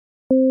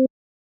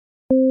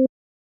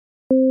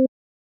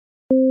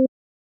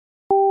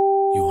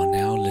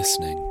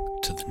listening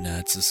to the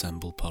Nerds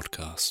Assemble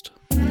podcast.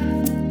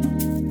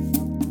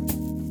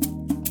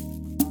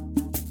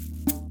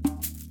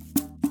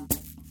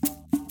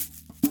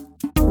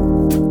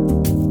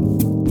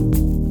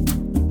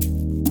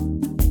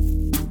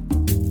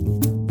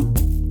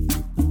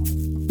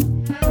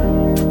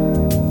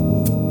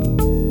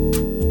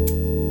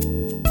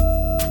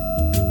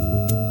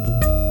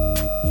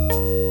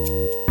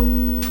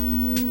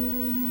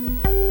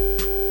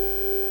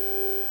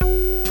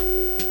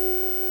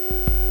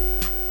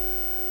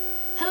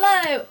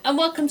 And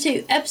welcome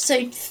to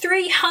episode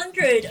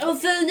 300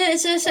 of the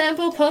Nerds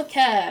Assemble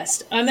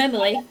podcast. I'm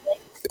Emily.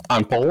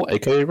 I'm Paul,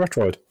 aka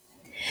Retroid.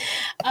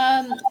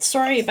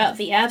 Sorry about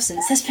the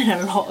absence. There's been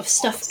a lot of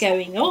stuff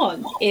going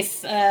on.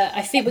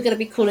 I think we're going to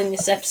be calling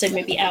this episode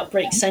maybe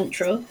Outbreak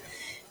Central.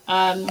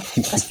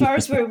 As far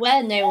as we're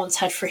aware, no one's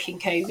had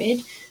freaking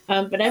COVID,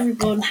 but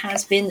everyone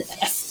has been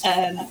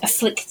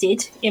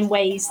afflicted in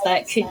ways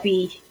that could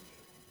be,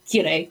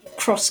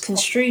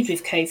 cross-construed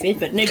with COVID,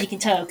 but nobody can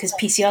tell because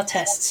PCR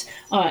tests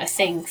aren't a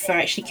thing for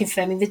actually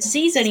confirming the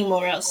disease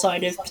anymore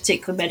outside of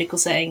particular medical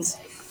settings.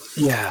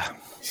 Yeah.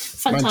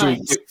 Fun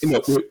times.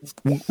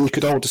 We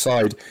could all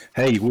decide,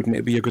 hey, wouldn't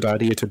it be a good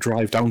idea to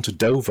drive down to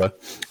Dover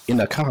in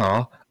a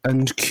car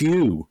and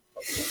queue?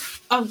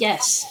 Oh,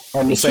 yes.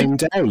 On the same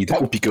day.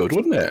 That would be good,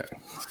 wouldn't it?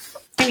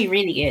 That'd be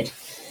really good.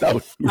 That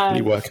would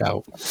really work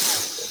out.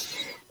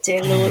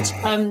 Dear Lord.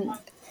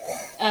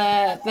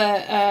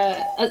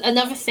 But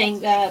another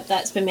thing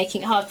that's been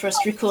making it hard for us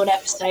to record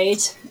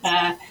episodes,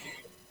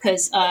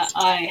 because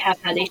I have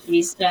had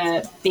issues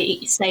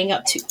staying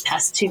up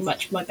past too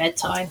much of my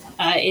bedtime,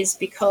 is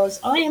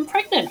because I am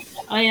pregnant.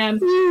 I am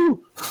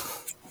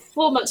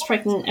 4 months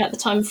pregnant at the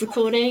time of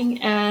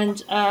recording, and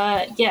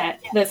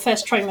the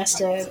first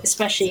trimester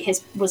especially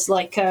was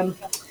like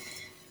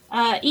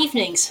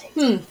evenings.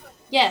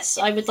 Yes,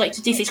 I would like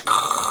to do things.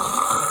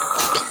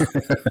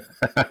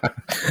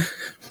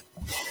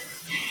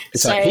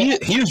 It's like,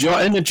 here's your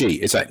energy.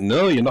 It's like,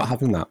 no, you're not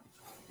having that.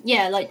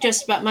 Yeah, like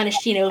just about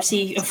managed to,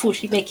 obviously,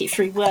 unfortunately make it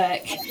through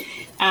work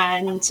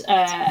and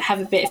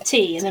have a bit of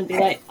tea and then be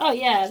like, oh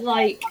yeah,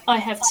 like I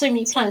have so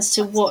many plans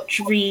to watch,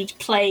 read,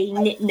 play,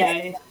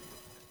 no.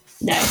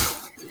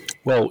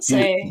 Well, so,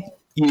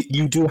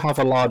 you do have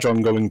a large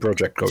ongoing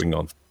project going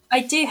on. I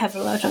do have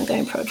a large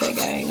ongoing project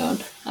going on.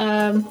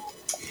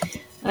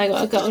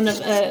 I got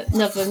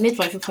another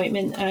midwife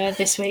appointment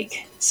this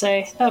week,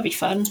 so that'll be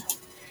fun.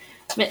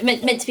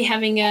 Meant to be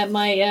having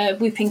my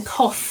whooping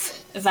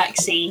cough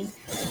vaccine.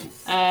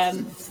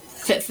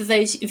 For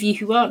those of you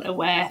who aren't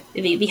aware,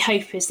 the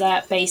hope is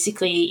that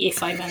basically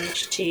if I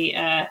manage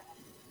to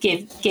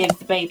give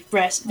the baby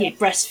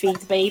breastfeed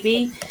the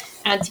baby,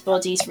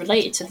 antibodies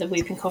related to the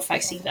whooping cough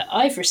vaccine that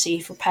I've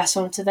received will pass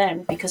on to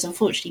them, because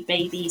unfortunately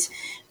babies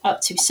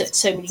up to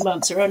so many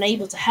months are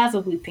unable to have a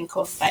whooping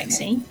cough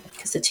vaccine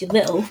because they're too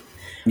little.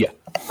 Yeah.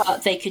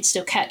 But they could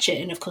still catch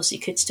it, and of course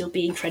it could still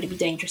be incredibly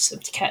dangerous for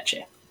them to catch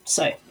it.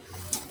 So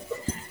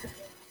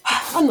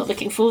I'm not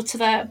looking forward to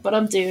that, but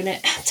I'm doing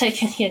it.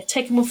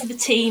 Taking one for the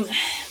team.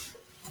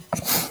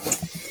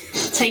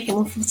 Taking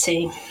one for the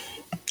team,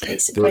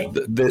 basically.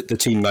 The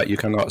team that you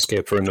cannot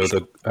escape for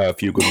another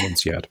few good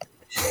months yet.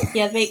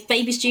 Yeah, the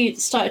baby's due at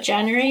the start of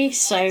January,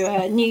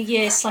 so New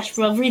Year /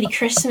 really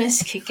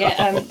Christmas could get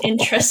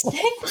interesting.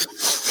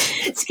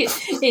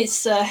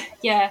 It's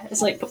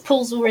like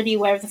Paul's already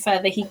aware of the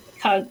fact that he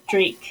can't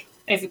drink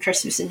over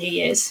Christmas and New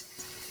Year's.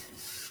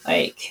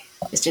 Like,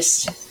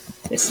 there's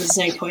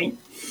no point.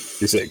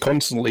 Is it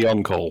constantly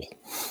on call?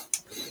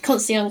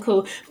 Constantly on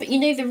call. But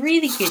the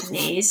really good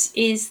news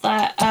is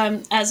that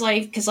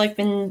because I've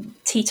been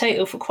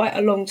teetotal for quite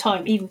a long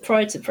time, even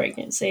prior to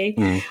pregnancy,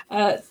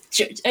 over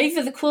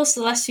the course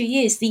of the last few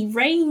years, the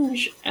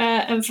range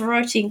and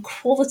variety and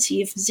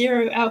quality of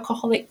zero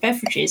alcoholic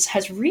beverages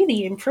has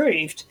really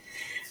improved.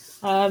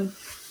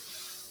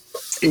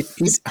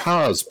 It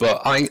has,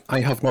 but I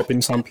have not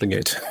been sampling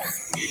it.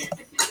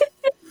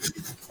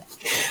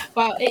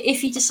 Well,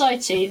 if you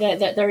decide to,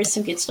 there is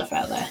some good stuff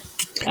out there.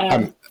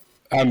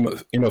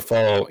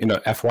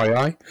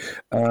 FYI,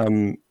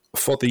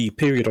 for the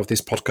period of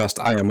this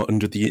podcast, I am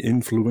under the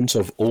influence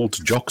of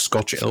Old Jock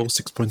Scotch Ale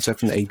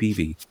 6.7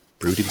 ABV,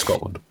 brewed in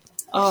Scotland.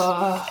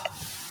 Oh,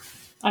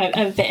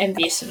 I'm a bit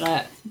envious of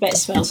that. I bet it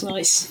smells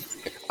nice.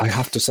 I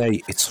have to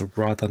say, it's a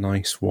rather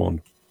nice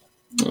one.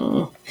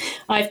 Oh,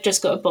 I've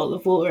just got a bottle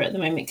of water at the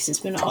moment because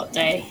it's been a hot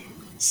day.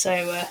 So,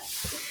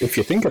 if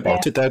you think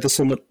about it, they're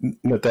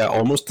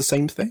almost the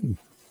same thing.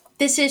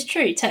 This is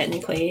true.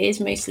 Technically, it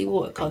is mostly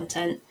water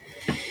content.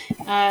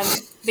 But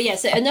yeah,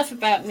 so enough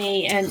about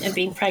me and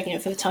being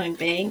pregnant for the time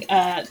being.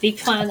 The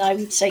plan, I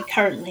would say,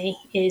 currently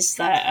is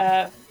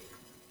that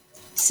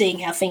seeing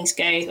how things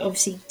go,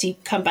 obviously, do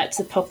come back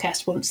to the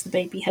podcast once the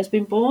baby has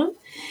been born.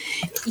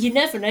 You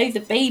never know, the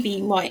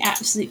baby might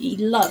absolutely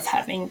love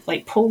having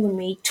like Paul and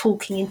me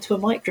talking into a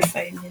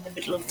microphone in the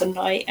middle of the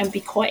night and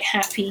be quite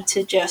happy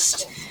to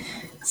just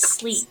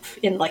sleep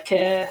in like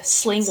a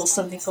sling or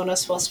something on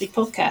us whilst we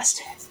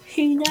podcast.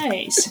 Who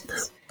knows?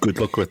 Good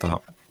luck with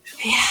that.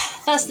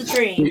 That's the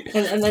dream,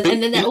 and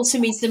then that also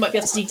means they might be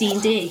able to do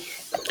D&D.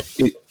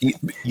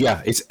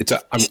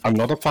 I'm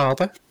not a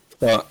father,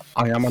 but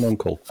I am an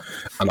uncle,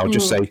 and I'll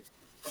just say,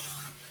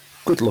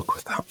 good luck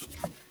with that.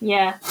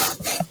 Yeah,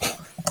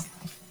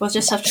 we'll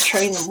just have to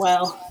train them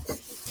well.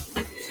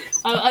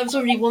 I was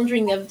already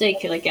wondering the other day,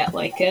 could I get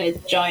like a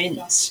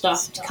giant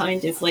stuffed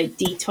kind of like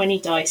D20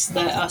 dice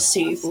that are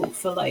suitable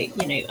for like,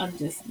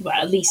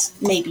 at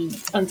least maybe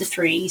under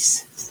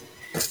 3s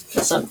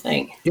or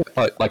something. Yeah,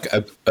 like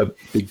a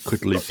big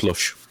cuddly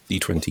plush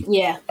D20.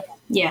 Yeah.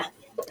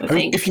 I mean,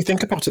 think. if you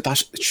think about it,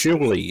 that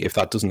surely if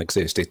that doesn't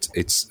exist,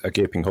 it's a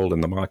gaping hole in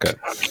the market.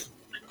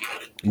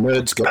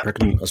 Nerds get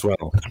pregnant as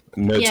well.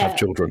 Nerds have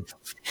children.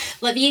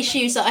 Like the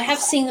issues, I have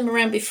seen them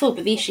around before,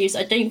 but the issues,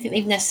 I don't think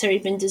they've necessarily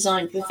been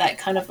designed with that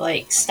kind of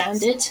like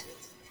standard,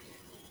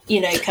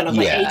 kind of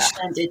like age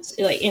standard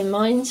like in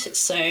mind.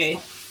 So,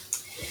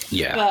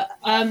 yeah.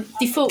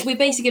 But we're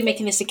basically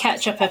making this a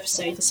catch-up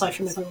episode aside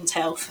from everyone's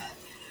health.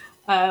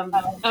 We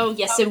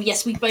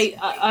both.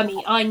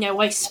 I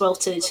know I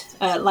sweltered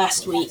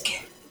last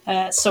week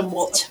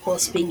somewhat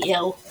whilst being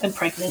ill and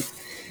pregnant.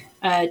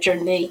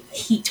 During the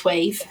heat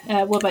wave.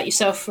 What about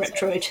yourself,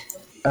 Retroid?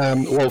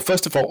 Well,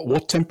 first of all,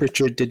 what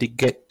temperature did it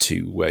get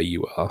to where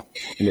you are?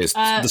 The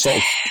sort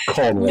of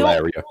Cornwall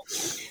area.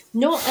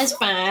 Not as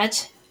bad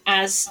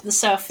as the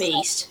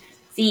southeast,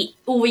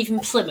 or even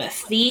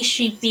Plymouth. The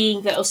issue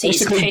being that obviously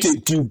basically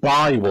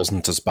Dubai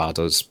wasn't as bad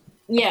as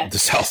the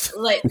south.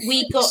 Like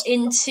we got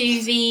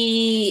into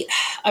the,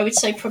 I would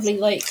say probably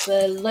like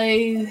the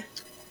low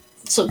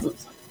sort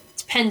of.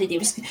 It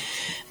was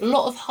a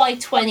lot of high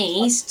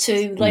 20s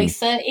to low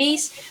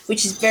 30s,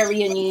 which is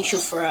very unusual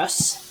for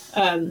us.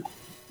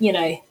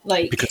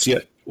 Because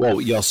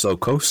you're so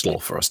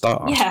coastal for a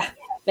start. Yeah,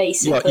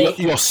 basically.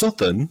 You're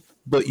southern,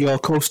 but you're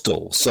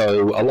coastal,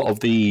 so a lot of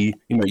the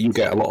you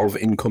get a lot of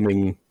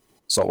incoming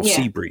sort of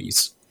sea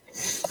breeze.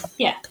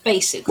 Yeah,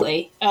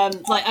 basically. I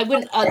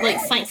wouldn't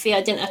thankfully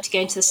I didn't have to go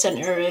into the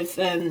centre of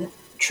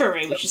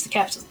Truro, which is the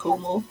capital of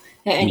Cornwall,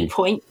 at any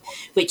point,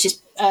 which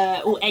is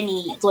or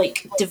any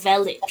like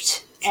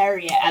developed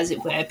area, as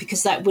it were,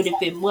 because that would have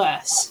been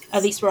worse.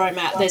 At least where I'm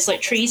at, there's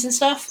like trees and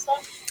stuff.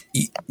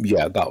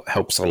 Yeah, that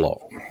helps a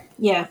lot.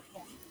 Yeah.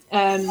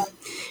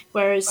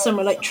 Whereas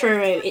somewhere like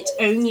Truro, it's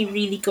only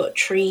really got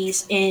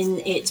trees in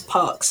its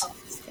parks.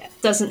 It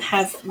doesn't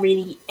have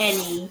really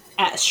any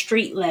at a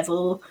street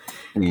level,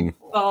 we're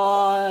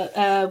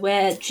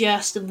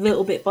just a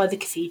little bit by the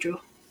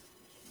cathedral.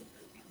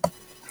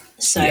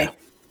 So,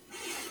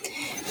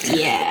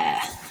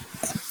 yeah.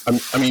 I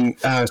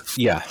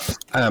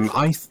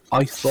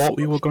thought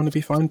we were going to be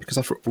fine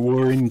because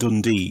we're in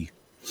Dundee.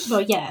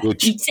 Well, yeah,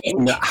 which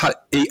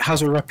it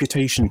has a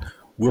reputation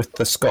with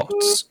the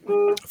Scots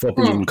for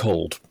being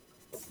cold.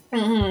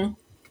 Mm-hmm.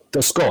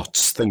 The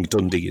Scots think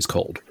Dundee is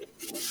cold.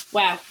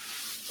 Wow.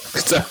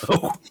 So,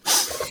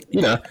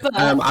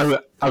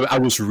 I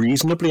was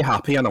reasonably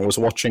happy, and I was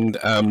watching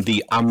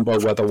the amber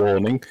weather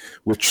warning,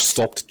 which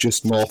stopped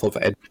just north of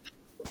Edinburgh.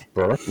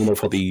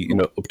 For the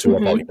up to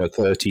about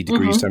 30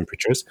 degrees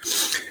temperatures,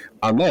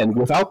 and then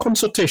without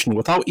consultation,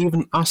 without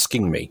even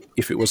asking me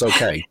if it was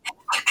okay,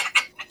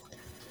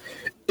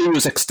 it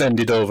was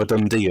extended over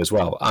Dundee as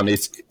well, and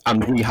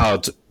we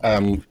had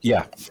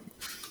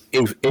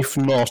if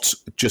not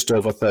just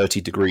over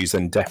 30 degrees,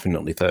 then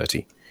definitely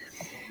 30.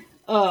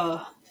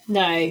 Oh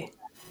no,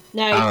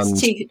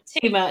 it's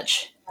too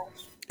much.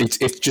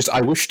 It's just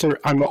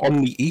I'm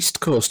on the east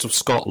coast of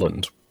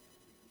Scotland,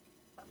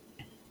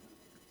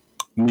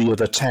 near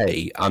the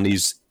Tay, and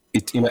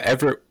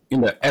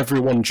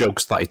everyone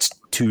jokes that it's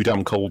too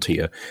damn cold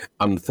here,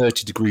 and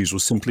 30 degrees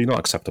was simply not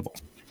acceptable.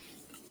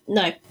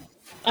 No,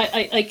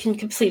 I can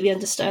completely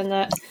understand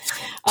that.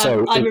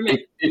 So I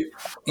remember.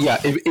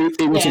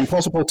 It was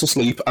impossible to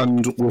sleep,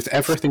 and with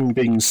everything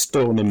being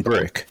stone and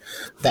brick,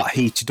 that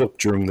heated up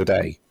during the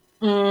day.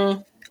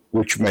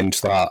 Which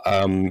meant that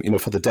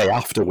for the day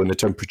after, when the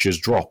temperatures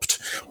dropped,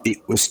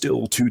 it was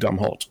still too damn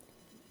hot.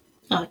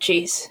 Oh,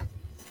 jeez.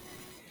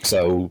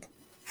 So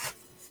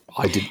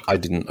I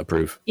didn't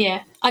approve.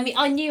 Yeah. I mean,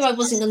 I knew I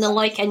wasn't going to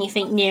like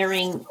anything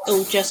nearing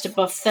or just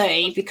above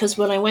 30 because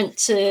when I went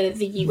to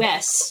the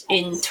US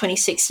in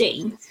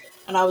 2016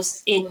 and I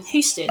was in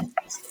Houston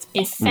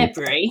in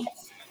February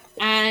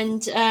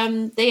and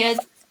they had,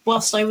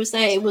 whilst I was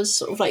there, it was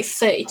sort of like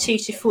 32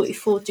 to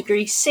 44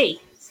 degrees C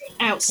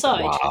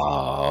outside.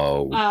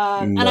 Wow.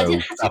 And I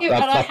didn't have to go...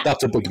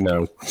 That's a big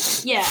no.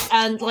 Yeah,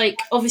 and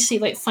obviously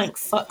thank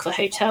fuck the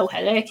hotel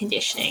had air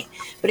conditioning,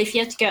 but if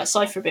you had to go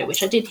outside for a bit,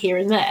 which I did here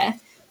and there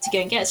to go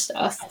and get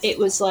stuff, it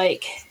was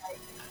like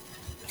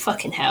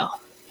fucking hell.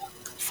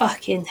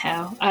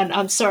 And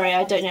I'm sorry,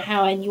 I don't know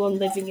how anyone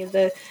living in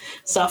the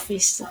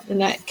southeast in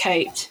that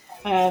coped.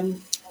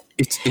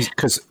 It's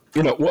because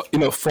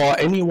for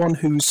anyone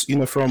who's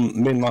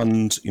from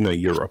mainland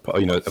Europe,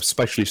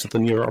 especially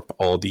Southern Europe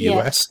or the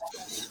US,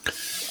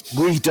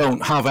 we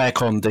don't have air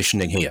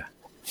conditioning here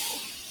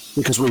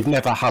because we've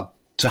never had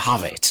to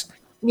have it.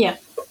 Yeah.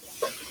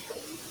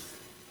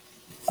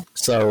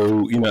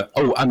 So,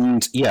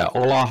 and yeah,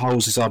 all our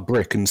houses are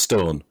brick and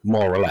stone,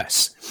 more or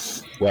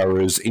less.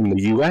 Whereas in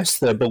the US,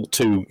 they're built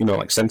to,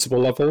 like sensible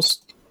levels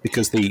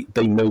because they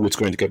know it's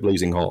going to get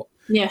blazing hot.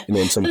 Yeah.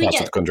 In some parts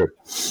of the country.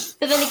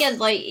 But then again,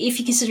 like, if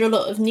you consider a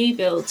lot of new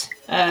build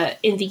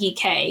in the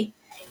UK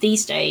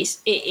these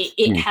days,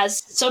 it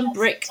has some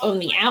brick on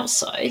the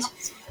outside,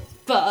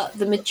 but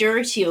the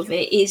majority of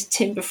it is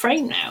timber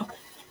frame now.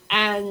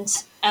 And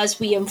as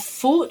we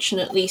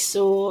unfortunately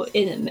saw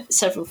in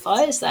several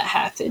fires that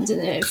happened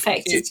and it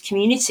affected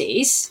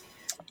communities,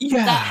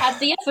 that had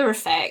the other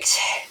effect.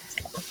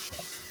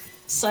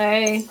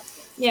 So,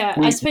 yeah,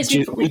 I suppose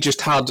we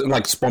just had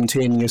like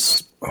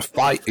spontaneous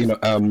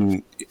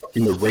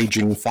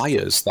raging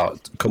fires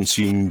that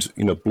consumed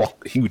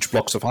huge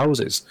blocks of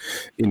houses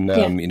in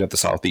the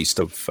southeast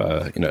of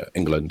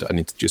England, and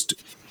it's just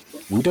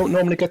we don't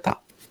normally get that.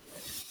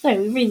 No,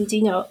 we really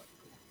do not.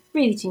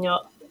 Really do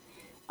not.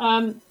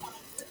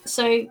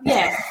 So,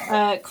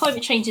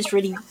 climate change is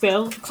really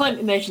real. The climate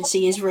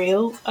emergency is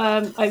real.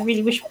 I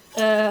really wish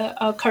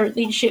our current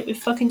leadership would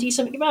fucking do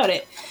something about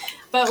it.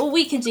 But all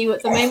we can do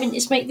at the moment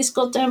is make this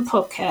goddamn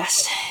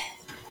podcast.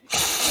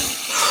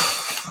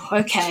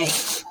 Okay.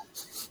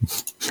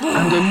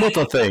 And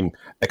another thing,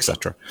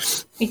 etc.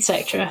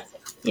 Etc.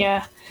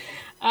 Yeah.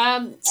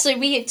 So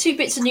we had 2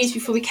 bits of news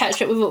before we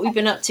catch up with what we've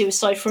been up to,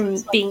 aside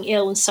from being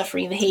ill and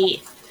suffering the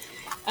heat.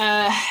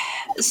 I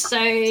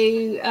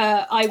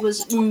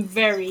was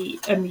very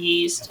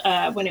amused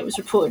when it was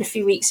reported a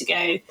few weeks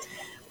ago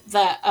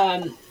that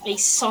a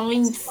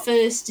signed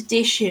first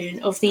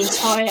edition of the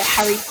entire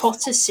Harry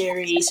Potter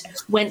series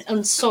went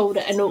unsold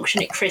at an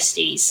auction at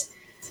Christie's.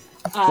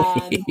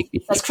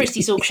 That's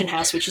Christie's auction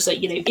house, which is like,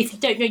 if you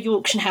don't know your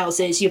auction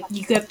houses, you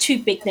have 2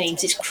 big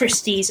names. It's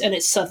Christie's and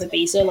it's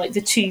Sotheby's. They're like the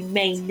 2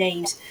 main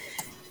names,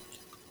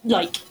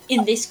 like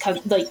in this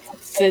country, like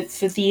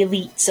for the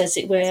elites, as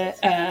it were,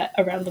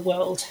 around the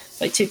world,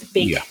 like 2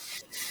 big,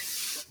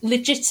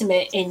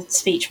 legitimate in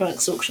speech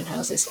marks auction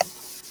houses.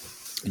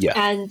 Yeah,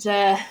 and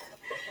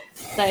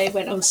they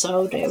went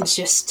unsold. It was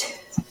just,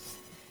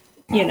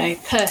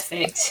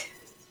 perfect.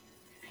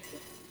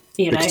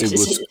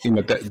 Because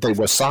they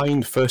were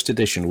signed first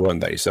edition,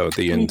 weren't they? So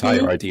the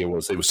entire idea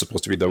was it was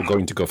supposed to be they were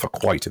going to go for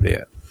quite a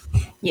bit.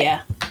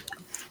 Yeah.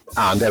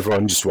 And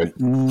everyone just went,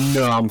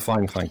 no, I'm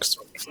fine, thanks.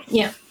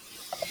 Yeah.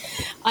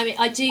 I mean,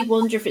 I do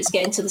wonder if it's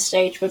getting to the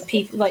stage where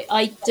people, like,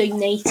 I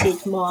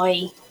donated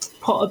my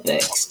Potter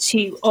books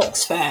to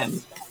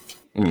Oxfam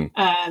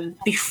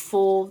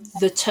before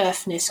the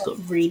turfness got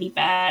really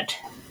bad.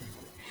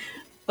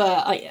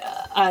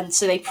 And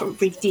so they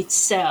probably did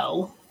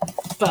sell,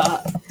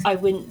 but I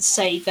wouldn't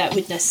say that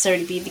would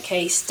necessarily be the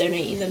case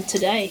donating them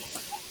today.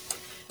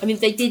 I mean,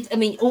 they did. I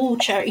mean, all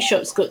charity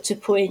shops got to a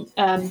point,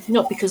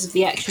 not because of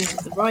the actions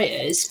of the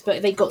rioters,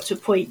 but they got to a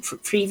point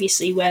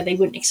previously where they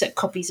wouldn't accept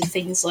copies of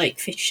things like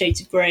 50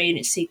 Shades of Grey and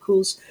its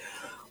sequels,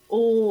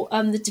 or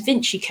the Da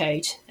Vinci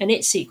Code and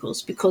its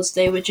sequels, because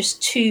there were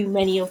just too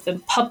many of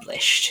them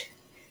published.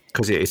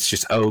 Because it's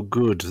just,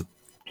 good,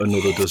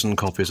 another dozen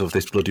copies of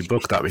this bloody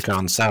book that we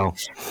can't sell.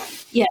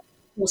 Yeah.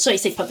 Well, sorry,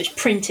 say published,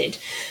 printed.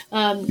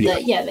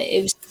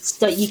 It was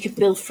like you could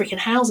build freaking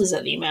houses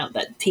at the amount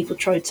that people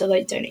tried to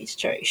donate to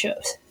charity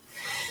shops.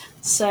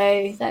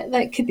 So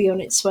that could be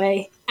on its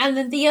way. And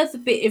then the other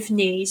bit of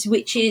news,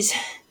 which is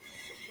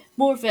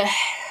more of a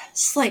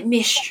slight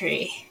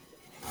mystery,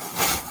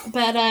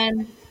 but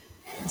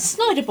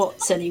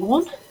Snyderbots,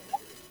 anyone?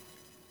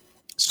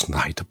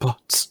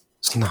 Snyderbots.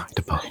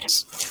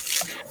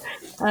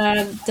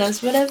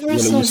 Does whatever a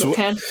Snyder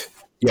can.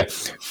 Yeah,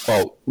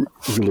 well,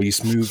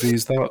 release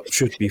movies that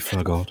should be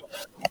forgot.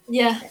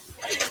 Yeah.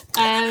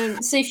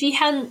 So if you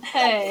hadn't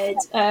heard,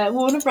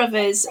 Warner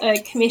Brothers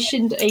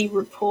commissioned a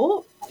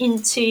report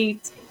into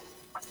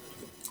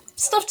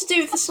stuff to do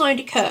with the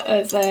Snyder Cut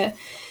of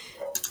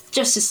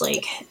Justice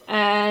League,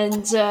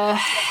 and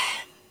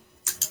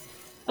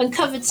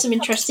uncovered some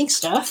interesting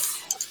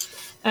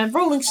stuff. And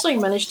Rolling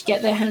Stone managed to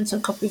get their hands on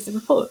a copy of the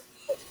report.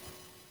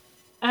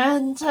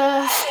 And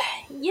the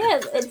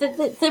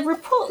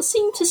report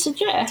seemed to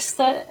suggest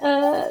that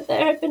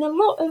there had been a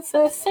lot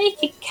of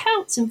fake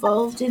accounts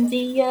involved in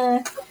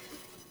the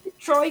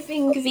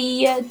driving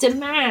the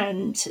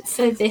demand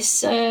for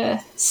this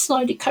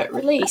Snyder Cut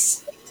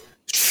release.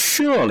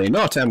 Surely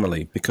not,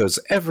 Emily, because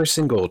every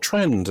single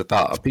trend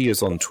that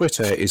appears on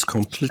Twitter is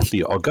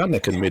completely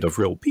organic and made of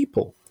real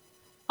people.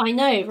 I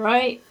know,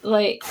 right?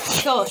 Like,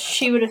 gosh,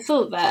 who would have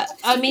thought that?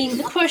 I mean,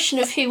 the question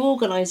of who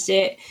organised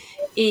it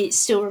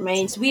still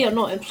remains. We are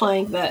not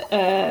implying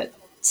that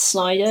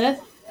Snyder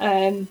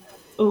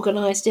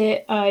organised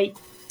it. I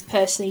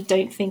personally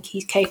don't think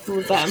he's capable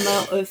of that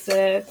amount of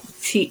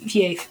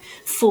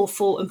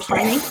forethought and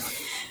planning.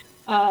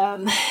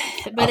 But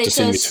after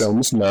seeing his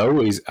films,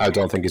 no, I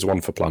don't think he's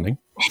one for planning.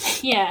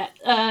 Yeah,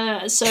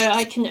 so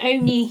I can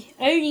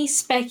only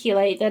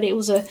speculate that it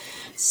was a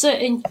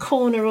certain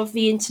corner of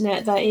the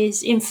internet that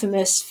is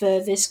infamous for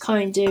this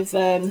kind of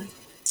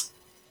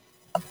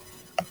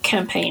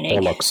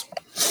campaigning.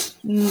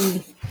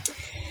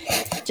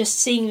 just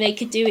seeing they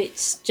could do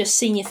it, just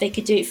seeing if they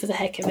could do it for the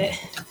heck of it.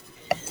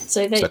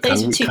 So those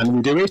are two. Can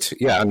we do it?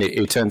 Yeah, and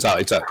it turns out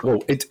it's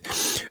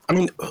I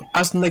mean,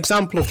 as an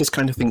example of this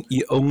kind of thing,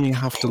 you only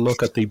have to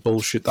look at the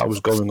bullshit that was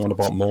going on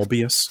about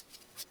Morbius.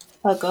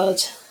 Oh God.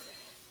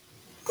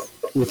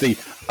 With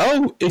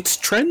it's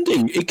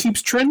trending. It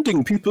keeps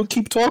trending. People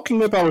keep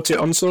talking about it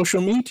on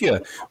social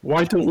media.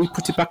 Why don't we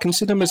put it back in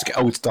cinemas?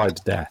 Oh, it's died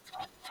a death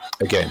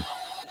again.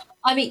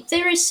 I mean,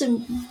 there is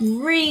some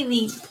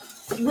really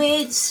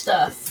weird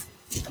stuff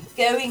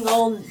going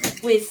on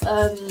with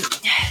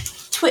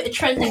Twitter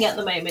trending at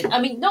the moment.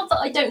 I mean, not that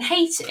I don't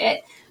hate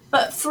it,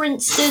 but for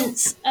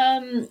instance,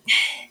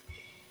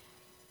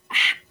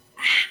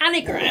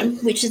 Anagram,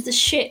 which is the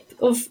ship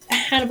of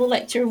Hannibal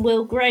Lecter and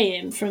Will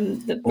Graham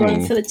from the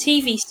for the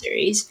TV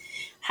series,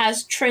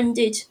 has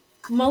trended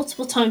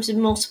multiple times in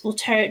multiple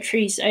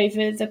territories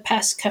over the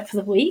past couple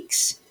of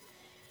weeks,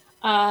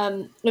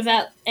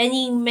 without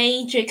any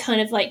major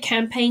kind of like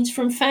campaigns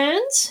from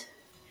fans,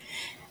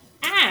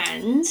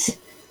 and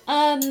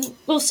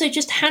also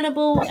just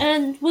Hannibal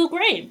and Will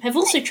Graham have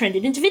also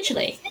trended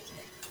individually,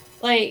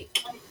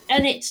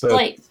 and it's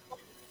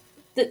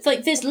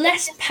there's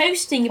less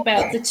posting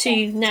about the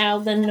two now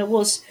than there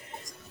was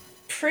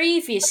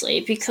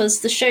previously,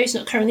 because the show's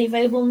not currently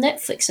available on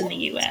Netflix in the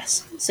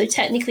US. So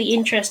technically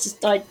interest has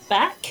died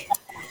back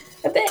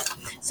a bit.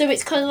 So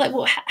it's kind of like,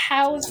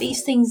 how have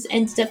these things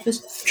ended up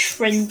as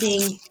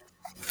trending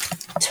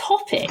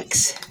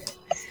topics?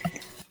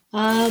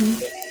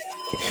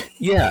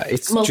 Yeah,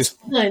 it's just...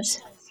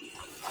 times.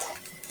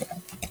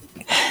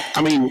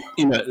 I mean,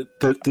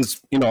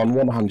 there's, on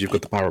one hand, you've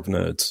got the power of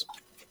nerds.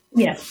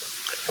 Yeah.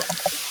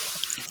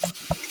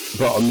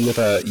 But on the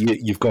other,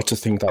 you've got to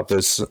think that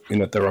there's,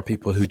 there are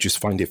people who just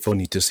find it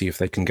funny to see if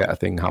they can get a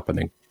thing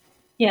happening.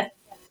 Yeah.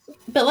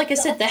 But like I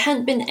said, there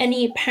hadn't been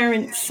any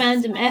apparent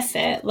fandom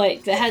effort.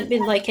 Like, there hadn't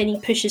been, like, any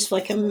pushes for,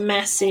 like, a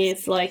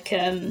massive, like,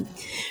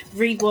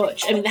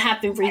 rewatch. I mean, there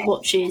have been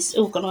rewatches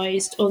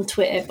organised on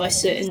Twitter by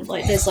certain,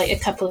 like, there's, like, a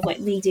couple of, like,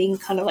 leading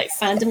kind of, like,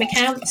 fandom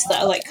accounts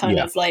that are, like, kind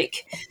of,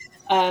 like,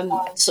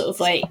 sort of,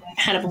 like,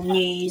 Hannibal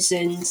News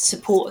and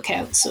support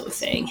accounts sort of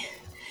thing.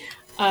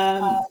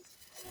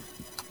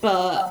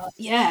 But,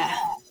 yeah,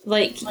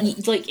 like, and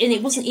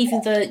it wasn't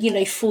even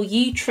the, For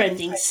You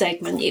trending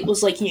segment. It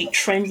was, like,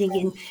 trending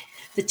in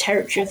the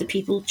territory of the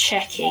people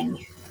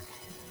checking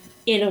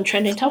in on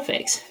trending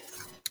topics.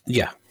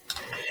 Yeah.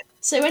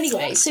 So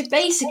anyway, so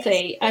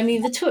basically, I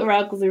mean, the Twitter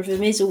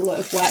algorithm is all out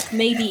of whack.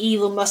 Maybe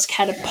Elon Musk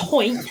had a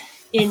point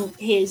in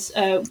his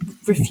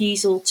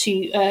refusal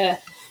to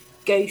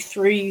go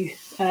through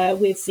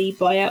with the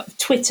buyout of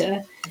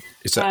Twitter.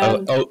 Is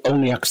that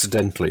only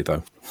accidentally,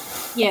 though?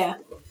 Yeah.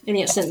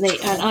 Instantly,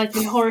 and I've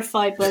been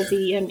horrified by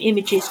the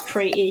images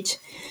created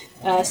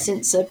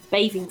since a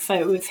bathing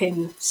photo of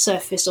him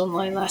surfaced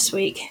online last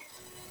week.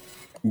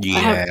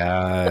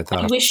 Yeah,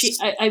 I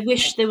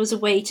wish there was a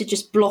way to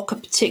just block a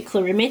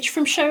particular image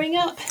from showing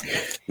up.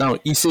 Now,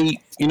 you see,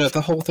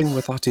 the whole thing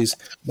with that is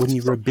when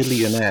you're a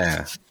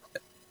billionaire.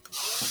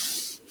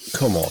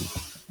 Come on.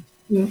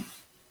 Mm.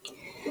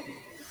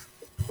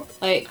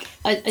 Like,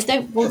 I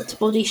don't want to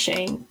body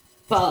shame,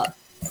 but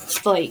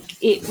like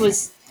it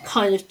was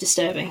kind of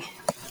disturbing.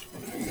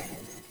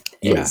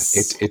 Yeah,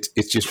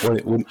 it's just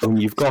when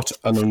you've got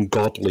an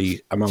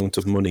ungodly amount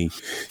of money,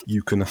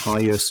 you can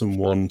hire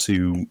someone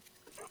to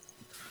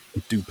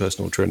do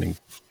personal training.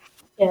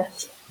 Yeah,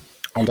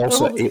 and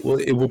also it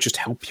will just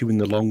help you in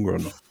the long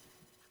run.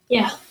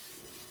 Yeah,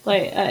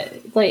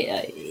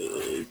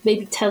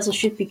 maybe Tesla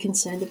should be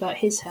concerned about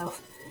his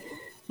health.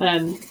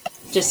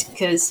 Just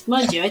because,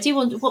 mind you, I do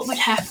wonder what would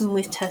happen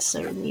with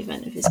Tesla in the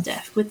event of his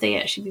death. Would they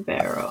actually be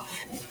better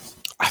off?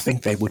 I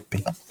think they would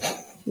be.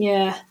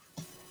 Yeah,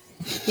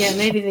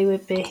 maybe they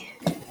would be.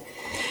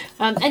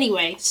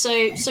 Anyway,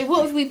 so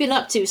what have we been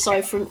up to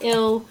aside from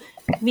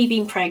me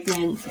being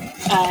pregnant,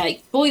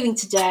 boiling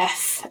to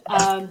death,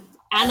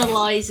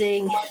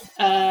 analysing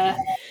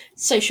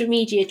social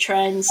media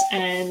trends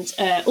and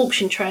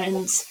auction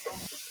trends?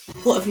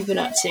 What have we been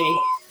up to?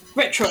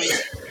 Retroid.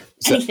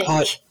 Anything?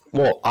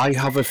 I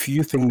have a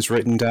few things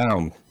written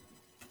down.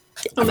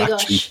 Oh my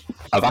gosh.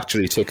 I've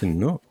actually taken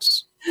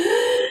notes.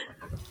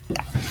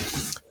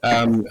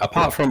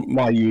 Apart from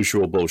my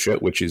usual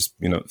bullshit, which is,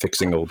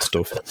 fixing old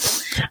stuff.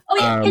 Oh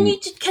yeah,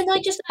 can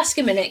I just ask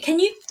a minute? Can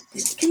you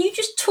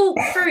just talk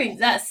through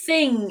that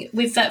thing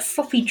with that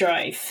floppy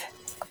drive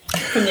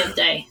from the other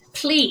day,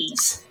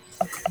 please?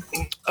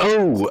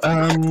 Oh,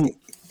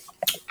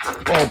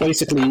 well,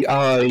 basically,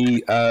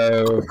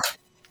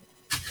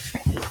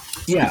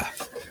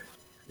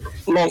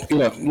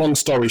 Long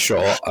story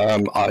short,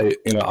 I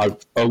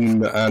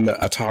own an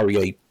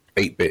Atari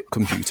 8-bit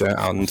computer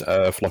and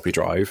a floppy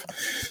drive,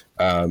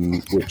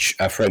 which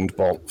a friend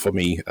bought for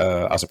me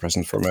as a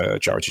present from a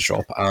charity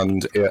shop,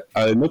 and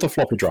another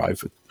floppy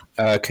drive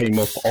came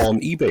up on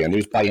eBay, and he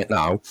was buying it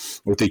now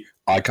with the,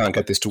 I can't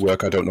get this to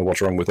work, I don't know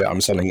what's wrong with it,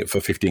 I'm selling it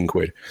for 15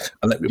 quid.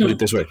 And let me put it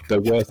this way,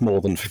 they're worth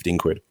more than 15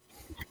 quid.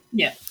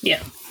 Yeah.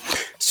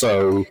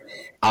 So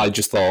I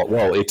just thought,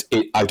 well,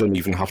 I don't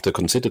even have to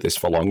consider this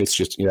for long. It's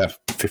just,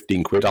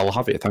 15 quid, I'll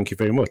have it. Thank you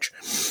very much.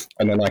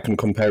 And then I can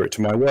compare it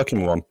to my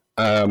working one.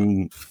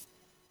 And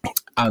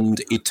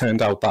it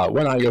turned out that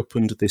when I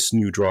opened this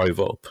new drive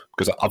up,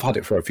 because I've had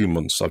it for a few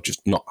months, so I've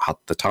just not had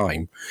the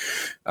time.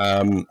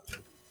 I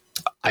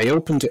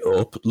opened it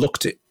up,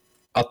 looked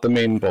at the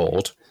main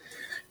board,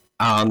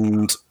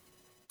 and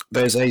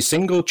there's a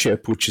single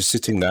chip which is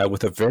sitting there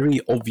with a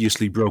very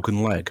obviously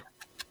broken leg.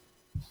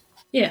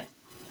 Yeah.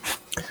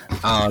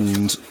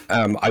 And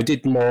I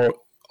did more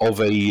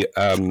of a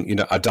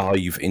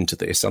dive into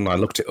this, and I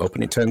looked it up,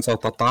 and it turns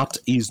out that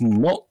is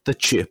not the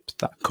chip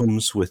that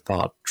comes with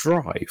that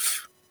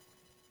drive.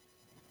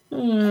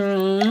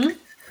 Mm.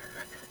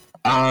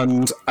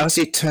 And as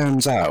it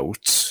turns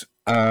out,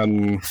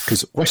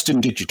 because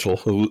Western Digital,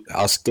 who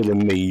are still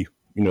in the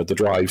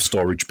drive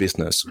storage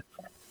business,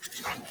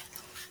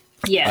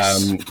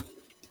 yes,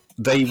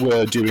 they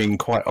were doing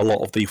quite a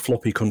lot of the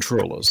floppy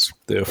controllers,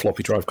 the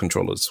floppy drive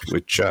controllers,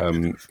 which your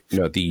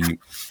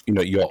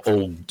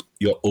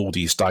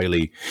oldie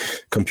styly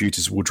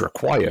computers would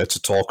require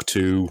to talk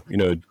to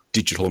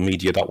digital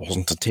media that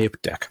wasn't a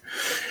tape deck.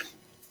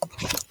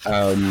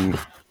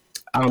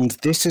 And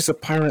this is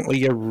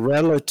apparently a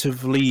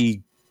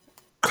relatively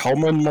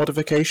common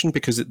modification,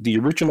 because the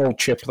original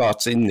chip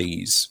that's in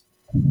these,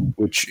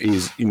 which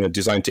is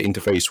designed to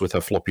interface with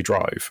a floppy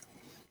drive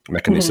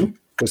mechanism,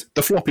 because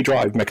the floppy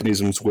drive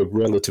mechanisms were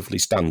relatively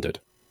standard,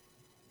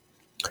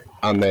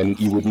 and then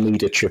you would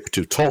need a chip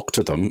to talk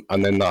to them,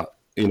 and then that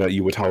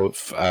you would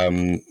have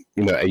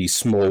a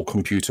small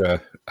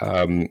computer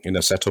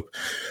set up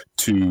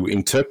to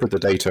interpret the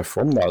data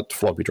from that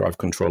floppy drive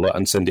controller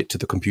and send it to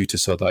the computer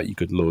so that you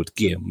could load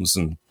games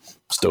and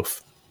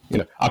stuff.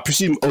 I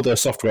presume other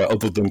software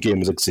other than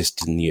games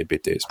existed in the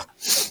 8-bit days.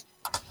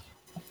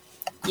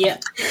 Yeah.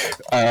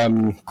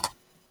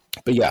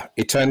 But yeah,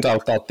 it turned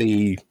out that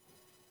the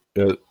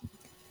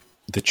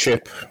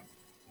chip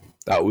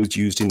that was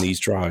used in these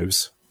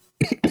drives,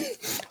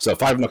 so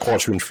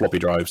 5.25-inch floppy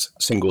drives,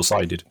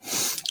 single-sided,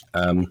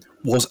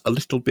 was a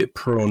little bit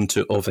prone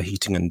to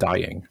overheating and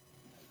dying.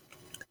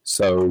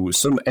 So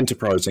some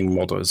enterprising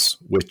modders,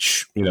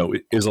 which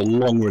is a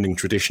long-running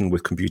tradition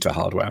with computer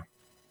hardware,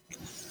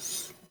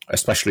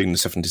 especially in the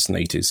 70s and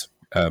 80s,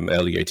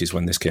 early 80s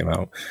when this came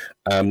out,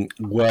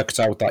 worked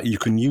out that you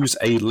can use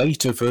a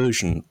later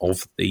version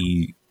of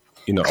the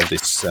of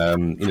this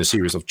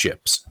series of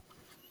chips,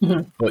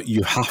 but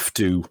you have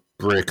to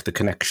break the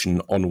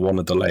connection on one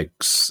of the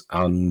legs,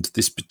 and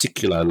this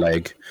particular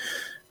leg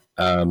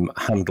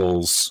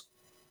handles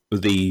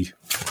the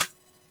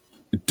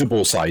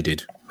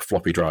double-sided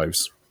floppy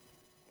drives.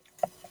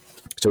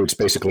 So it's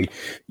basically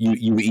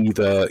you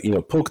either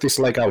poke this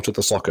leg out of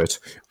the socket,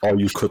 or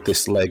you cut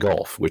this leg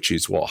off, which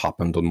is what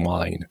happened on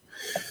mine.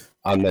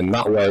 And then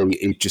that way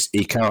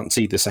it can't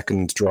see the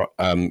second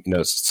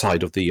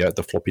side of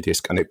the floppy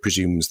disk, and it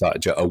presumes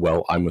that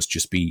I must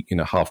just be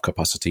half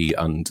capacity,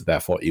 and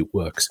therefore it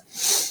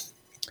works.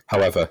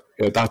 However,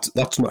 that's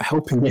not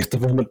helping me at the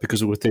moment,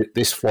 because with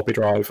this floppy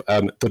drive,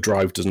 the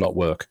drive does not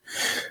work.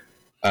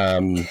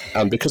 And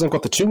because I've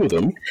got the two of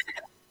them,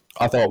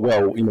 I thought,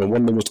 well,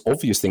 one of the most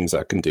obvious things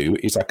I can do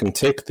is I can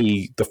take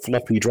the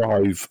floppy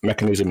drive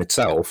mechanism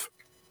itself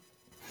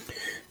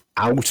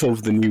out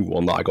of the new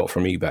one that I got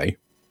from eBay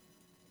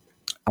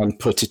and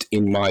put it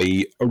in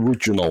my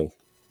original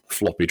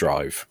floppy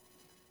drive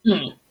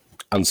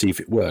and see if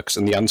it works.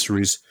 And the answer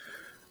is,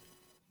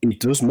 it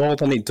does more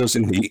than it does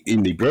in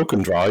the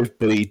broken drive,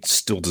 but it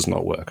still does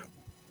not work.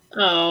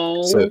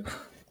 Oh. So,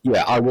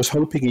 yeah, I was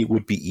hoping it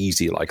would be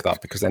easy like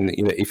that, because then,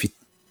 if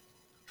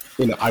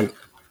I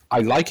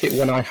like it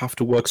when I have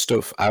to work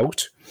stuff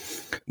out,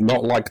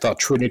 not like that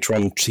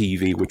Trinitron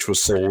TV, which was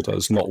sold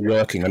as not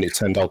working, and it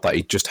turned out that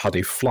it just had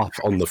a flap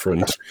on the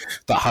front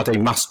that had a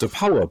master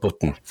power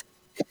button.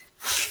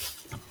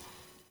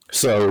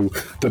 So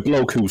the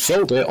bloke who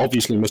sold it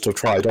obviously must have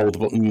tried all the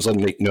buttons on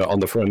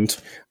the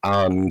front,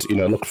 and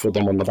looked for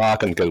them on the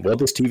back and go, well,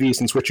 this TV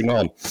isn't switching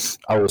on.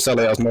 I will sell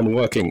it as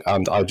non-working,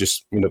 and I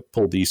just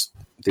pull this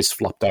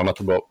flap down at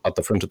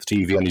the front of the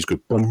TV, and he's go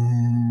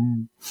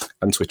boom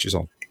and switches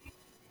on.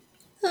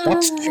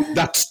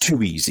 That's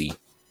too easy.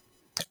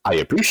 I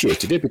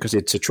appreciated it because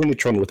it's a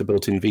Trinitron with a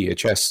built-in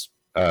VHS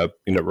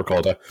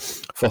recorder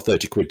for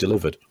 30 quid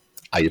delivered.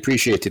 I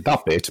appreciated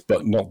that bit,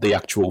 but not the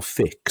actual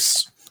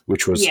fix,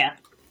 which was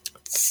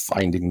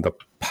finding the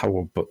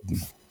power button.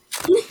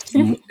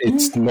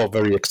 It's not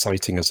very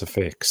exciting as a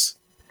fix.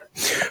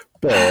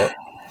 But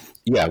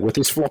yeah, with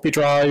this floppy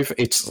drive,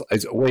 it's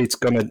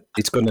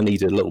gonna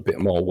need a little bit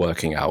more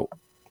working out.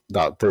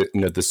 That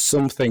there's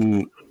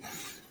something.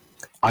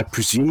 I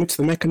presume it's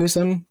the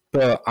mechanism,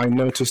 but I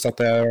noticed that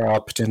there are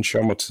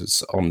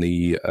potentiometers on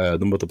the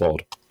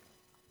motherboard,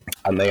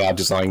 and they are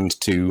designed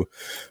to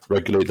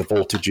regulate the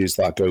voltages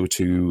that go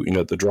to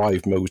the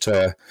drive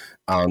motor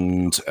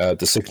and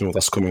the signal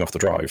that's coming off the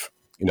drive,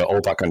 all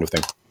that kind of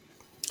thing.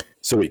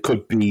 So it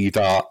could be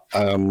that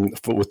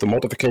with the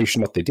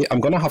modification that they did,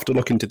 I'm going to have to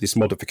look into this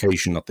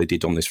modification that they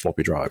did on this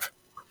floppy drive.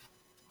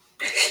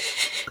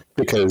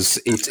 because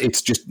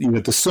it's just, you know,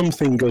 there's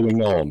something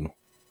going on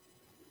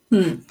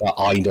that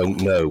I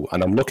don't know,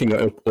 and I'm looking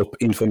up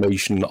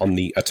information on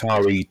the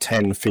Atari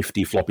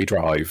 1050 floppy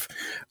drive,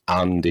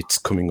 and it's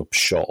coming up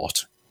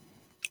short.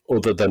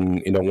 Other than,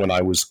 you know, when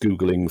I was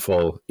Googling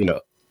for, you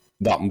know,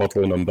 that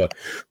model number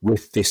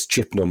with this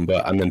chip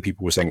number, and then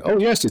people were saying, "Oh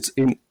yes, it's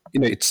in, you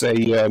know, it's a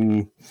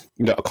you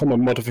know, a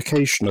common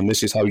modification, and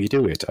this is how you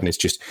do it," and it's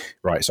just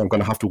right. So I'm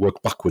going to have to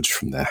work backwards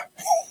from there.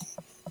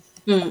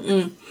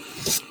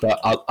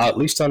 But at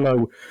least I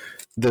know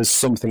there's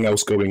something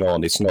else going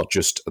on. It's not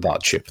just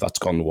that chip that's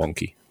gone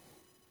wonky.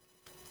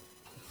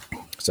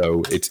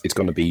 So it's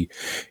going to be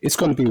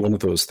one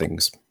of those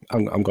things.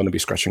 I'm going to be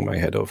scratching my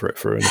head over it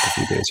for another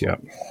few days. Yeah.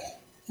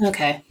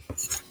 Okay.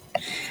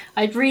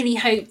 I'd really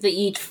hope that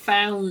you'd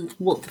found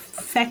what the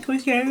feck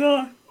was going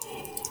on.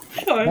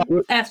 Sorry.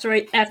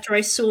 After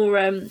I saw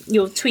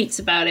your tweets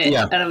about it,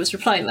 and I was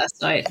replying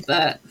last night,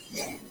 but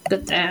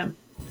good damn.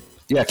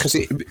 Yeah, because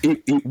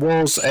it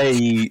was a,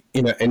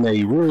 you know, in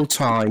a real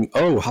time.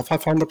 Oh, have I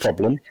found the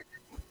problem?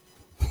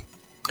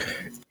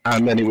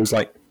 And then it was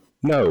like,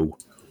 no,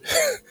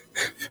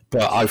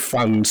 but I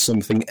found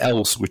something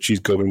else which is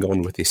going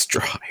on with this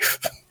drive,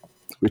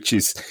 which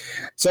is,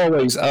 it's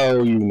always,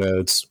 oh, you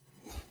nerds.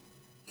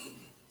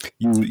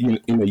 You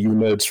know, you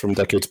nerds from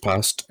decades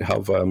past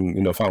have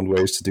you know, found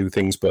ways to do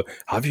things, but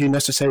have you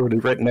necessarily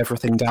written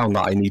everything down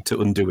that I need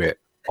to undo it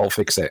or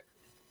fix it?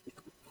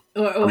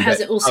 Or has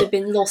it also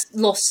been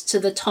lost to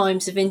the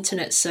times of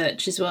internet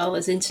search as well,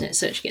 as internet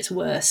search gets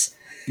worse?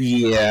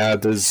 Yeah,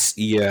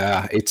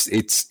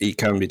 it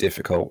can be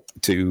difficult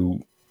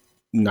to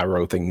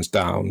narrow things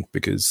down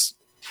because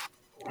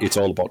it's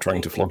all about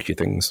trying to flog you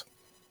things.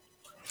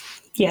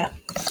 Yeah.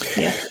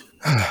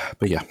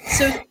 But yeah.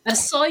 So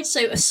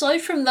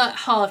aside from that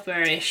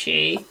hardware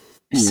issue,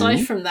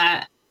 aside from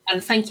that,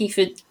 and thank you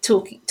for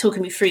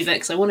talking me through that,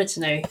 because I wanted to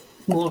know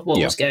more of what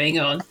was going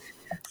on.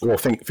 Well,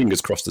 fingers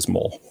crossed there's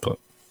more, but...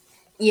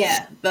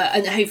 Yeah,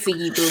 and hopefully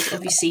you will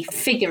obviously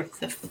figure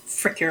the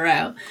fricker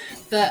out.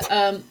 But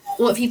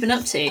what have you been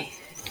up to?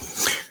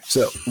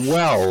 So,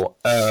 well,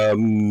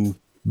 being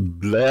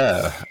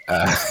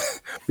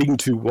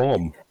too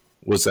warm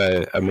was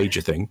a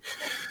major thing.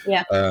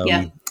 Yeah,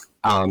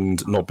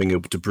 and not being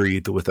able to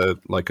breathe with a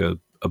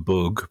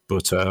bug,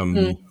 but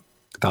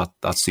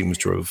that seems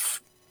to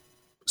have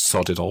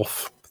sodded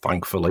off,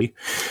 thankfully.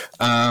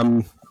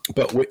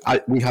 But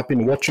we have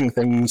been watching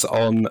things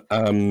on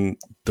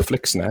the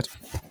Flixnet.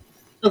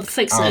 Oh, the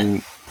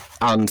Flixnet.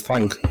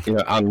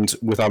 And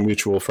with our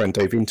mutual friend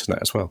Dave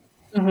Internet as well.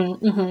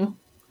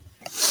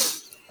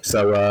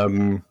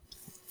 So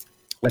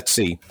let's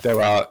see.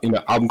 There are, you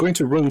know, I'm going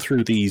to run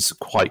through these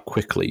quite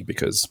quickly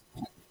because,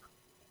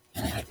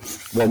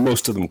 well,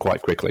 most of them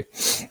quite quickly.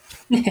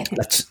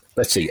 Let's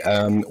see.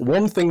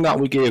 One thing that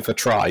we gave a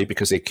try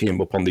because it came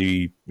up on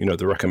the, you know,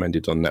 the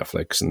recommended on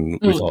Netflix, and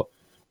we thought,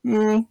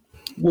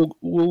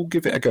 we'll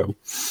give it a go.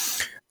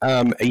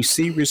 A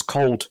series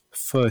called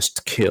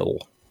First Kill.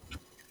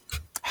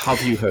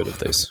 Have you heard of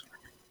this?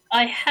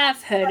 I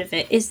have heard of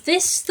it. Is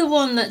this the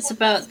one that's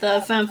about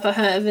the vampire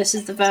hunter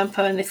versus the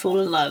vampire and they fall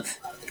in love?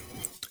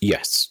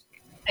 Yes.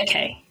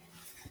 Okay.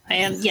 I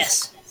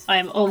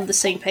am on the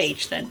same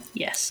page then.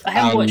 Yes. I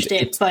haven't watched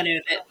it, but I know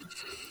of it.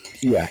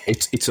 Yeah,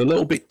 it's a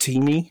little bit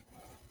teeny.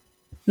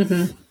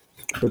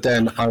 But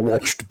then I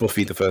watched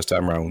Buffy the first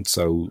time round,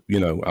 so, you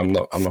know, I'm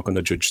not going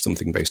to judge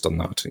something based on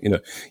that. You know,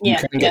 you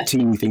can get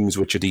teeny things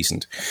which are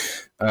decent.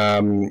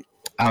 And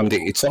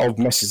it sort of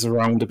messes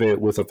around a bit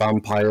with a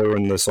vampire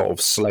and the sort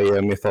of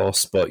Slayer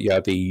mythos. But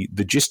yeah, the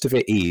gist of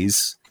it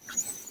is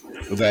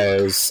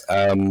there's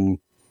a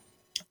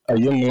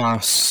young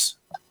lass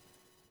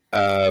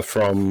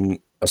from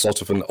a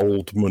sort of an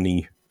old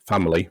money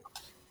family.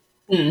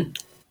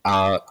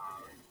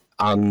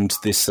 And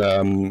this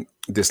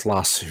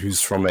lass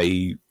who's from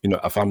a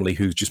family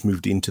who's just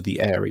moved into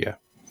the area,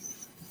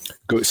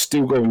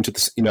 still going to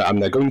the, you know,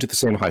 and they're going to the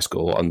same high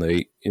school, and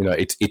they, you know,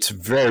 it's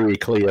very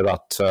clear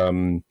that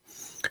the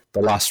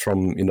lass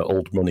from, you know,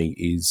 old money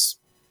is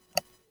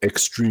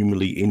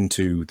extremely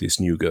into this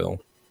new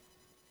girl,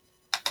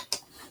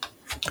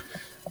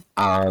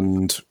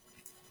 and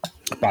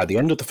by the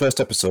end of the first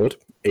episode,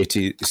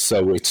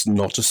 it's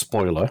not a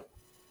spoiler.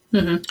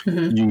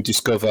 You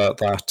discover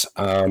that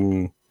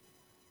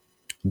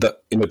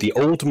that, you know, the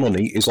old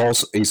money is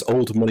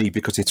old money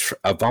because it's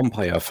a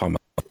vampire family,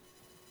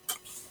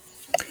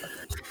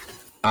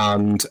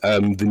 and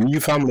the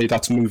new family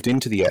that's moved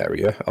into the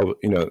area,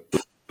 you know,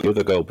 the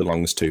other girl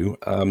belongs to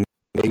a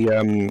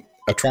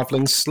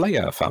traveling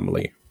Slayer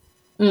family.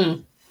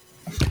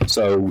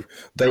 So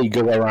they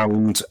go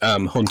around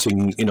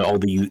hunting, you know, all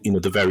the, you know,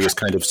 the various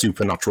kind of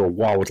supernatural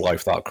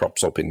wildlife that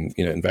crops up in,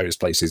 you know, in various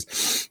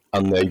places,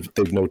 and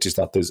they've noticed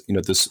that there's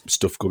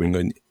stuff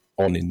going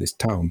on in this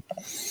town.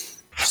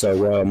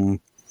 So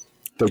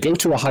they go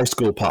to a high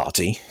school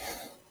party,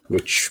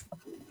 which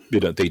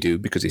they do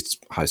because it's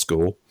high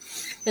school.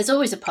 There's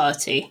always a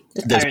party,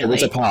 There's apparently.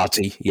 always a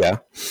party, yeah.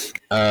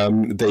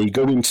 They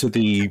go into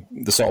the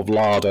sort of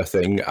larder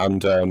thing,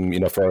 and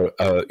for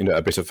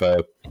a bit of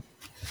a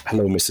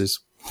hello, Mrs.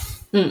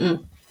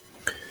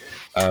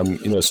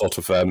 Sort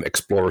of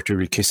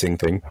exploratory kissing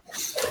thing,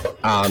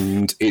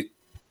 and it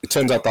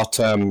turns out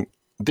that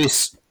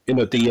this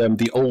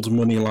the old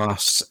money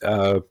lass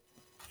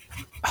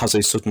has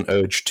a sudden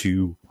urge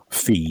to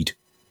feed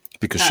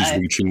because she's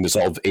reaching the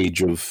sort of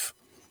age of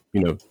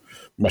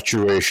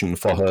maturation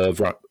for her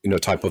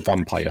type of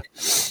vampire.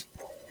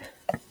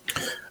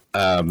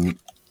 And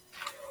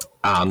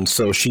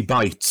so she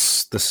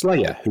bites the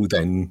Slayer, who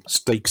then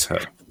stakes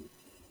her.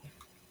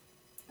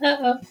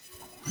 Uh-oh.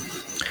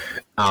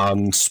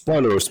 And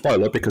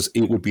spoiler, because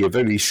it would be a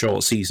very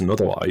short season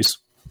otherwise,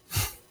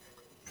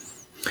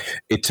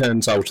 it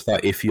turns out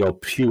that if you're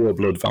pure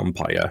blood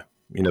vampire,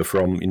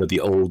 from the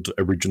old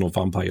original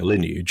vampire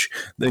lineage,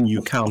 then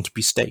you can't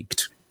be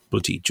staked,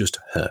 but it just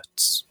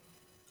hurts.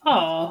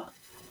 Oh.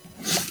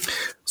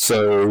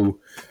 So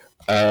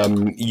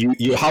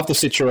you have the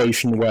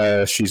situation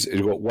where she's,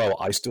 well,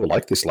 I still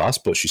like this lass,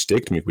 but she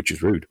staked me, which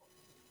is rude.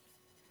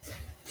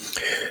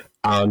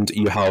 And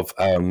you have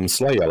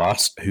Slayer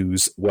lass,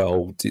 who's,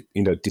 well,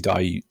 did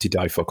I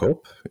fuck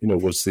up?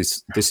 Was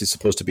this is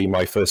supposed to be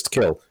my first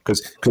kill?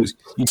 Because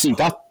you see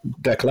that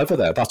they're clever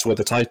there. That's where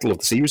the title of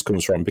the series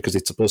comes from, because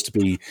it's supposed to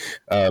be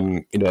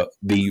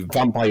the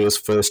vampire's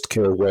first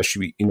kill, where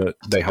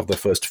they have their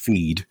first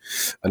feed,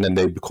 and then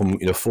they become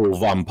full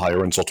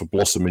vampire and sort of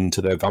blossom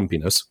into their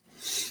vampiness.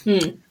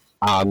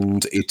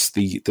 And it's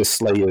the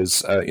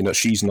Slayer's.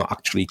 She's not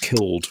actually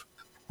killed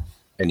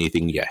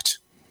anything yet.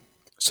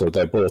 So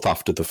they're both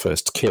after the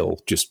first kill,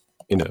 just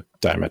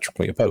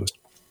diametrically opposed.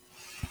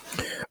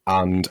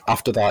 And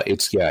after that,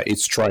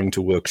 it's trying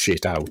to work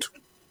shit out,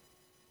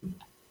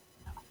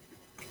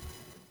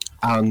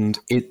 and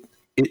it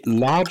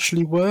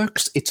largely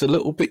works. It's a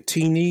little bit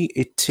teeny.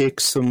 It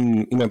takes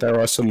some, there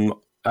are some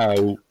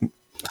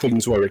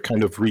things where it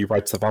kind of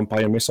rewrites the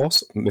vampire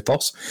mythos.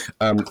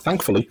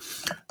 Thankfully,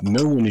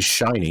 no one is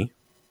shiny.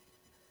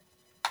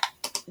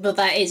 But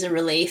that is a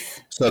relief.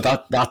 So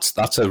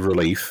that's a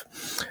relief.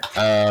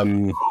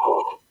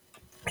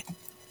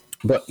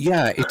 But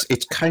yeah,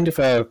 it's kind of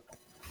a,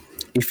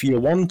 if you're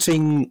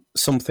wanting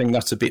something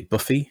that's a bit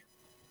Buffy,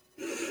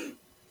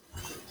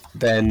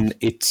 then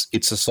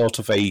it's a sort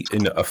of a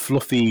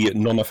fluffy,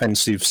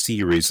 non-offensive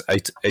series.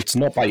 It's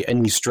not by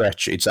any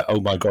stretch. It's a, oh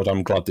my god,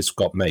 I'm glad this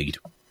got made.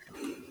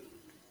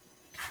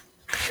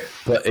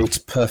 But it's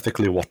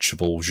perfectly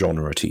watchable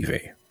genre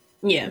TV.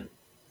 Yeah.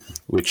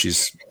 Which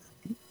is,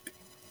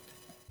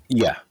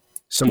 yeah.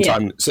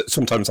 Sometimes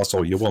that's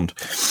all you want.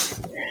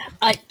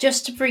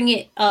 Just to bring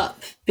it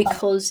up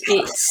because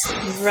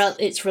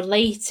it's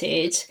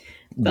related,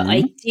 but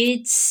I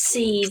did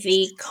see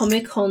the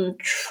Comic-Con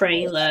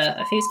trailer.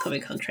 I think it's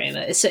Comic-Con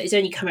trailer. It's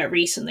only come out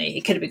recently.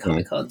 It could have been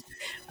Comic-Con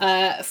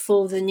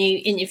for the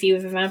new Interview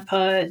with a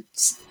Vampire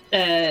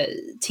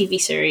TV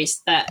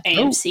series that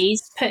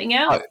AMC's putting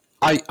out.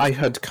 I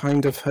had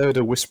kind of heard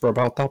a whisper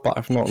about that, but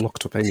I've not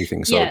looked up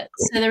anything. So yeah,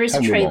 so there is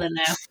a trailer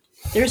now.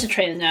 There is a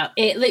trailer now.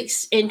 It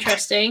looks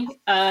interesting.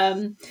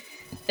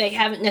 They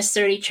haven't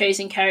necessarily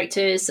chosen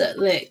characters that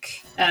look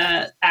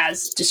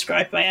as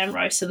described by Anne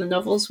Rice in the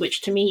novels,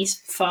 which to me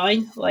is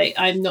fine. Like,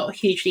 I'm not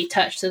hugely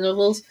attached to the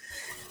novels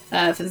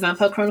for the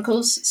Vampire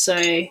Chronicles,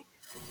 so...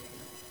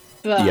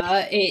 But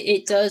yeah.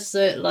 It does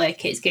look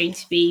like it's going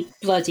to be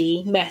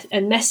bloody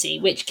and messy,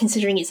 which,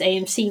 considering it's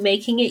AMC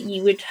making it,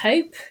 you would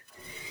hope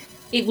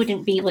it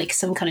wouldn't be like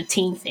some kind of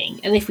teen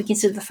thing. And if we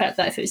consider the fact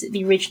that if it was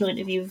the original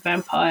Interview with a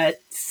Vampire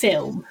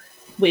film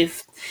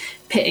with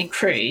Pitt and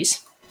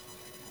Cruz,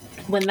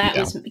 when that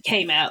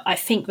came out, I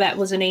think that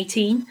was an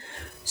 18.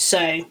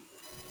 So,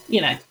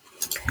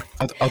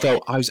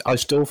 Although I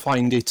still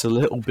find it a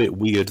little bit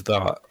weird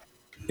that,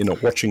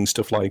 watching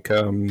stuff like,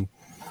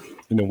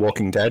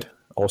 Walking Dead,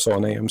 also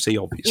on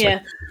AMC, obviously.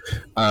 Yeah.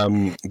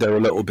 They're a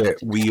little bit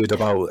weird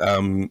about,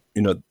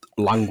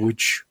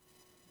 language.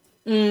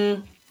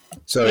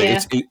 So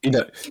it's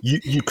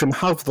you can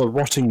have the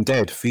rotting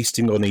dead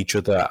feasting on each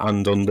other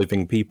and on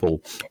living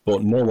people,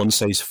 but no one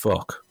says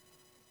fuck.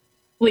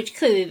 Which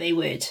clearly they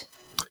would.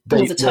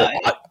 All the time.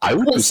 Well, I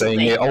would be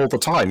saying it all the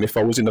time if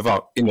I was in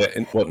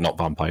not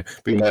vampire,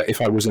 but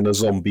if I was in a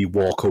zombie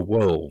walker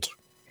world.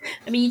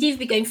 I mean, you'd either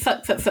be going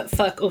fuck,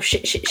 or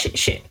shit.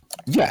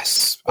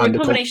 Yes. Or a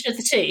combination of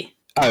the two.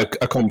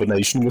 A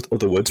combination with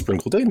other words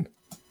sprinkled in.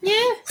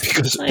 Yeah.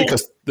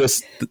 Because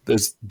there's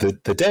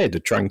the dead are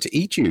trying to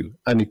eat you,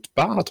 and it's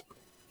bad.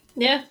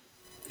 Yeah.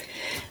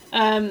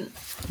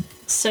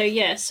 So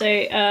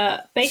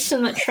based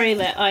on that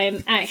trailer, I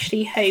am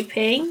actually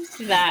hoping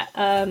that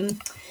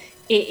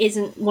it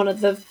isn't one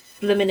of the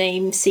Blimmin'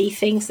 AMC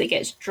things that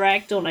gets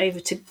dragged on over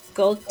to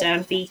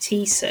goddamn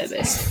BT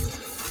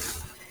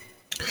service.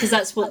 Because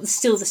that's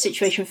still the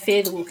situation with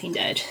Fear the Walking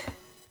Dead.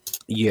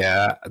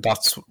 Yeah,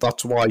 that's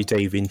why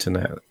Dave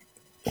Internet.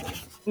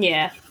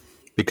 Yeah.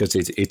 Because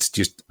it's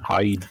just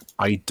I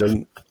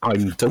don't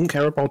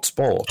care about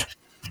sport.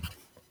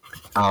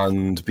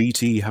 and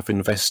BT have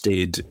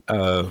invested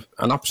an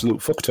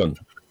absolute fuck ton,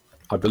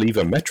 I believe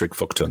a metric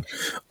fuck ton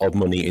of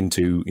money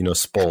into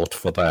sport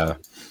for their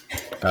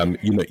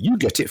you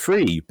get it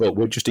free, but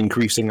we're just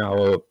increasing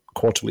our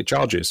quarterly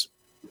charges.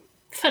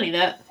 Funny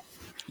that.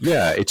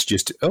 Yeah, it's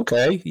just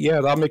okay.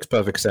 Yeah, that makes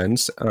perfect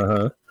sense.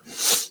 But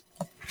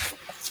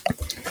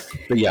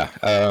yeah,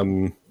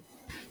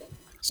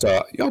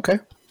 so okay,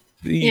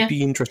 you'd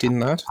be interested in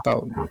that.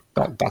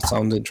 That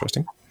sounds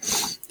interesting.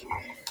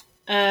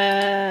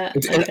 I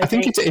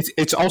think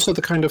it's also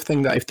the kind of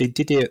thing that if they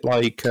did it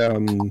like a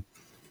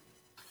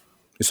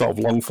sort of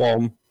long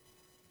form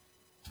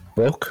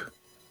book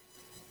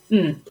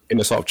in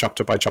a sort of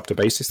chapter by chapter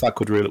basis, that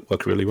could really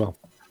work really well.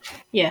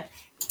 Yeah.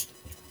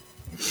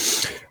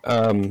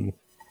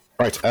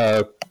 Right.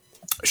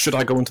 Should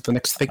I go into the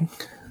next thing?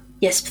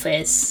 Yes,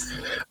 please.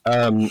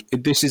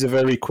 This is a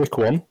very quick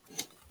one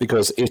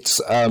because it's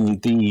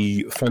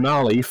the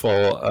finale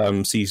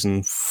for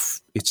season.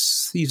 It's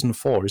season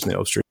 4, isn't it?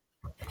 Of Stranger.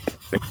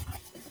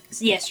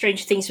 Yeah,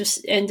 Stranger Things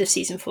was end of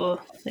season 4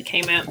 that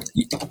came out.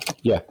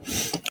 Yeah,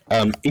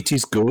 it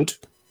is good,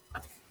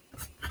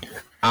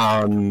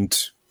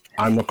 and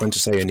I'm not going to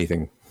say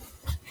anything.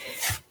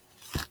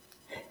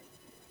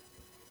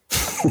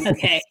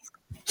 Okay.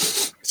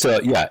 So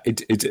yeah,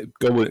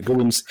 go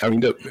and. I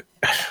mean,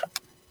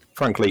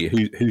 frankly,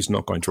 who's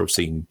not going to have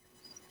seen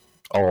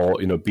or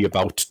be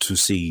about to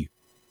see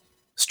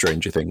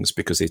Stranger Things,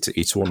 because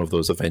it's one of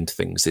those event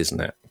things, isn't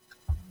it?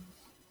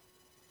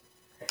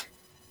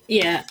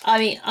 Yeah, I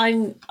mean,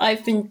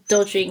 I've been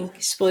dodging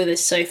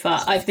spoilers so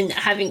far. I've been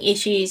having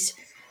issues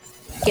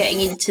getting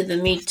into the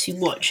mood to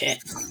watch it.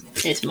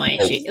 Is my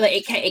issue.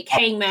 Like it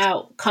came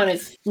out kind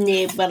of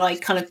near when I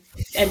kind of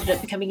ended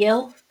up becoming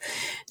ill.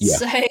 Yeah.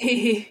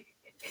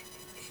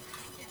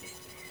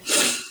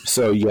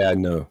 So yeah,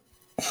 no.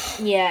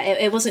 Yeah,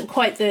 it wasn't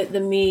quite the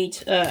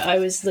mood I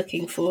was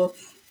looking for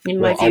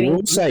in my viewing. I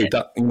will say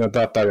that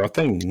that there are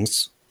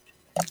things,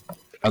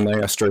 and they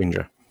are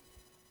stranger.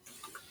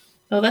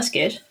 Oh, that's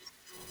good.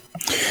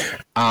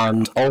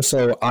 And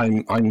also,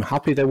 I'm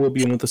happy there will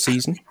be another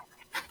season.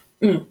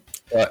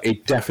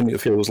 It definitely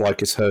feels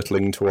like it's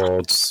hurtling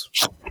towards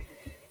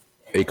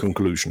a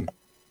conclusion.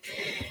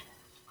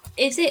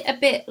 Is it a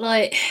bit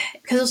like,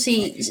 because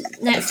obviously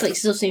Netflix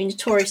is also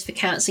notorious for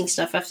cancelling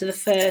stuff after the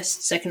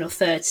first, second, or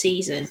third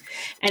season,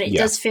 and it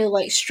does feel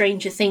like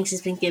Stranger Things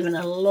has been given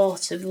a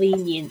lot of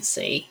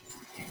leniency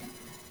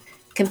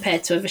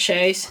compared to other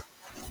shows.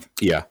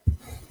 Yeah.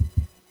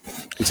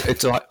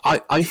 It's like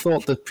I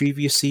thought the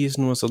previous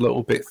season was a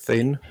little bit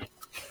thin,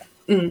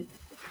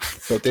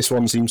 but this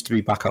one seems to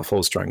be back at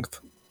full strength.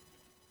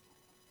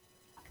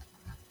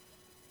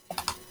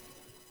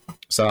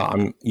 So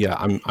I'm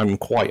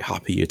quite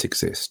happy it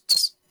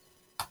exists.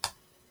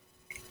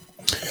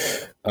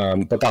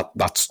 But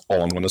that's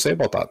all I'm going to say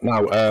about that.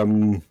 Now,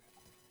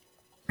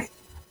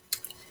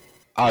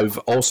 I've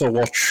also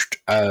watched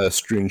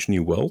Strange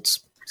New Worlds,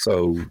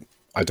 so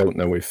I don't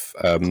know if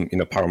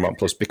Paramount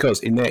Plus, because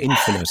in their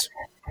infinite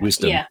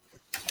wisdom,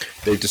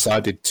 they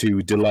decided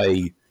to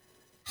delay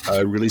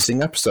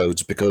releasing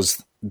episodes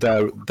because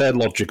their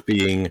logic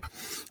being,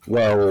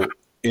 well,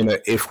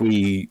 if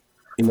we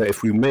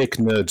make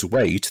nerds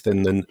wait,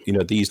 then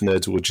these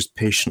nerds will just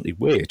patiently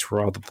wait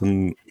rather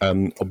than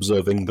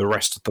observing the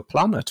rest of the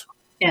planet.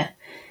 Yeah.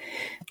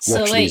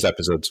 Watch these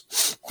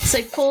episodes.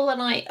 So Paul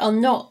and I are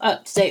not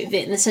up to date with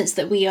it in the sense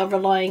that we are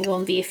relying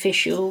on the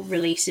official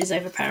releases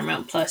over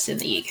Paramount Plus in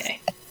the UK.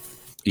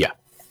 Yeah.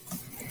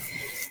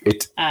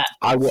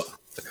 I would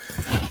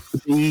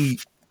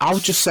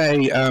just say,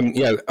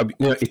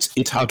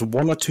 it had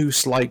one or two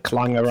slight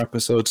clanger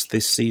episodes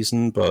this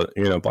season, but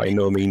by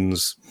no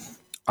means.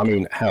 I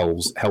mean,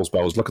 Hell's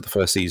Bells. Look at the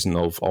first season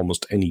of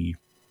almost any,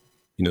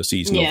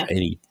 season of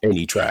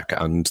any track,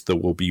 and there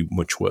will be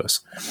much worse.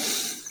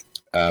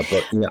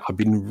 But I've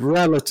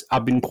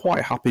been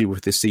quite happy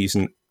with this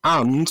season,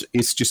 and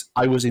it's just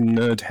I was in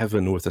nerd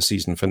heaven with the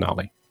season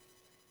finale.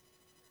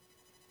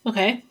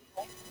 Okay.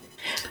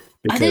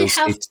 I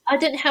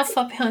don't know how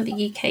far behind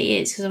the UK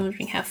is, because I'm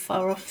wondering how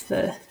far off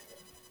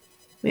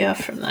we are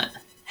from that.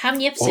 How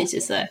many episodes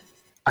is there?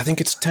 I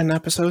think it's 10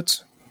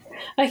 episodes.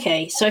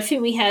 Okay, so I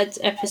think we had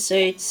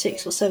episode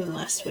 6 or 7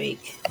 last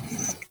week.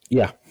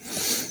 Yeah.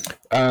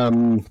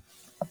 But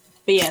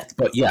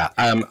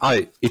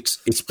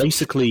it's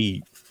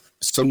basically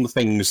some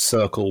things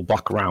circle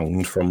back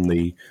around from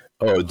the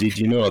did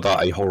you know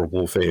that a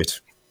horrible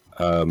fate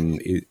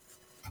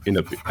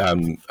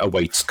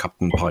awaits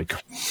Captain Pike?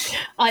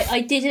 I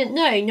didn't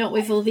know, not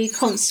with all the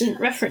constant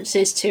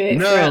references to it.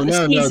 No,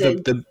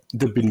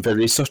 they've been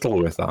very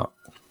subtle with that.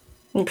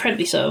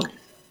 Incredibly so.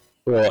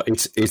 Well,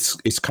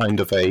 it's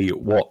kind of a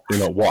what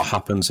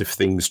happens if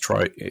things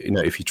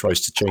if he tries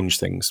to change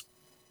things,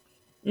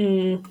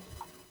 and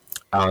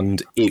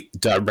it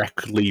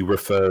directly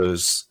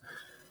refers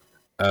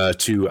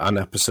to an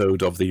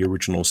episode of the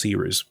original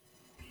series,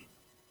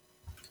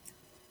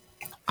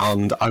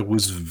 and I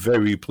was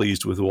very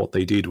pleased with what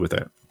they did with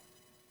it,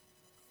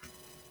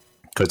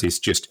 because it's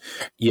just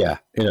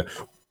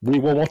we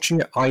were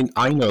watching it.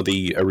 I know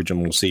the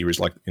original series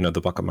like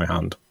the back of my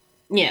hand.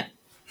 Yeah.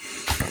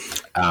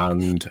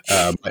 And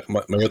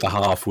my other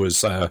half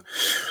was,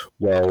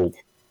 well,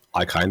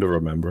 I kind of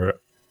remember it.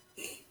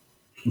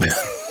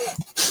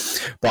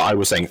 But I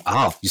was saying,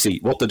 you see,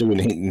 what they're doing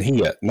in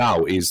here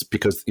now is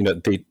because,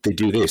 they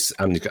do this,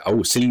 and you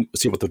go, see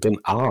what they've done.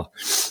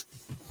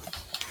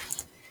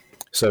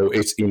 So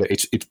it's,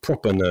 it's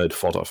proper nerd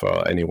fodder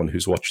for anyone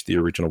who's watched the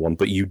original one,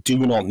 but you do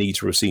not need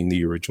to have seen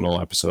the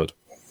original episode.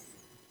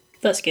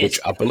 That's good. Which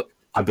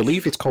I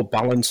believe it's called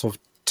Balance of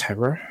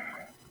Terror.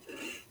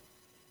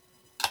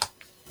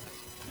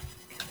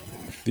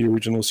 The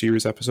original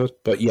series episode.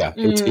 But yeah,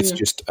 it's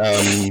just,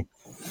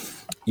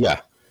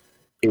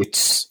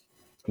 it's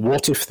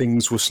what if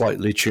things were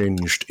slightly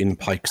changed in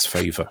Pike's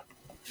favour.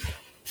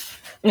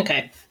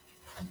 Okay.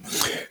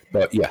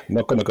 But yeah,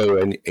 not going to go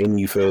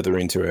any further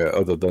into it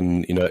other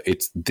than,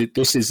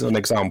 this is an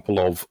example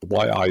of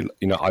why I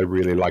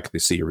really like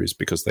this series,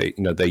 because they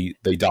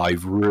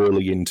dive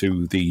really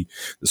into the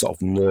sort of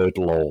nerd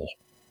lore.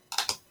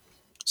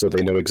 So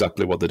they know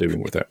exactly what they're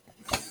doing with it.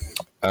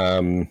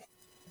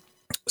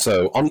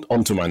 So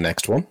on to my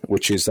next one,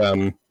 which is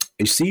a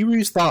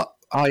series that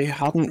I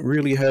hadn't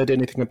really heard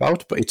anything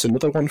about, but it's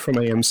another one from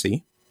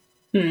AMC.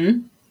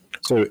 Mm.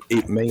 So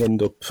it may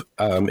end up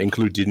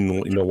included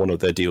in one of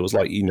their deals,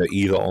 like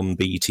either on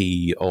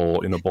BT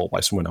or bought by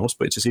someone else.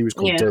 But it's a series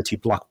called Dirty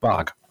Black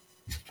Bag.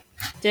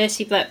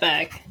 Dirty Black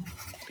Bag.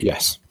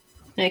 Yes.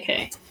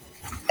 Okay.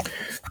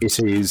 It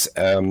is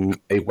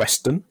a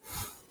Western.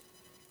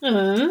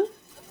 And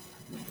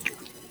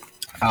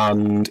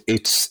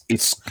it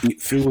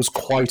feels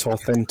quite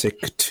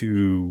authentic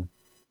to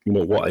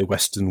what a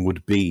Western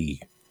would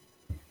be.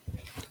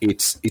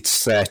 It's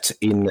set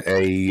in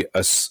a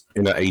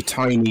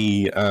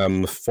tiny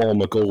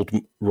former gold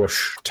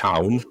rush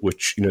town,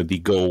 which the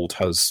gold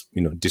has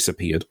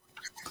disappeared.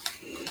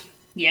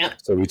 Yeah.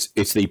 So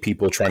it's the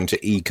people trying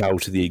to eke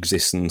out the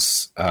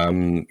existence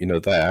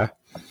there.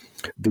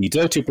 The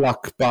Dirty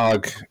Black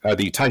Bag,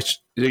 the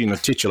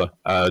titular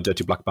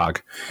Dirty Black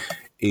Bag,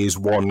 is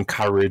one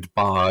carried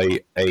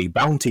by a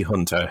bounty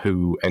hunter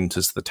who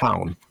enters the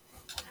town,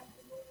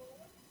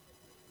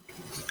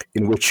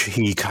 in which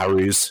he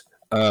carries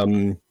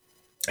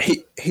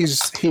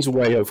his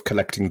way of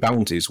collecting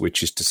bounties,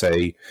 which is to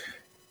say,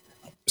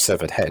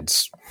 severed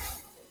heads.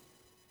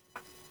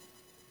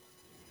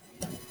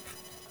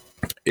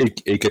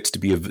 It gets to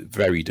be a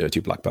very dirty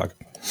black bag.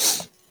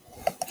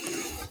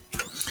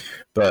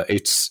 But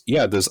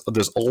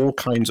there's all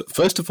kinds of...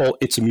 First of all,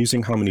 it's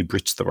amusing how many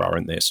Brits there are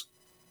in this.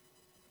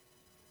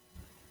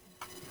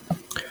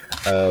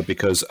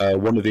 Because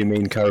one of the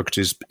main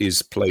characters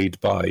is played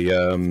by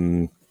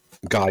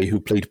guy who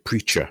played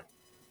Preacher.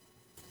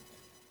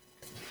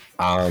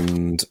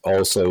 And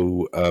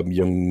also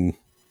young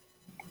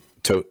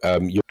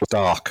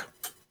Stark,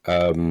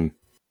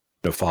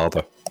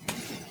 father.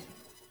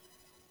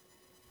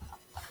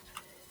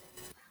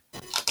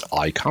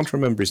 I can't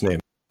remember his name.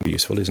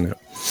 Useful, isn't it?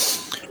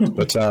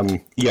 But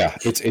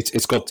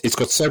it's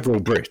got several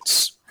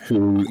Brits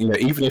who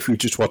even if you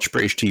just watch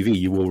British TV,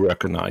 you will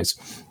recognise.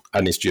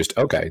 And it's just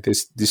okay.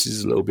 This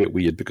is a little bit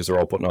weird because they're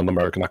all putting on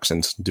American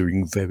accents and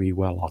doing very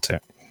well at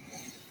it.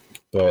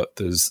 But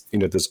there's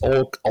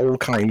all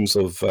kinds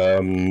of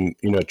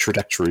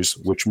trajectories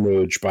which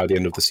merge by the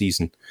end of the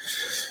season.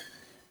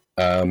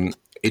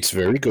 It's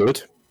very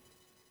good.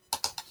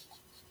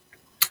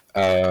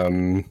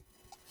 I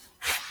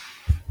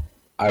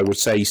would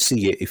say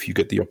see it if you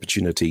get the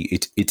opportunity.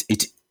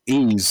 It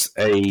is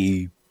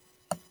a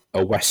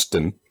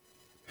Western.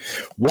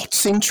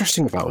 What's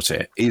interesting about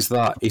it is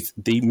that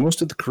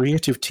most of the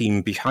creative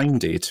team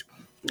behind it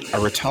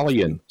are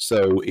Italian,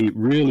 so it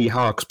really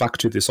harks back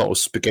to the sort of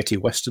spaghetti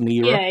Western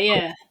era.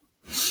 Yeah.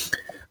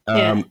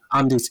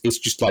 And it's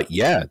just like,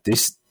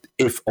 this.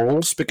 If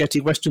all spaghetti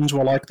Westerns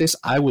were like this,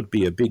 I would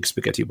be a big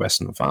spaghetti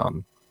Western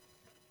fan.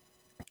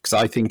 Because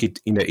I think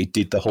it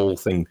did the whole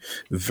thing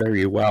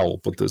very well.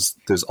 But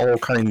there's all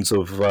kinds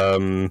of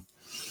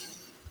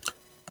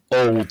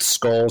old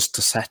scores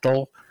to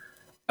settle,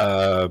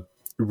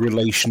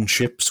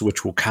 relationships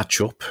which will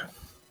catch up,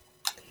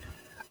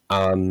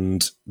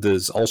 and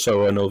there's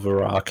also an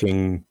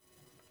overarching.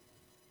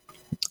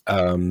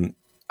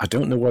 I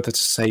don't know whether to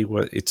say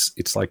what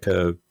it's like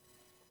a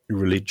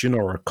religion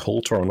or a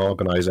cult or an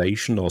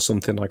organization or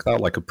something like that,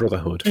 like a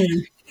brotherhood.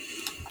 Mm.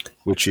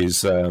 Which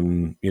is,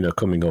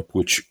 coming up,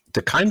 which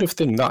the kind of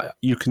thing that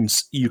you can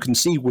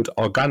see would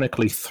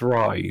organically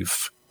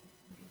thrive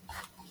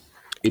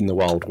in the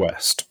Wild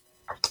West.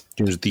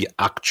 The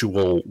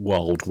actual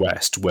Wild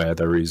West, where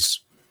there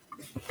is,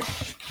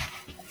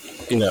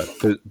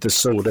 there's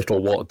so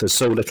little water, there's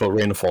so little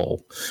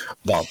rainfall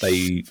that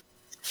they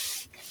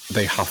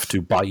have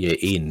to buy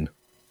it in.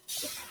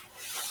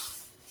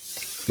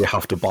 They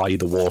have to buy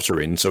the water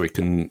in so it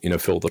can,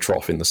 fill the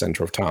trough in the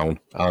centre of town.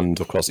 And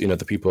of course,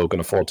 the people who can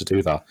afford to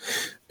do that,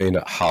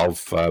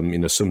 have,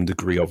 some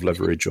degree of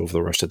leverage over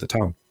the rest of the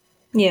town.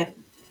 Yeah.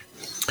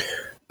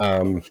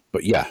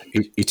 But yeah,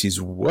 it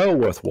is well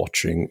worth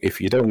watching.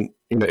 If you don't,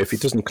 if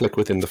it doesn't click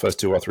within the first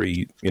 2 or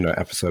 3,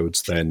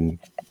 episodes, then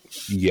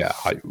yeah,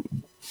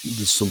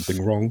 there's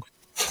something wrong.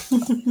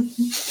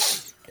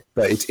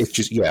 But it's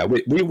just, yeah,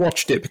 we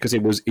watched it because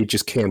it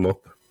just came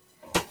up.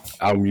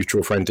 Our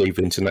mutual friend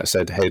David Internet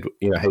said, hey,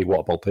 what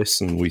about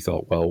this? And we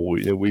thought, well,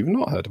 we've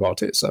not heard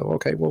about it, so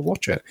okay, we'll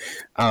watch it.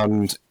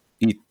 And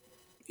it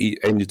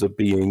ended up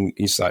being,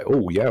 he's like,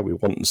 oh yeah, we're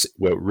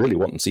really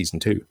wanting season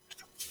 2.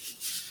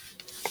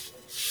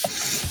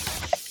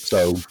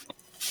 So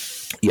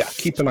yeah,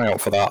 keep an eye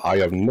out for that. I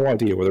have no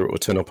idea whether it will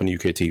turn up on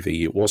UK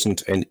TV. It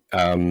wasn't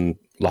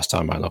last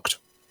time I looked.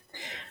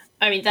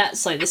 I mean,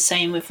 that's like the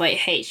same with like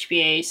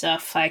HBO's Our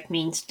Flag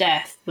Means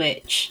Death,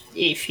 which,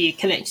 if you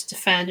connected to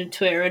fandom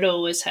Twitter, it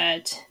always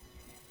had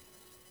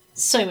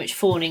so much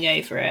fawning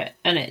over it,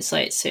 and it's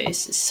like, so is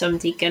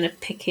somebody going to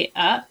pick it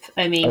up?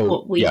 I mean,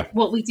 what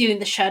we do in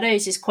the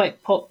shadows is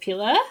quite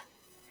popular.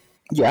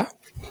 Yeah,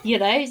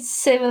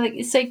 so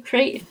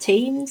creative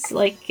teams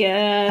like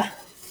we're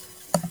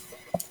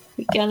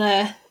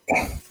gonna,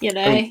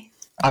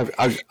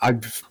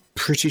 I'm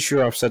pretty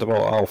sure I've said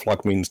about Our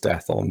Flag Means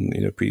Death on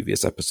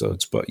previous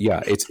episodes, but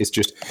yeah, it's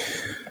just,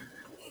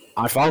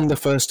 I found the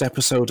first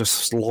episode a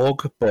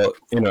slog, but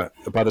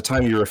by the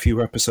time you're a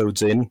few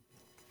episodes in,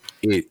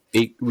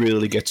 it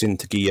really gets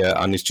into gear,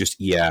 and it's just,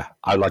 yeah,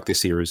 I like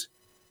this series.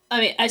 I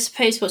mean, I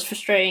suppose what's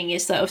frustrating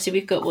is that obviously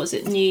we've got, I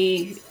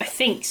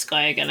think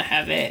Sky are going to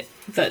have it,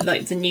 but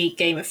like the new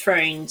Game of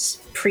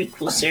Thrones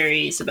prequel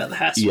series about the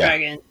House of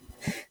Dragon,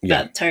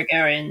 about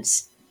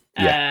Targaryens.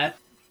 Yeah.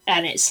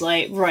 And it's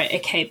like, right,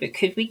 okay, but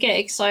could we get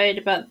excited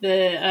about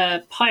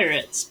the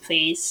pirates,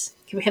 please?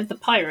 Can we have the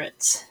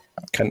pirates?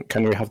 Can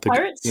we have the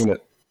pirates?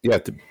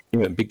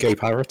 The big gay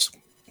pirates?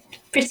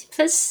 Pretty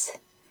please.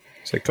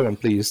 So come on,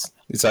 please.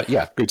 It's like,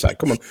 yeah, good time.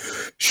 Come on,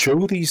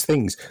 show these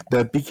things.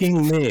 They're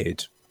being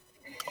made.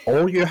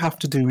 All you have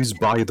to do is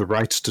buy the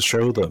rights to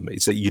show them.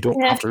 It's that you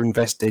don't have to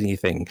invest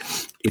anything.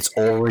 It's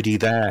already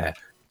there.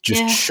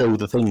 Just show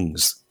the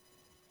things.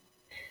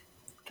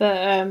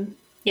 But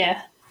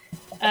yeah.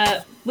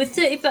 With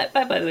Dirty Black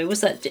Bag, by the way,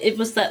 was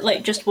that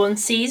like just one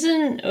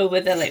season, or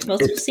were there like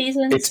multiple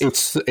seasons?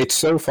 It's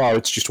so far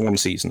it's just one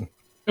season.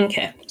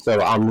 Okay.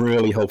 So I'm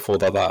really hopeful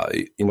that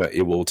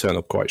it will turn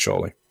up quite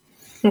shortly.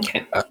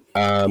 Okay.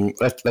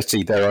 Let's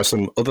see. There are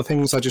some other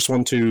things I just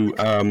want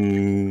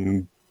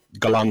to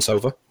glance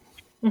over.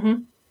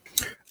 Mm-hmm.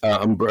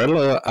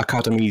 Umbrella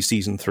Academy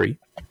season 3.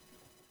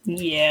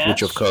 Yeah.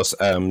 Which, of course,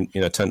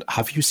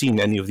 have you seen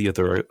any of the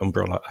other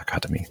Umbrella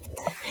Academy?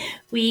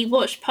 We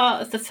watched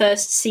part of the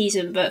first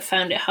season, but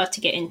found it hard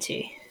to get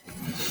into.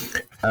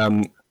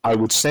 I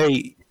would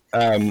say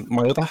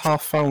my other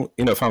half found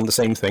the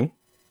same thing.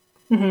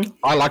 Mm-hmm.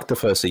 I liked the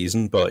first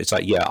season, but it's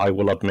like, yeah, I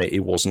will admit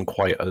it wasn't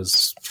quite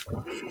as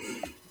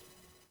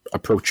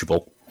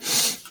approachable,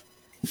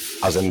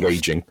 as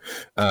engaging.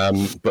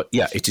 But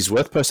yeah, it is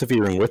worth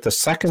persevering with. The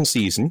second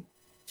season,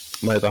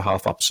 my other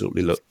half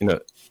absolutely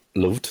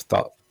loved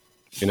that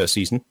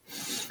season.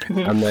 Mm-hmm.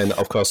 And then,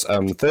 of course,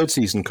 third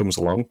season comes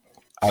along,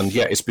 and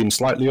yeah, it's been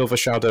slightly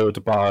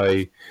overshadowed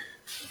by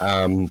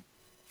the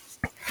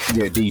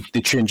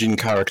change in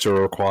character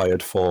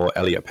required for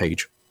Elliot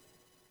Page.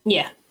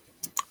 Yeah.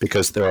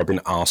 Because there have been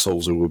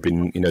arseholes who have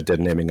been, dead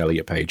naming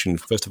Elliot Page.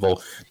 And first of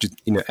all,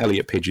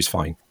 Elliot Page is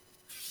fine.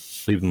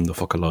 Leave them the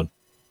fuck alone.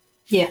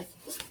 Yeah.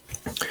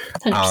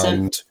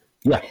 100%.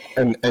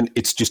 And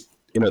it's just,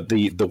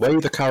 the way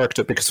the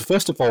character, because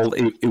first of all,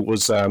 it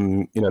was,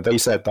 they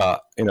said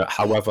that,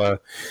 however,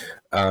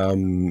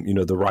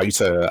 the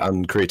writer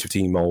and creative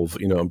team of,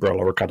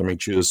 Umbrella Academy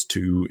chose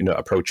to,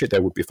 approach it, they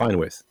would be fine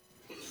with.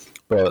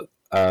 But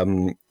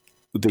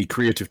the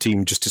creative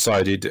team just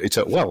decided,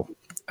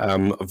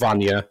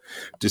 Vanya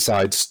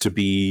decides to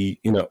be,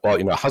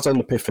 has an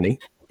epiphany,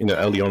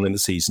 early on in the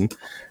season,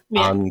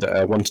 and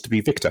wants to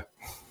be Victor.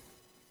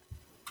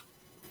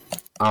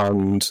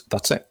 And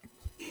that's it.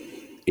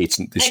 It's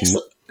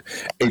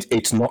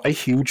not a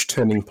huge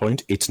turning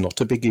point. It's not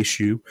a big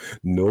issue.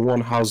 No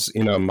one has,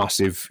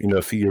 massive,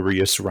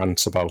 furious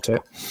rants about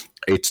it.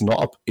 It's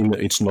not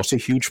a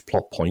huge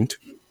plot point.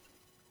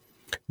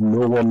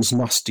 No one's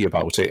nasty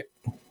about it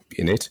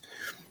in it.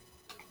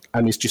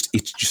 And it's just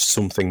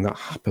something that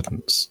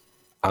happens.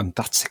 And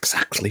that's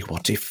exactly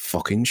what it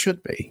fucking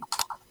should be.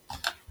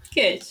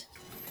 Good.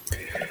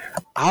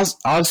 As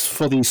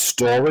for the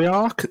story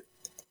arc,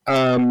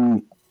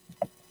 I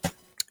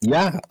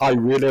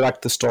really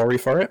like the story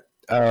for it.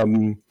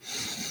 The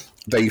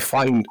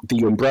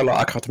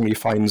Umbrella Academy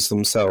finds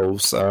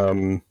themselves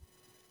in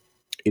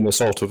a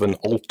sort of an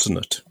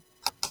alternate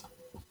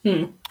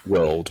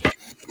world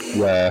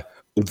where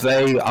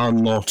they are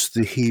not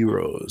the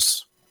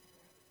heroes.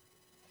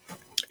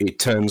 It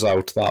turns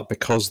out that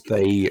because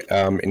they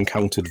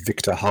encountered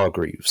Victor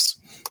Hargreaves,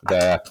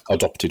 their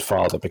adopted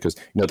father, because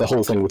the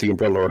whole thing with the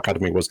Umbrella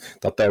Academy was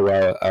that there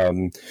were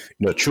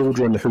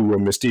children who were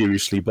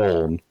mysteriously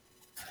born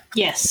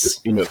Yes.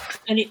 You know,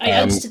 I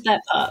understood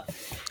that part.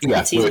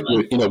 yeah,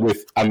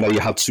 and they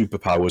had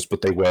superpowers,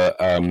 but they were,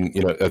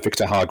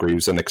 Victor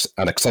Hargreaves, an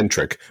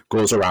eccentric,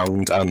 goes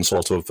around and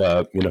sort of,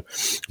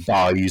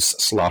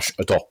 buys /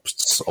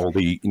 adopts all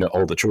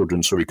the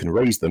children so he can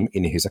raise them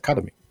in his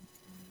academy,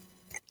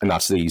 and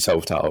that's the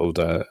self-titled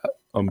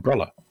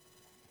Umbrella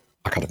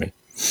Academy.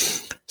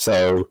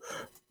 So,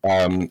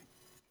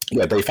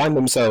 they find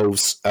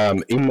themselves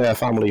in their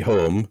family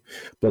home,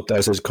 but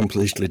there's a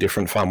completely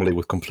different family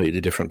with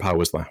completely different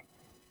powers there.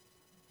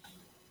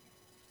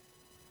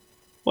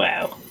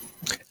 Wow.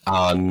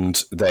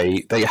 And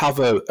they have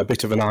a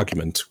bit of an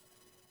argument,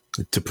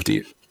 to put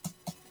it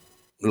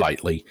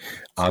lightly,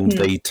 and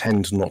they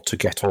tend not to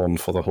get on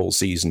for the whole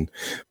season.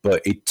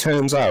 But it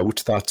turns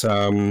out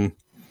that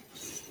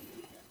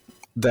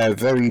their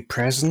very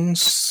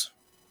presence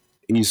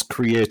is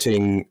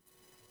creating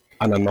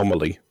an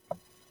anomaly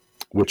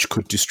which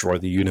could destroy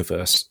the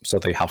universe. So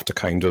they have to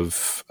kind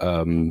of,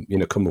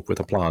 come up with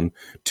a plan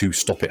to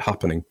stop it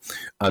happening.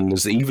 And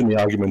there's even the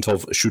argument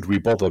of, should we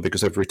bother?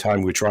 Because every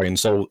time we try and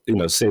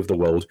save the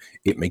world,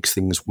 it makes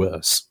things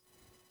worse.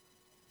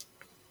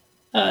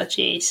 Oh,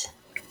 jeez.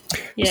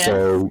 Yeah.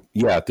 So,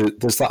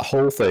 there's that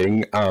whole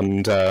thing.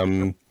 And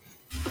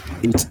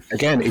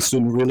it's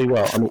done really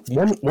well. And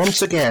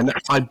once again,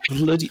 I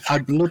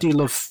bloody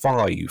love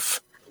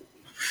Five.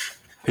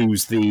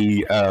 Who's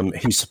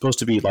he's supposed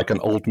to be like an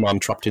old man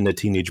trapped in a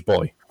teenage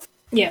boy.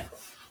 Yeah.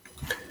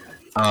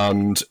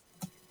 And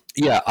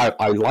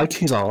I like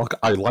his arc.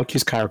 I like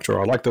his character.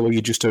 I like the way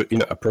he just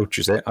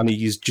approaches it, and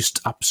he's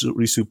just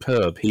absolutely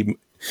superb.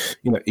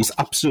 He's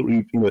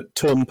absolutely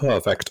tone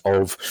perfect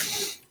of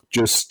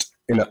just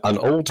an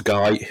old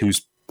guy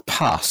who's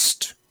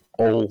past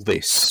all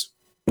this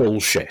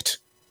bullshit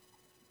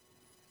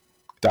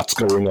that's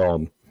going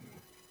on.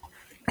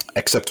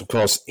 Except, of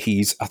course,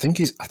 I think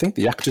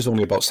the actor's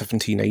only about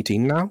 17,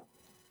 18 now.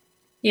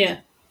 Yeah.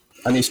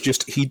 And it's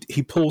just,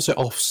 he pulls it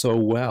off so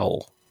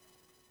well.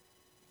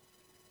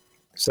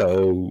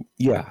 So,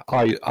 yeah,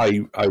 I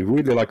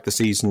really like the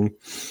season.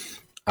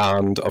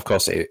 And, of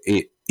course,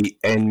 it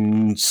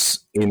ends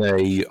in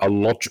a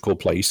logical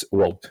place,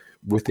 well,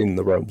 within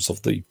the realms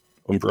of the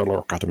Umbrella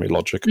Academy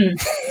logic,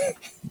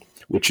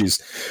 which is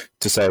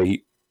to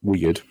say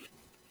weird.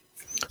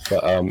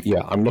 But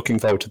I'm looking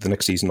forward to the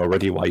next season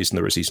already. Why isn't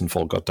there a season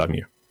 4? God damn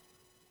you!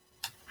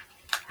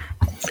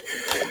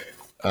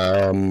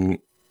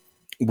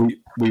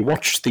 We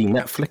watched the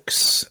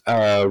Netflix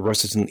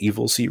Resident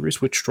Evil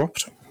series, which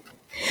dropped.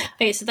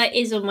 Okay, so that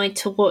is on my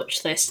to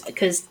watch list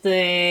because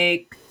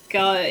the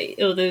guy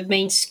or the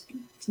main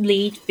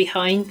lead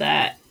behind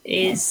that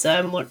is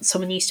someone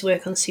used to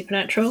work on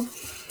Supernatural.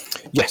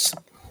 Yes,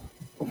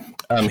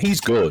 he's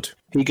good.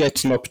 He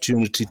gets an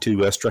opportunity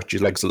to stretch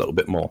his legs a little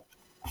bit more.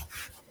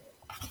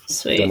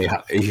 Sweet. Than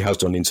he has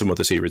done in some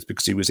other series,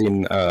 because he was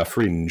in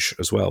Fringe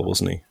as well,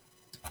 wasn't he?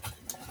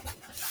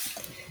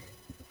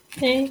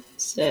 Okay,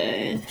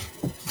 so...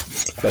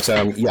 But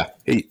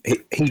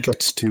he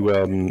gets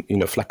to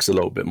flex a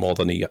little bit more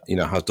than he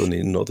has done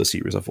in other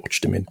series I've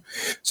watched him in.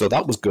 So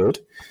that was good.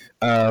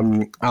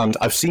 And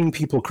I've seen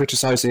people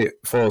criticize it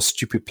for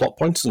stupid plot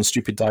points and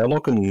stupid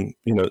dialogue and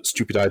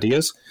stupid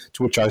ideas.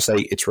 To which I say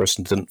it's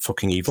Resident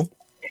fucking Evil.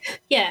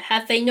 Yeah,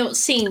 have they not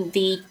seen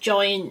the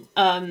giant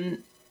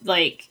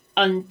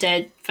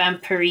undead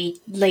vampire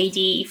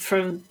lady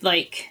from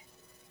the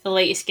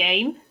latest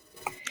game?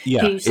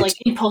 Yeah, who's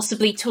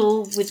impossibly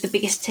tall with the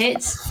biggest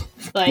tits.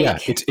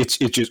 It's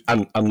just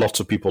and lots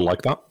of people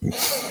like that.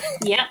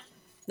 Yeah,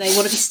 they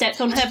want to be stepped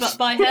on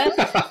by her.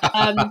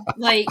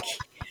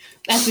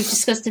 As we've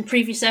discussed in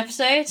previous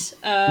episodes,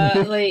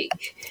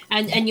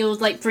 and you're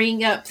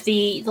bringing up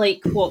the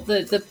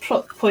the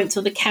plot points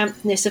or the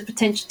campness of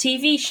potential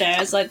TV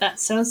shows. That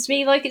sounds to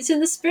me like it's in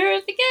the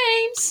spirit of the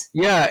games.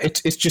 Yeah,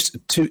 it's just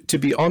to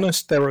be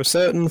honest, there are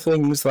certain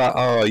things that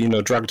are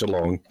dragged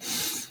along.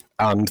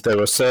 And there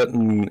are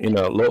certain,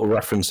 little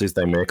references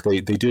they make.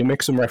 They do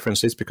make some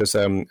references because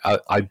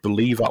I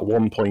believe at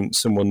one point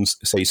someone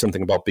says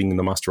something about being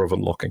the master of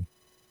unlocking.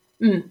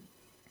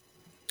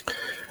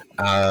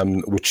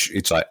 Which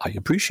I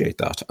appreciate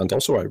that. And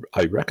also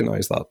I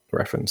recognize that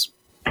reference.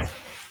 I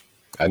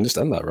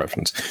understand that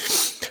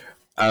reference.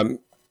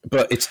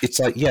 But it's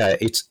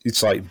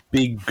like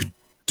big,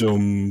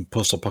 dumb,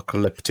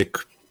 post-apocalyptic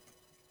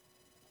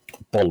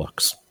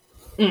bollocks.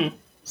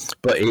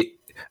 But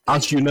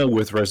as you know,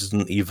 with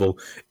Resident Evil,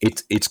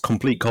 it's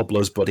complete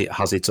cobblers, but it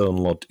has its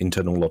own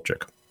internal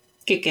logic.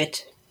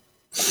 Good.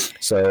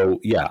 So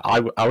yeah,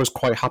 I was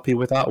quite happy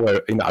with that.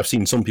 Where I've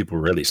seen some people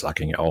really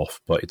slacking it off,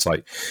 but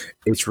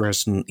it's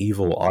Resident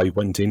Evil. I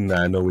went in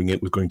there knowing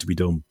it was going to be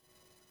dumb.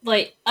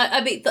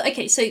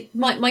 Okay. So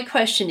my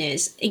question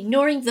is,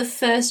 ignoring the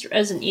first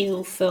Resident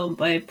Evil film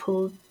by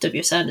Paul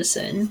W.S.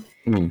 Anderson.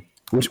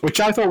 Which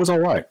I thought was all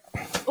right.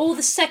 Or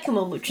the second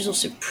one, which was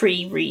also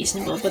pretty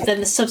reasonable, but then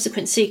the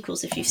subsequent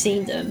sequels, if you've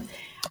seen them,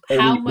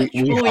 how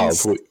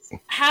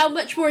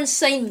much more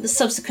insane than the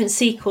subsequent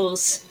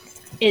sequels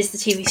is the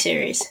TV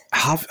series?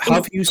 Have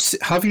you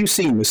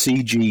seen the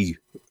CG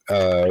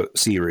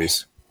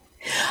series?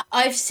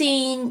 I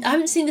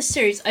haven't seen the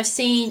series. I've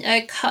seen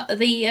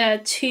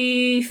the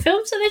 2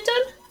 films that they've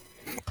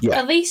done.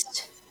 At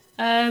least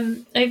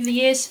over the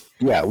years.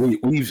 Yeah,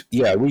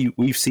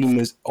 we've seen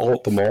them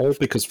all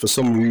because for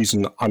some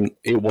reason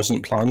it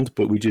wasn't planned,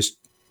 but we just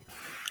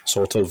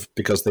sort of,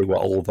 because they were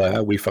all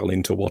there, we fell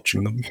into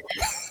watching them.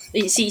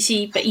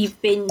 See, but you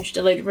binged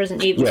a load of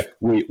Resident Evil. Yeah,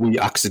 we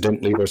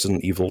accidentally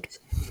Resident Evil.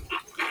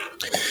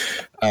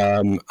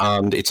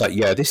 And it's like,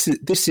 yeah, this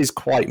is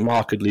quite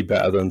markedly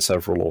better than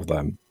several of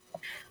them.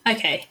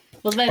 Okay.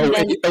 Well, then...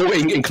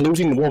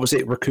 including, what was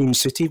it, Raccoon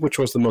City, which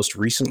was the most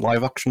recent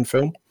live-action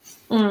film?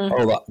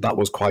 That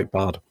was quite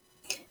bad.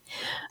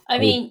 I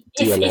mean,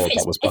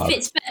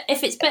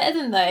 if it's better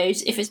than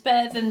those, if it's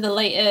better than the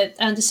later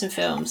Anderson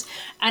films,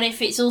 and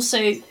if it's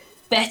also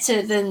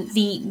better than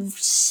the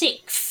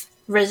 6th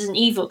Resident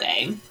Evil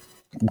game,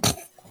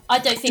 I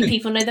don't think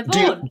people know they're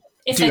born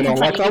if they're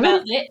complaining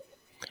about it.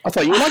 I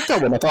thought you liked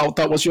that one. I thought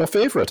that was your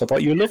favourite. I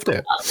thought you loved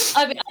it.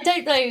 I mean, I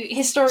don't know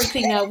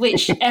historically now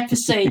which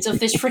episodes of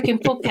this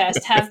freaking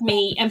podcast have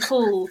me and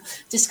Paul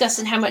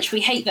discussing how much we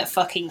hate that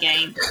fucking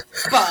game.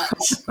 But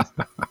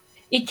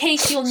in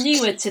case you're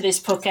newer to this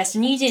podcast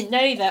and you didn't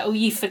know that or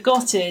you've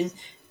forgotten,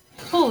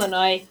 Paul and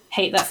I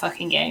hate that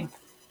fucking game.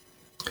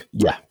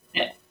 Yeah.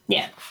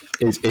 Yeah.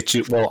 From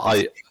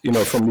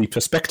the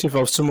perspective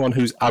of someone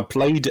I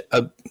played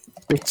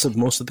bits of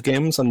most of the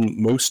games and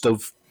most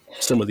of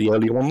some of the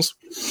early ones,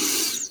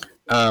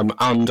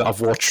 and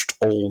I've watched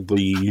all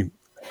the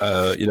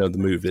the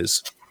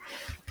movies,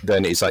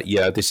 then it's like,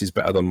 yeah, this is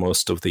better than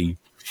most of the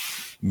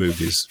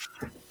movies.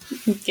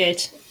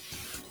 Good.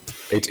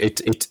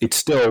 It's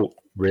still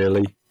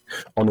really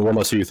on one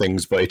or two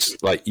things, but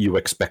it's like you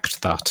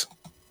expect that.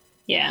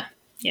 Yeah.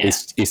 Yeah.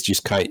 It's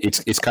just kind.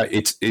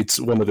 It's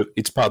one of the.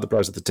 It's part of the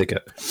price of the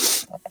ticket.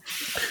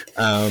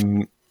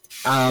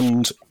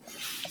 And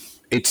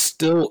it's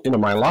still,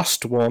 my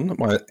last one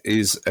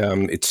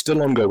it's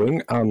still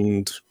ongoing,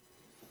 and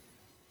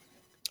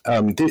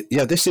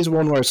this is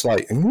one where it's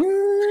like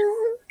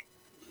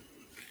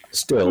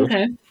still,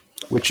 okay.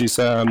 Which is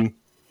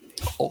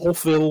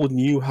Orville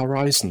New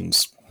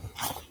Horizons,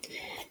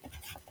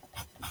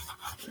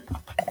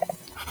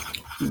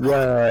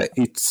 where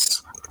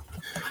it's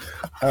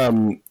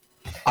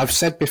I've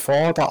said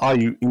before that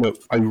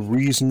I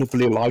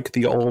reasonably like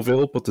the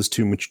Orville, but there's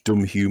too much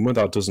dumb humour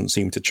that doesn't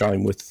seem to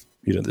chime with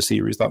the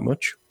series that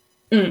much.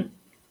 And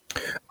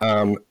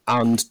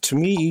to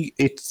me,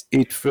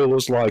 it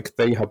feels like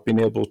they have been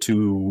able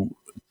to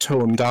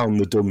tone down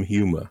the dumb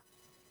humour,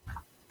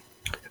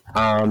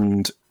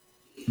 and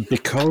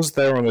because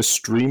they're on a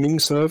streaming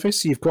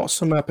service, you've got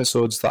some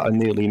episodes that are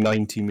nearly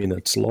 90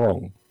 minutes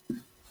long.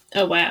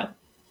 Oh wow.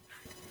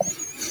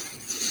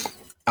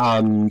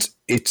 And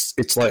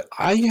it's like,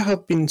 I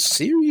have been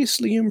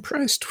seriously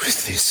impressed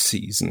with this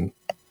season.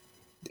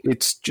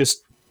 It's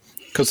just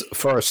because,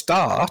 for a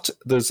start,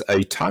 there's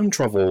a time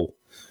travel.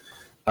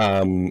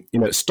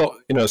 Stop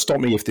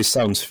me if this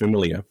sounds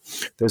familiar.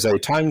 There's a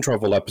time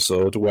travel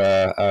episode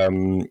where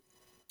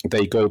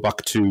they go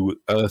back to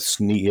Earth's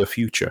near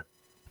future,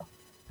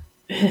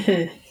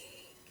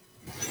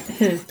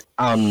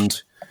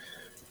 and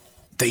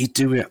they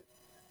do it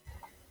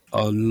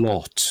a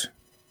lot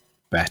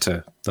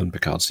better than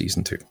Picard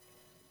season 2.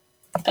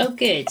 Oh,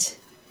 good.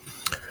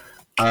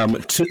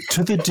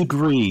 To the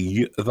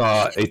degree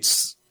that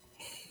it's,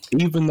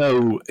 even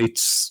though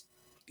it's,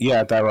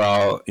 there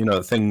are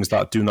things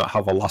that do not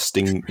have a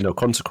lasting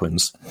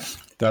consequence.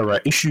 There are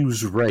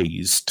issues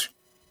raised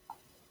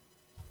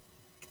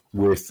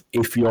with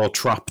if you're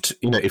trapped.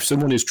 If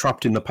someone is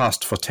trapped in the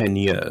past for 10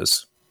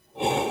 years,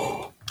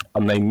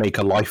 and they make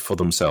a life for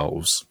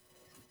themselves.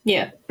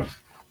 Yeah.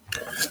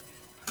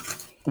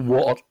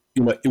 What?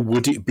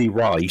 Would it be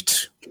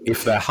right,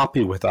 if they're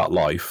happy with that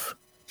life,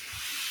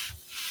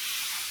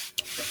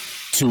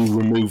 to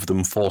remove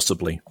them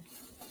forcibly?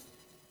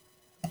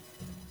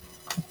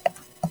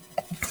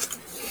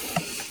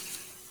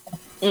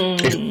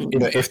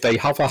 If they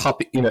have a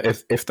happy,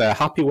 if they're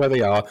happy where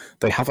they are,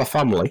 they have a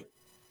family,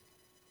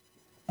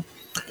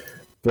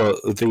 but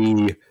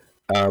the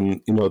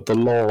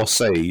law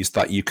says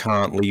that you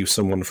can't leave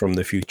someone from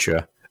the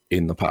future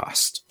in the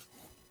past.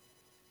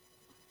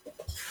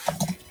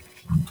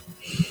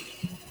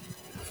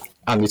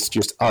 And it's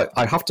just,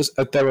 I have to,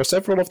 there are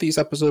several of these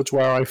episodes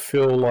where I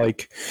feel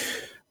like,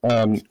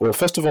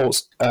 first of all,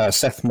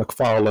 Seth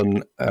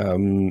MacFarlane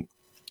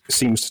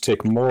seems to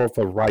take more of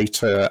a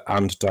writer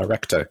and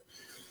director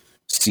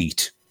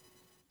seat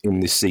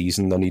in this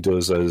season than he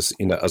does as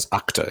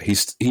actor.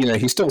 He's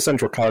still a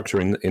central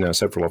character in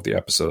several of the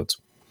episodes.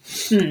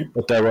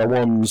 But there are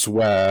ones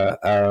where,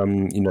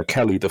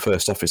 Kelly, the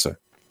first officer,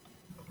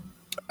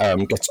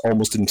 gets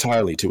almost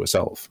entirely to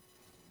herself.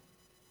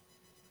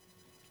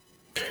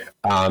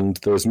 And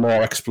there's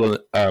more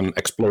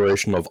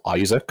exploration of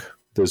Isaac.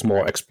 There's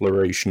more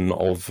exploration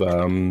of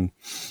some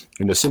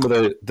of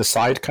the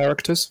side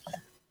characters.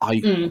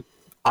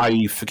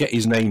 I forget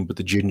his name, but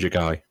the ginger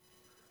guy,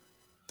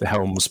 the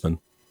helmsman.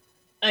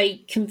 I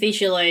can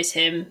visualize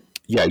him.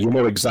 Yeah, you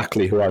know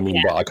exactly who I mean,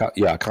 Yeah. but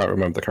I can't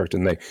remember the character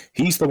name.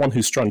 He's the one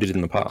who's stranded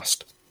in the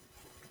past.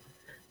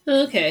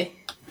 Okay.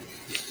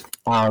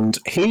 And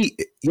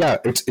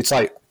it's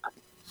like,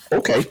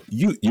 okay,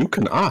 you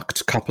can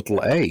act,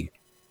 capital A.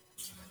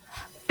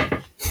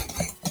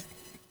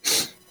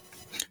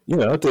 You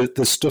know,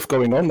 there's stuff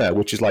going on there,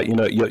 which is like, you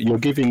know, you're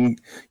giving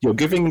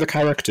the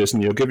characters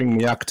and you're giving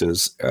the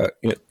actors,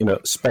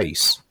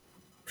 space,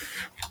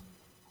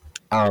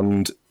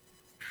 and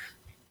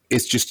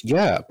it's just,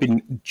 I've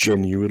been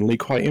genuinely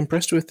quite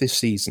impressed with this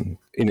season,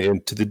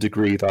 to the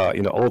degree that,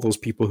 you know, all those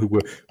people who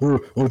were,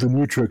 the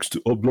new tracks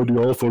are bloody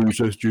awful, it's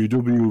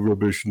SJW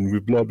rubbish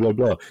and blah blah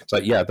blah. It's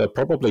like, they're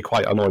probably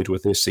quite annoyed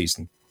with this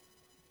season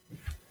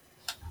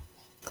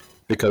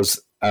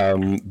because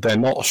they're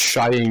not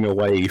shying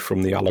away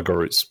from the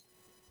allegories.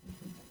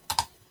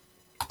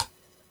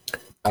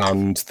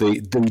 And they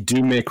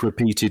do make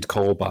repeated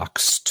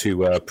callbacks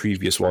to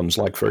previous ones,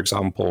 like, for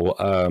example,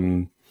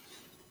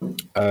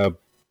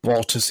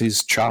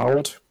 Bortus's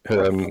child,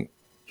 the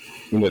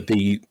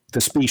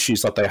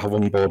species that they have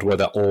on board where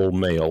they're all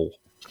male.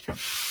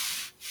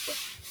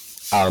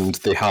 And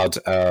they had,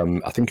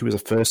 I think it was a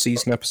first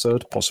season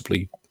episode,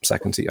 possibly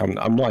second season.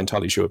 I'm not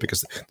entirely sure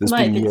because there's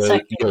been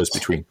years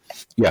between.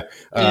 Yeah.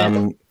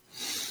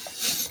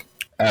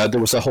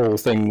 There was a whole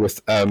thing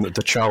with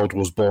the child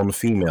was born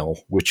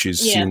female, which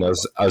is seen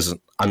as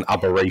an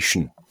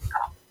aberration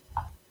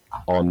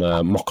on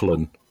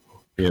Moklan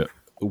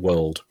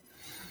world.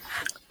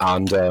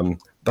 And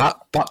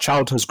that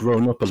child has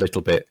grown up a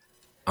little bit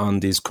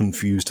and is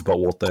confused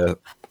about what they're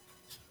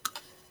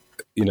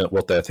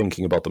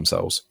thinking about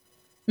themselves.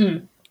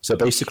 Mm. So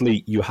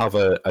basically, you have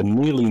a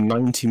nearly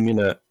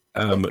 90-minute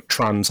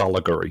trans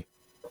allegory,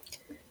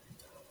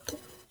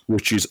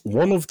 which is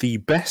one of the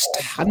best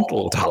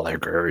handled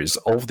allegories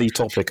of the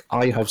topic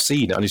I have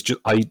seen, and it's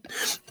just, I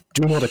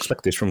do not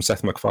expect this from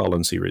Seth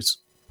MacFarlane series.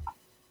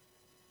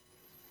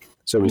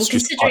 So it's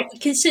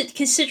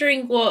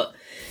considering what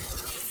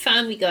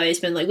Family Guy has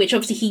been like, which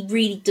obviously he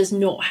really does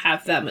not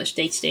have that much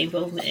day-to-day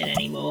involvement in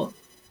anymore.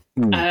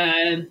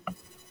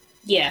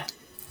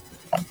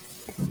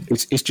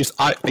 It's just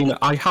I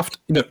have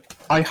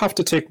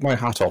to take my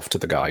hat off to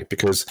the guy,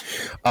 because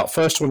at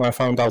first when I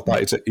found out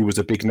that he was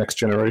a big Next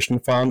Generation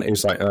fan, he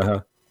was like,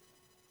 and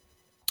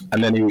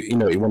then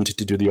he wanted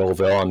to do the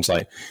Orville, and it's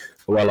like,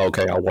 well,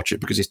 okay, I'll watch it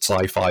because it's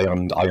sci-fi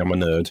and I am a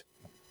nerd,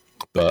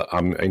 but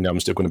I'm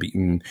still going to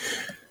be.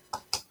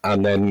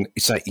 And then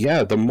it's like,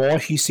 the more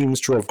he seems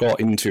to have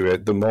got into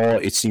it, the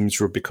more it seems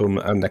to have become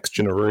a Next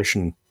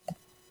Generation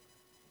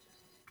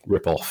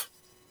rip-off.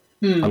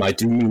 And I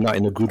do mean that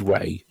in a good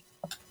way.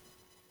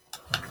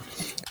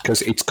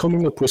 Because it's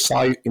coming up with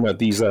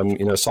these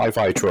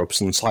sci-fi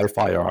tropes and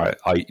sci-fi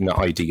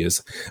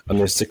ideas, and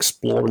it's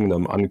exploring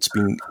them, and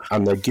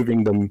they're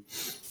giving them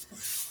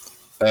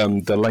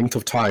the length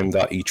of time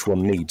that each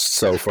one needs.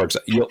 So, for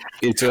example,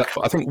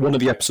 I think one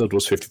of the episodes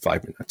was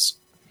 55 minutes.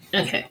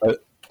 Okay.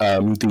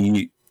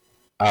 The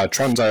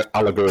trans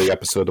allegory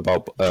episode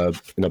about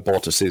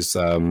Bortus's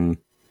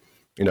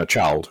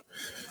child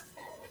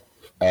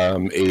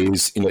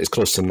is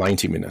close to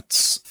 90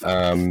 minutes.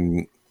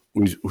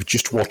 We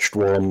just watched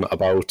one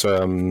about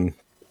the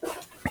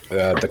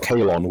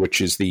Kaelon, which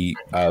is the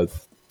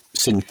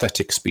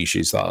synthetic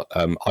species that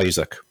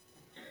Isaac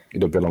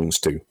belongs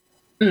to,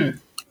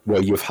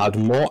 where you've had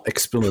more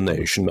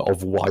explanation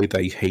of why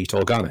they hate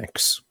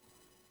organics,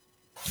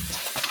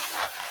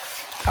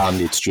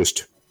 and it's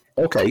just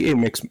okay. It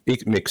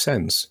makes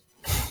sense.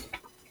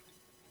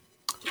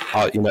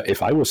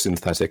 If I was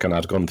synthetic and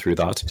I'd gone through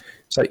that,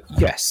 it's like,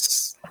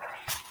 yes.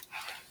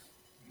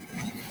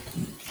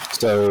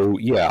 So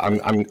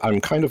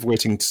I'm kind of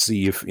waiting to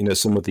see if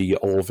some of the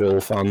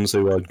Orville fans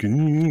who are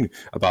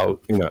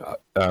about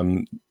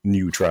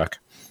new track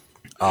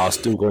are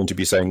still going to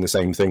be saying the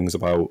same things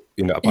about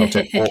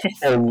it,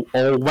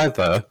 or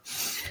whether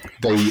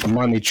they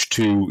manage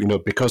to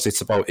because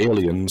it's about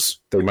aliens,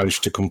 they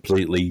manage to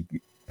completely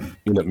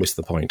miss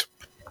the point.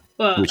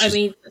 Well, I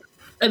mean,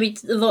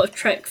 a lot of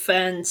Trek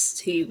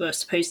fans who were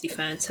supposedly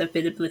fans have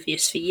been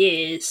oblivious for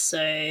years,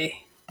 so.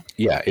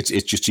 Yeah, it's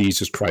just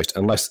Jesus Christ.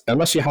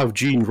 Unless you have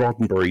Gene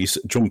Roddenberry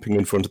jumping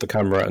in front of the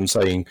camera and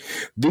saying,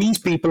 "These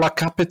people are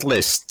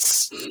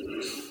capitalists.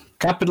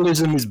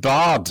 Capitalism is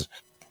bad."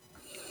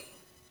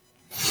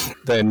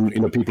 Then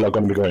people are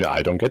going to be going,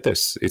 "I don't get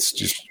this." It's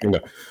just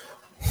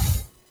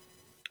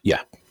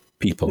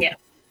people. Yeah.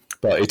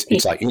 But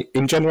it's like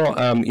in general,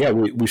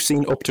 we've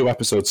seen up to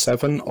episode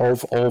 7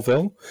 of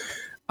Orville,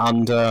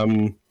 and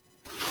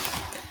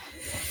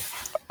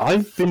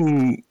I've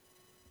been.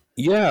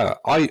 Yeah,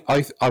 I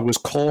was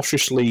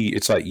cautiously.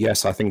 It's like,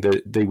 yes, I think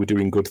that they were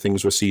doing good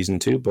things with season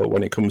 2, but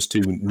when it comes to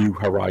New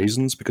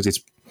Horizons, because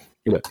it's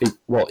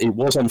it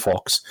was on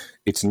Fox,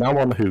 it's now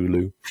on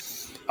Hulu.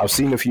 I've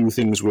seen a few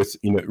things with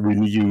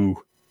renew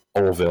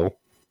Orville,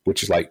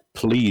 which is like,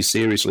 please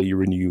seriously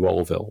renew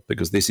Orville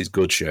because this is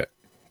good shit.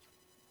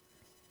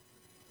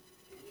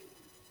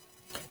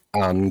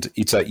 and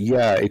it's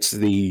it's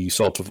the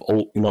sort of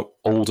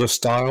older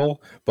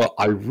style, but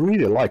I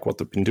really like what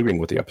they've been doing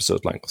with the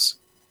episode lengths.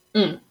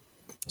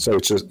 So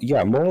it's just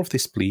more of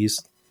this,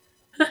 please.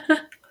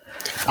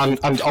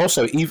 and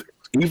also,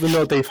 even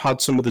though they've had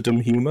some of the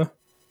dumb humor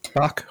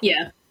back,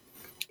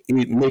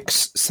 it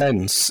makes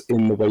sense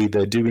in the way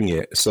they're doing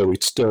it. So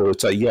it's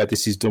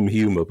this is dumb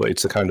humor, but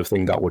it's the kind of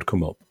thing that would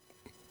come up.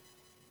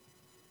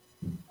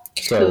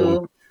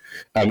 So,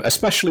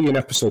 especially in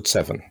episode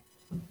 7.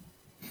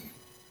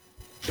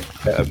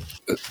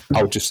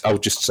 I'll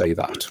just say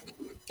that.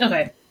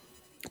 Okay.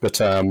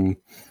 But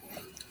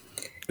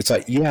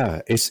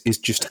it's it's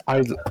just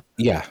I've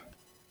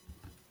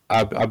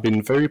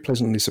been very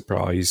pleasantly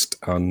surprised,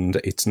 and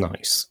it's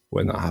nice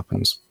when that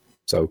happens.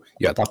 So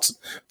that's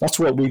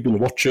what we've been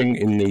watching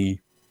in the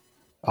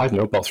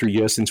about 3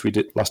 years since we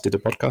last did a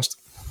podcast.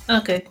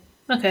 Okay.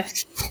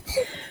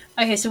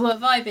 So what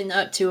have I been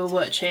up to or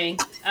watching?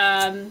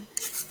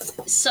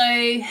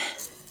 So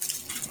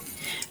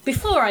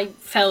before I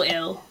fell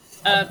ill,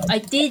 I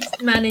did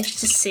manage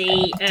to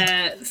see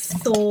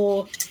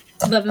Thor: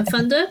 Love and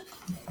Thunder.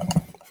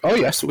 Oh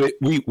yes,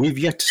 we've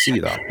yet to see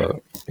that,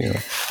 but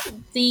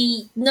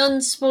the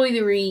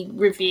non-spoilery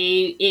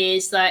review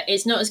is that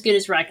it's not as good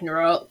as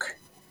Ragnarok.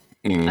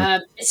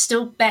 It's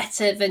still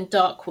better than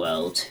Dark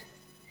World.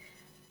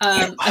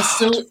 I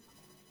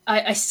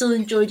still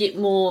enjoyed it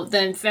more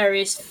than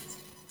various,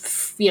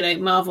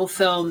 Marvel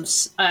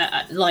films.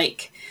 I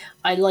like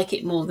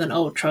it more than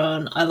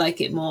Ultron. I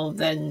like it more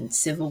than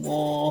Civil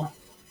War.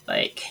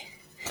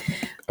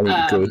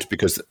 Good,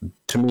 because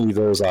to me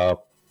those are.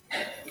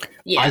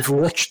 Yeah. I've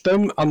watched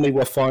them and they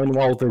were fine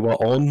while they were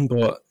on,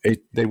 but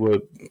they were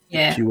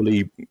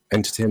purely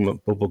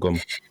entertainment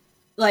bubblegum.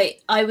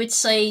 I would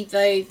say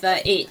though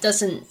that it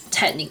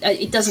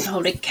doesn't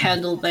hold a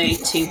candle though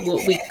to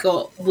what we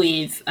got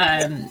with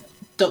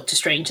Doctor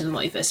Strange and the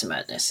Multiverse of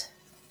Madness.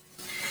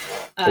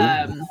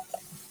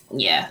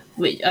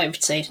 Which I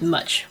would say is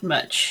much,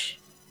 much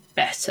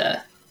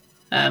better.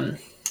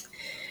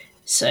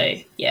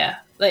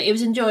 It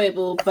was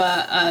enjoyable,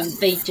 but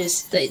they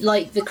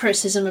the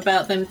criticism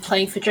about them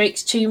playing for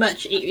Drakes too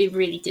much. It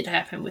really did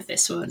happen with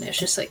this one. It's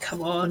just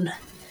come on,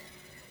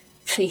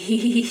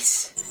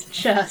 please,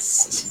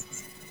 just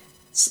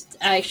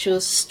actual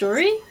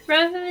story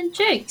rather than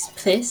Drakes,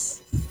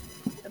 please.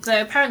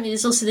 Though apparently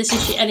there's also this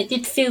issue, and it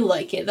did feel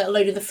like it, that a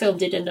load of the film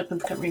did end up on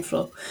the cutting room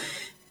floor.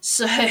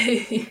 So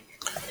that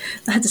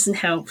doesn't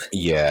help.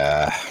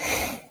 Yeah.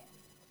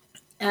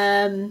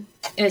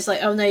 It's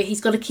oh no, he's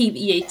got to keep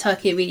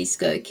Taika Waititi's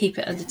got to keep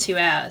it under 2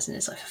 hours, and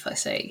it's for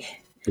fuck's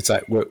sake. It's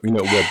we're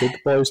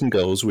big boys and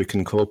girls. We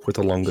can cope with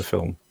a longer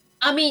film.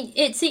 I mean,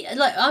 it's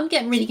I'm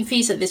getting really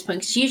confused at this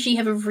point because usually you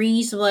have a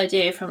reasonable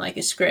idea from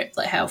a script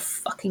how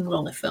fucking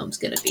long a film's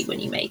going to be when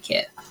you make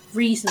it.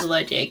 Reasonable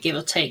idea, give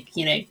or take,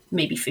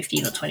 maybe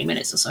 15 or 20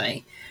 minutes or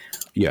something.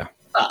 Yeah.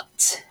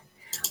 But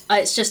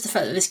it's just the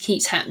fact that this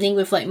keeps happening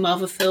with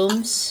Marvel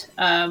films,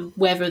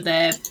 whether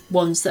they're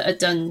ones that are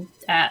done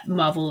at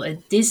Marvel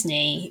and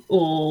Disney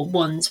or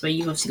ones where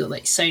you've obviously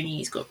got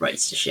Sony's got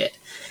rights to shit.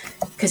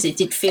 Because it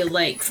did feel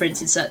for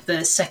instance, at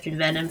the second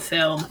Venom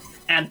film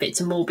and bits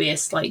of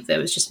Morbius, there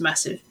was just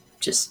massive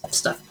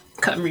stuff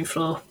cutting room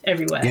floor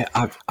everywhere. Yeah,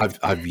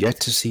 I've yet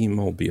to see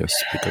Morbius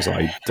because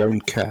I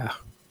don't care.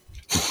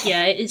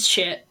 Yeah, it's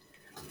shit.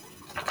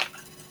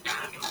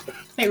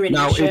 It really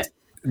is shit.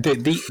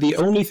 The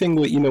only thing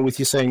with with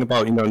you saying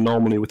about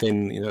normally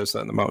within a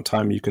certain amount of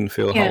time you can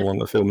feel how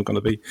long a film is going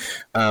to be.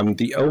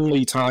 The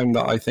only time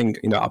that I think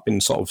I've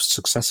been sort of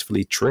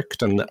successfully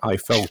tricked and I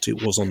felt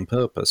it was on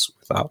purpose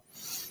with that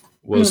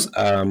was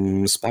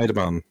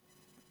Spider-Man.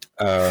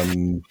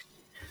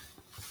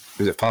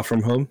 Is it Far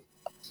From Home?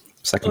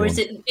 Second or one. Is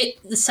it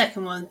the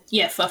second one?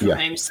 Yeah, Far From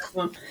Home is the second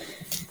one.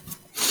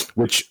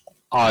 Which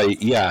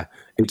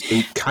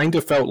it kind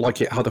of felt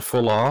like it had a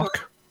full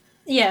arc.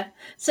 Yeah.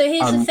 So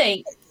here's the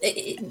thing.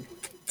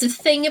 The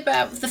thing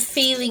about the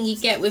feeling you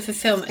get with a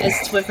film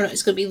as to whether or not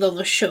it's going to be long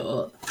or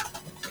short,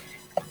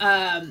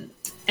 and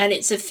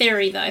it's a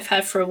theory that I've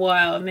had for a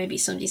while, and maybe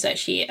somebody's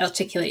actually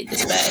articulated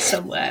this better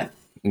somewhere,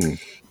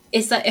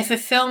 is that if a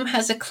film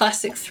has a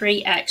classic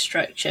 3-act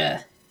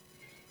structure,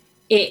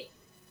 it,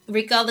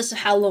 regardless of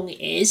how long it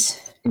is,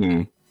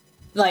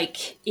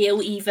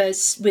 it'll either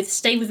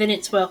stay within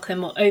its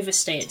welcome or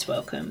overstay its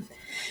welcome.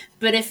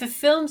 But if a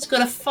film's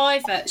got a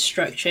 5-act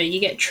structure, you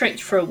get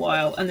tricked for a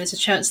while, and there's a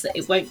chance that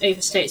it won't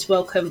overstay its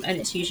welcome, and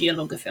it's usually a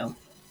longer film.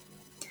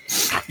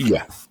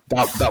 Yeah,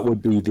 that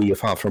would be the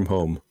Far From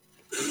Home.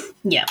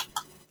 Yeah.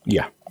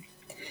 Yeah.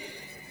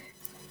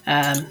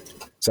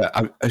 So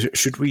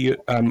should we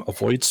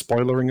avoid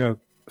spoilering a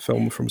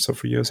film from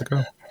several years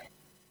ago?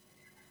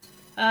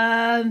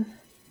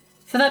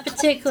 For that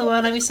particular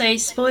one, I would say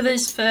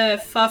spoilers for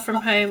Far From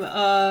Home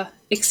are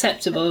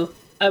acceptable.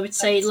 I would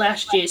say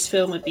last year's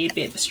film would be a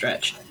bit of a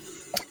stretch.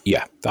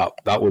 Yeah,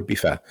 that would be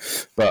fair.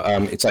 But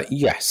it's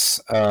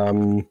yes.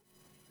 I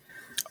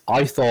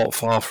thought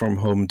Far From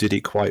Home did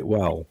it quite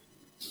well.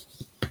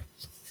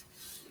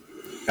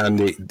 And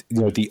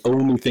the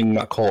only thing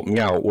that caught me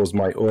out was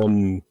my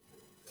own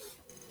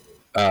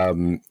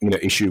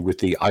issue with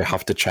the I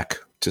have to check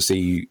to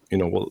see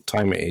what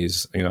time it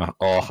is,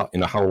 or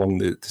how long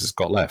this has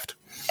got left.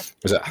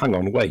 Is it? Hang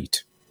on,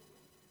 wait.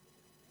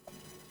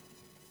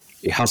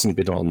 It hasn't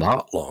been on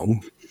that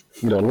long,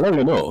 long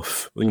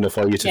enough,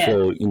 for you to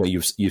feel,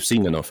 you've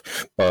seen enough.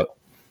 But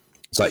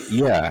it's like,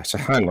 yeah. So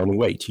hang on,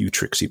 wait, you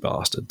tricksy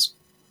bastards.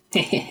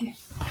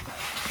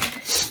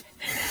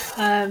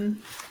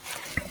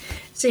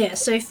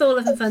 So Thor: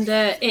 Love and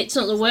Thunder, it's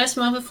not the worst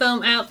Marvel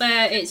film out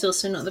there. It's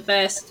also not the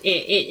best.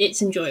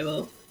 It's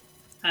enjoyable.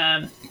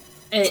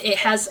 It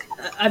has,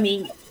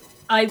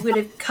 I would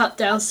have cut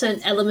down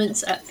certain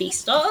elements at the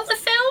start of the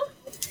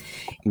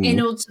film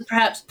in order to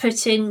perhaps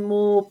put in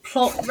more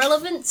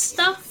plot-relevant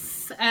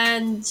stuff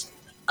and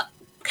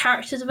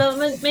character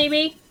development,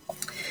 maybe,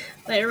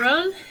 later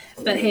on.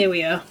 But here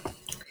we are.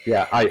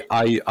 Yeah,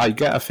 I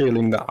get a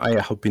feeling that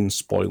I have been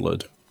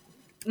spoiled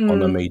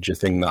on a major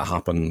thing that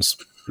happens,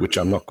 which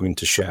I'm not going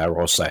to share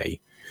or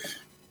say.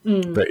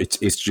 But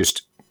it's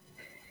just,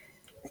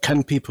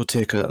 can people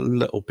take a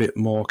little bit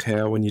more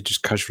care when you're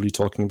just casually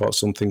talking about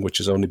something which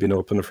has only been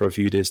open for a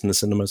few days in the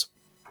cinemas?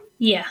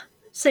 Yeah,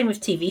 same with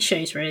TV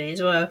shows, really,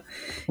 as well,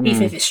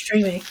 even if it's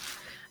streaming.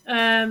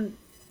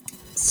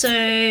 So,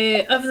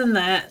 other than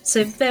that,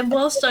 so then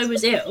whilst I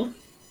was ill,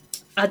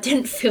 I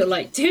didn't feel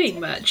like doing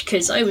much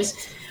because I was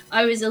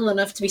ill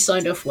enough to be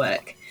signed off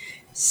work.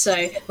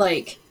 So,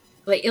 like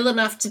ill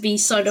enough to be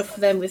signed off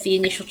for them with the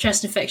initial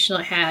chest infection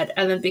I had,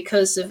 and then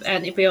because of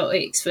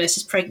antibiotics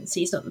versus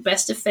pregnancy is not the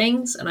best of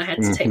things, and I had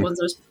to take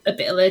ones I was a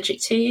bit allergic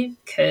to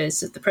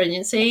because of the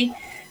pregnancy,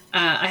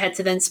 I had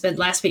to then spend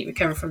last week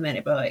recovering from the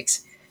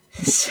antibiotics.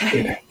 So,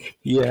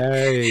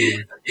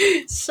 yay!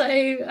 So,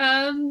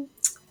 I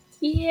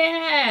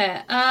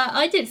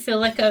didn't feel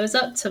like I was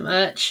up to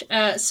much,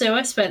 so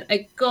I spent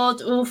a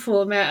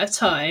god-awful amount of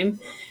time,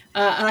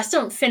 and I still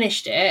haven't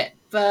finished it,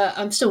 but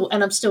I'm still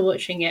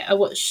watching it.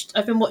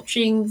 I've been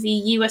watching the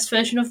US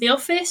version of The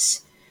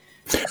Office.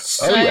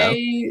 So,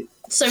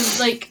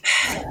 like,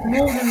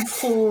 more than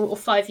 4 or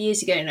 5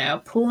 years ago now,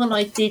 Paul and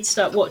I did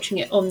start watching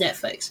it on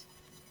Netflix.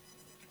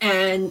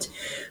 And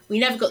we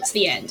never got to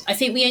the end. I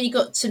think we only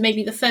got to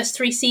maybe the first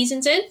 3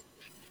 seasons in.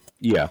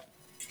 Yeah.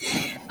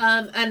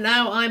 And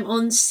now I'm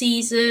on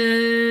season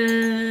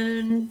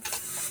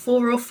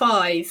 4 or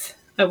 5,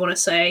 I want to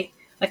say.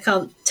 I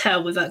can't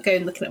tell without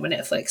looking at my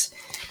Netflix.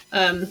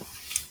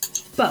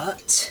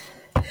 But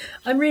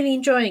I'm really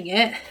enjoying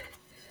it.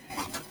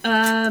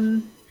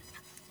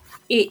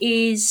 It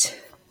is...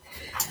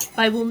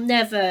 I will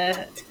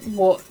never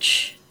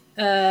watch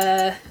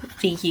the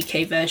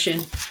UK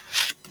version.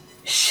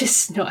 It's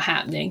just not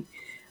happening.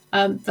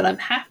 But I'm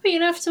happy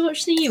enough to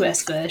watch the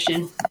US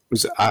version.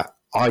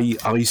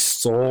 I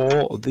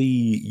saw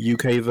the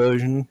UK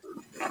version,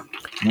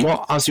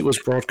 not as it was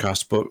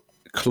broadcast, but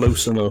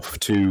close enough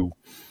to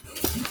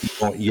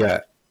not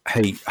yet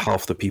hate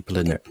half the people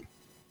in it.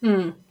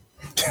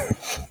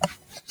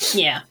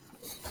 Yeah.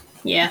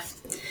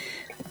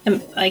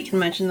 I can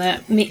imagine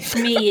that. For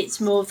me,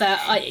 it's more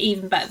that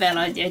even back then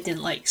I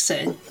didn't like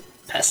certain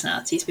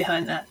personalities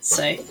behind that.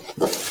 So, and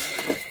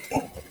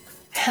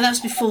that was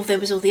before there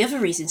was all the other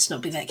reasons to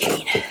not be that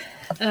keen.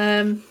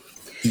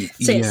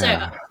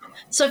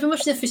 So I've been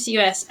watching the Office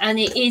US, and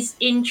it is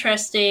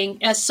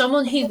interesting. As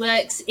someone who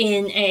works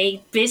in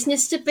a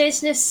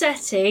business-to-business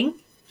setting,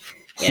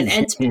 an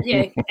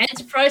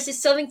enterprise is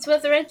selling to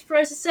other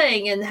enterprises,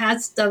 saying, and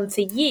has done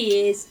for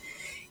years,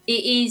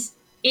 it is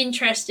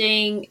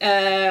interesting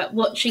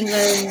watching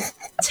them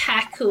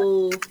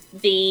tackle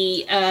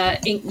the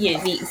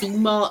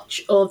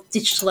march of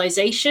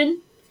digitalization.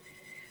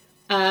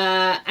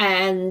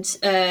 And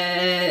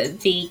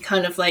the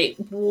kind of like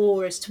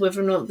war as to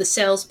whether or not the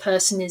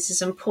salesperson is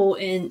as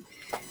important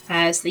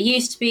as they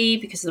used to be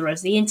because of the rise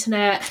of the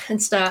internet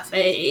and stuff.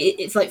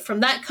 It's like from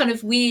that kind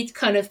of weird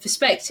kind of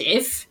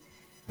perspective,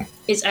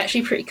 it's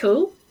actually pretty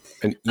cool.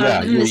 And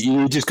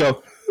you just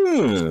go,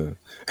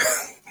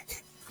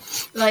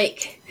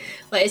 like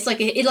it's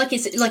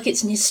like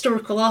it's an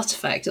historical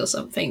artifact or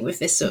something with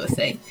this sort of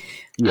thing.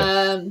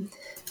 Yeah.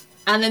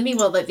 And then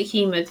meanwhile, like the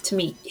humour to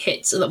me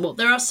hits a lot more.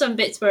 There are some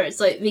bits where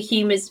it's like the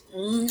humour's a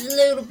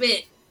little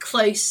bit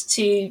close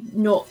to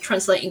not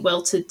translating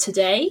well to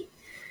today.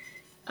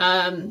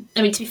 To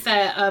be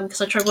fair,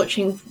 because I tried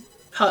watching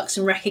Parks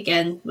and Rec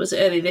again, was it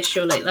early this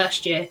year or late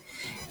last year?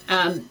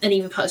 And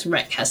even Parks and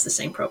Rec has the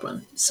same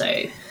problem.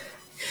 So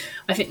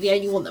I think the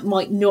only one that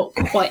might not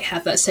quite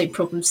have that same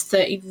problem is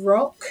 30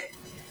 Rock.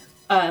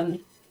 But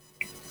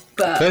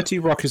 30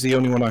 Rock is the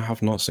only one I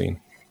have not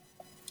seen.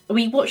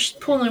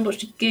 Paul and I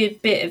watched a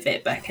good bit of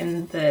it back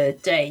in the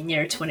day,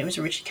 nearer to when it was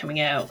originally coming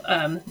out.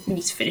 We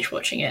need to finish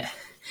watching it.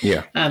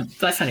 Yeah. But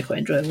I found it quite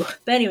enjoyable.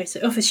 But anyway,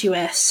 so Office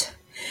US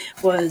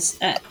was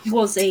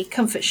a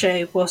comfort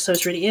show whilst I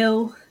was really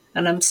ill,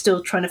 and I'm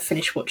still trying to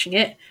finish watching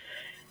it.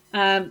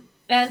 And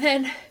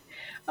then,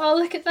 oh,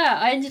 look at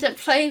that. I ended up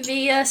playing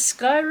the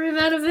Skyrim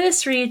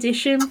Anniversary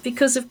Edition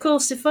because, of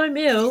course, if I'm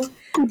ill,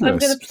 I'm going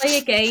to play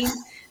a game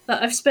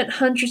that I've spent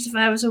hundreds of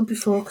hours on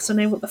before because I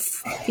know what the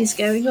fuck is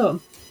going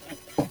on.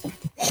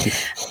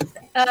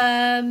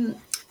 And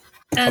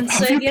Have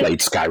so you played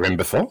Skyrim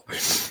before?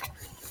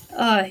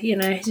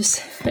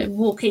 just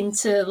walk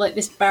into like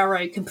this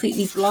barrow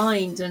completely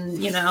blind,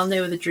 and I'll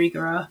know where the Druga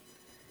are.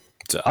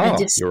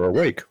 You're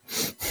awake.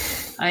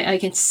 I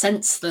can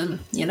sense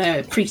them,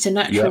 at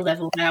preternatural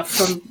level now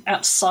from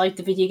outside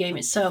the video game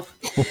itself.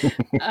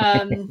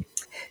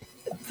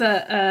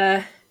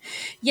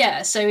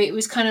 So it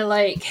was kind of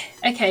like,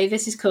 okay,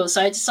 this is cool.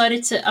 So I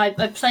decided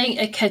I'm playing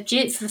a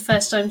Khajiit for the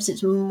first time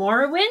since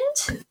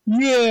Morrowind.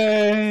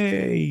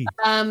 Yay!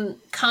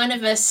 Kind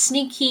of a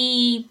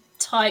sneaky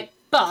type,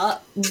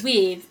 but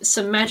with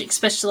some magic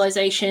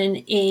specialization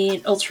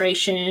in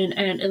alteration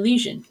and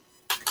illusion.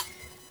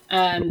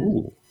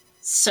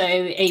 So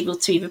able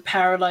to either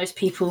paralyze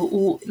people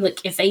or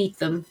like evade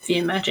them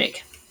via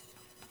magic.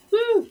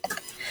 Woo!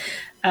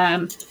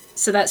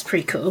 So that's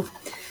pretty cool.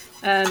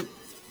 And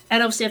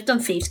obviously I've done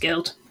Thieves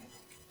Guild,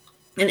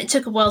 and it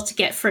took a while to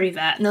get through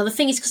that. Now the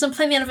thing is, because I'm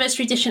playing the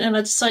Anniversary Edition and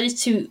I decided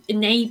to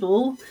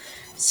enable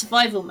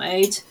survival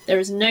mode, there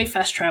is no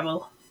fast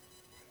travel.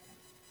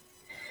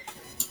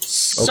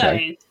 So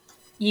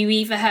you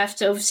either have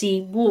to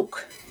obviously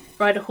walk,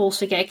 ride a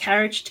horse, or get a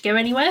carriage to go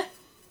anywhere.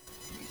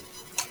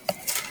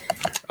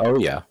 Oh,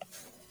 yeah.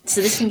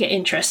 So this can get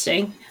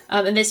interesting.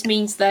 And this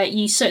means that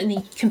you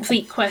certainly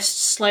complete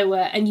quests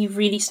slower, and you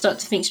really start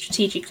to think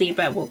strategically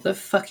about what the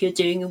fuck you're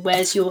doing and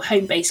where's your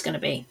home base going to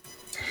be.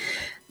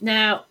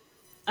 Now,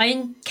 I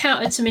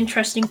encountered some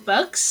interesting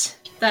bugs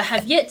that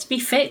have yet to be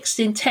fixed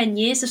in 10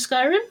 years of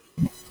Skyrim.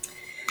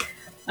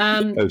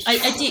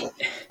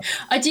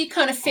 I do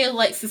kind of feel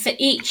like for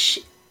each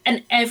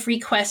and every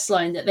quest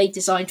line that they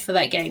designed for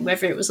that game,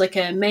 whether it was like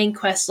a main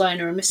quest line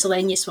or a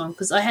miscellaneous one,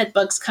 because I had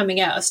bugs coming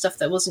out of stuff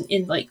that wasn't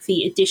in like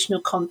the additional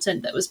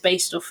content that was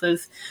based off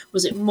of,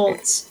 was it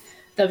mods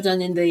that were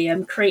done in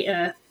the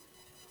creator,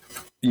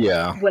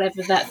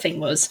 whatever that thing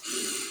was.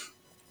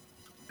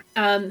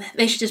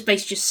 They should just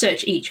basically just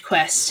search each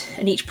quest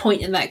and each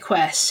point in that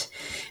quest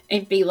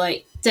and be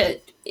like,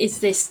 is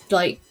this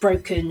like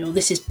broken or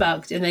this is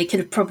bugged? And they could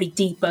have probably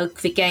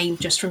debugged the game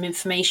just from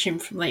information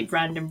from like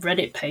random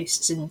Reddit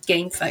posts and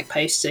GameFAQ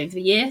posts over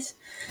the years,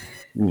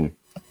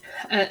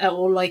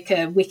 or like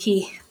a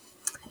wiki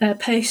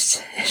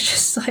post. It's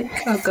just like,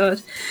 oh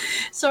god.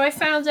 So I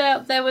found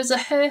out there was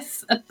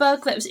a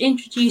bug that was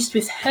introduced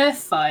with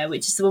Hearthfire,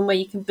 which is the one where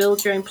you can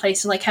build your own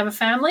place and like have a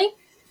family.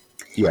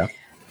 Yeah.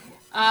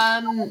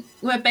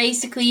 Where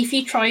basically if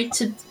you try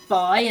to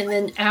buy and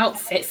then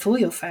outfit for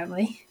your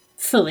family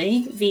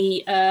fully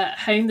the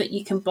home that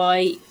you can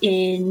buy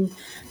in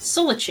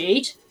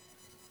Solitude,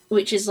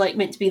 which is like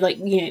meant to be like,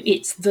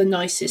 it's the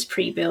nicest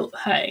pre-built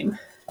home.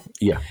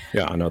 Yeah,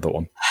 I know that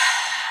one.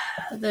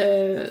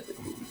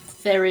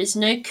 There is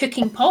no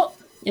cooking pot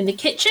in the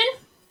kitchen.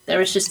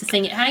 There is just the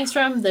thing it hangs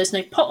from. There's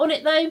no pot on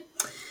it though.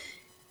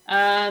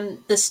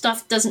 The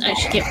stuff doesn't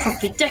actually get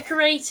properly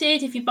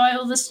decorated if you buy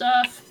all the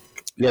stuff.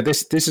 Yeah,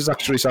 this is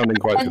actually sounding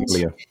quite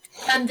familiar.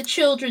 And the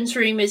children's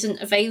room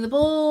isn't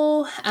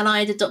available, and I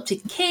had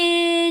adopted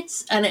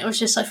kids, and it was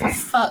just like, for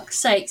fuck's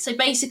sake. So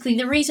basically,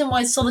 the reason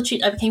why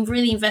Solitude, I became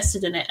really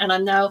invested in it, and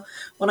I'm now,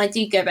 when I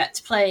do go back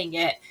to playing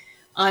it,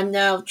 I'm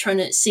now trying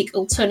to seek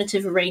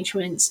alternative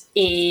arrangements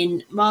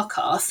in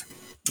Markarth.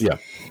 Yeah.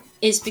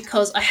 Is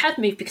because I had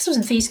moved, because I was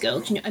in Thieves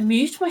Guild, I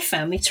moved my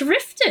family to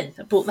Riften.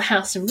 I bought the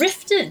house in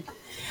Riften.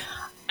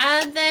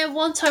 And then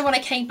one time when I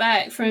came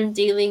back from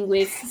dealing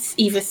with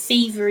either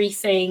thievery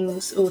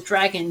things or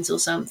dragons or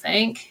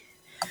something,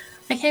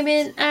 I came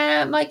in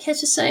and my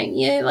kids were saying,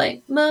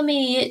 like,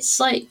 Mummy,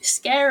 it's like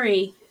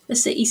scary. The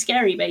city's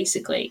scary,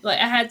 basically. Like,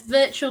 I had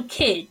virtual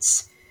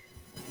kids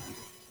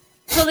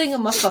pulling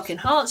on my fucking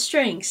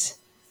heartstrings.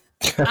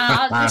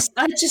 I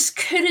just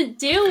couldn't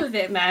deal with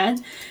it,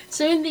 man.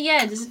 So in the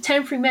end, as a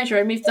temporary measure,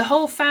 I moved the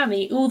whole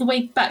family all the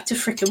way back to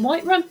frickin'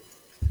 Whiterun.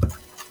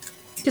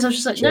 Because I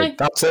was just like, no.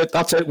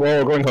 That's it, we're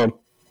all going home.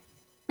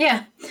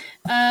 Yeah.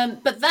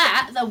 But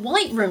the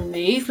Whiterun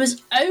move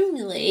was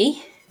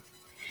only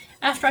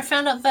after I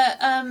found out that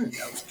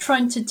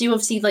trying to do,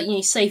 obviously, like,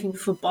 saving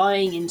before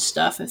buying and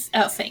stuff and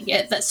outfitting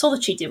it, that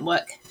Solitude didn't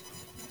work.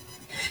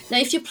 Now,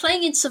 if you're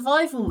playing in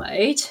survival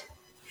mode,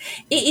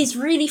 it is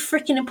really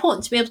freaking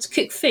important to be able to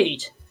cook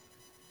food.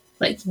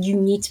 Like, you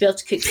need to be able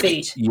to cook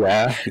food.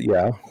 Yeah.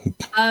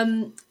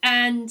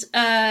 And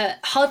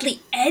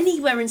hardly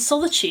anywhere in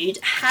Solitude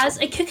has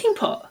a cooking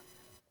pot.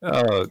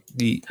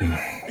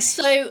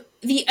 So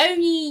the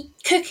only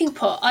cooking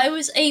pot I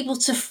was able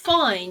to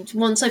find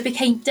once I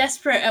became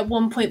desperate at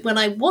one point when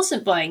I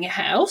wasn't buying a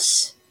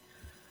house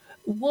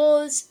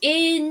was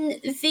in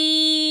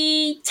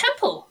the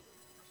temple,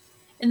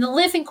 in the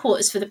living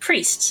quarters for the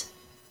priests.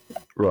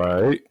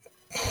 Right.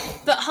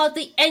 But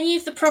hardly any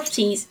of the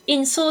properties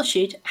in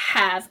Solitude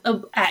have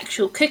an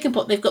actual cooking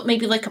pot. They've got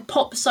maybe like a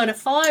pot beside a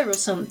fire or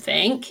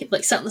something,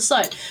 like sat on the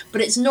side. But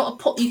it's not a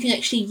pot you can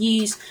actually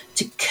use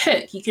to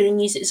cook. You can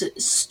use it as a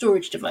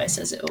storage device,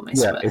 as it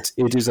almost were.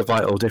 It is a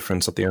vital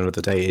difference at the end of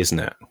the day, isn't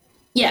it?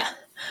 Yeah.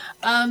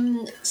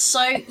 So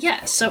I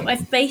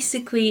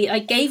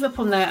gave up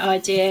on that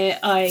idea.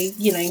 I,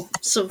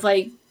 sort of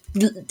like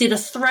did a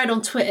thread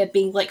on Twitter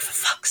being like, for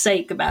fuck's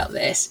sake about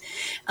this.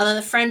 And then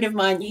a friend of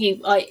mine who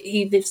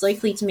lives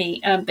locally to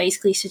me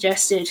basically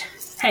suggested,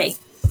 hey,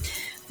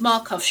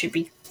 Markov should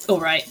be all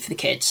right for the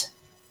kids.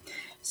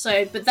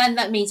 So, but then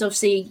that means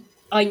obviously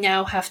I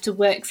now have to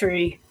work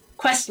through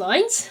quest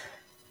lines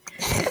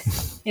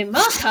in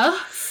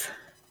Markov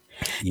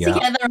to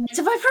get the right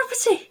to buy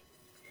property.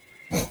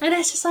 And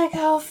it's just like,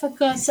 oh, for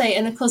God's sake.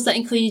 And of course that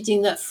included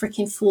doing that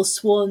freaking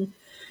Forsworn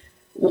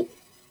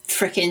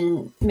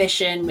freaking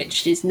mission,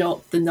 which is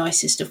not the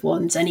nicest of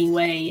ones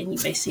anyway, and you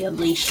basically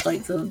unleash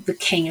like the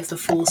king of the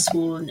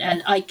Forsworn.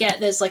 And I get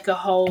there's like a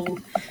whole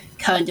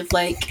kind of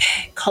like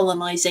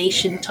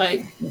colonization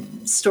type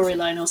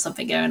storyline or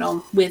something going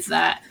on with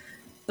that,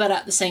 but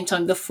at the same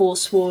time the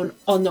Forsworn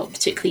are not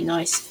particularly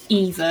nice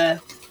either,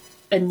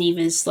 and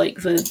neither's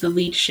like the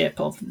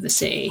leadership of the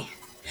city.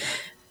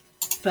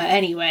 But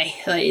anyway,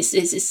 like, it's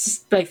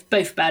just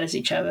both bad as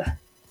each other.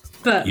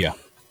 But Yeah.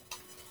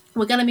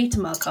 we're going to meet to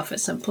Markov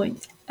at some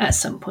point.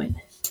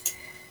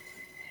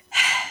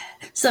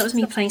 So that was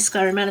me playing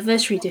Skyrim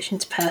Anniversary Edition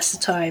to pass the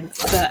time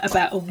for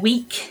about a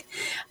week.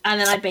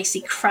 And then I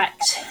basically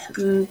cracked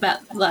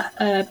about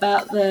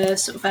the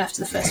sort of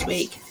after the first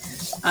week.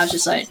 I was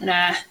just like,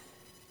 nah,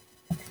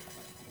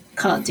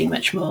 can't do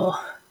much more.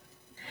 I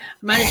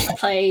managed to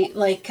play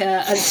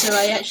and so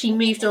I actually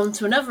moved on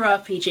to another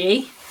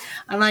RPG,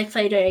 and I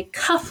played a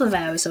couple of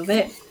hours of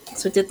it.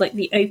 So I did like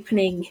the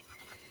opening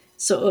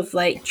sort of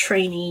like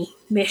trainee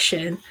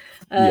mission,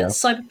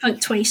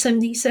 Cyberpunk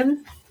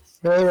 2077.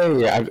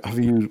 Yeah. Have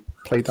you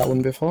played that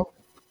one before?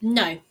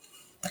 No.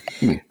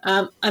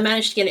 I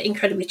managed to get it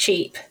incredibly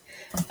cheap,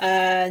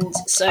 and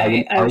so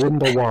I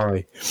wonder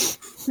why.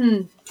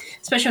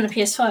 especially on a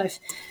PS5.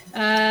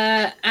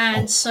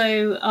 And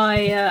so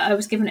I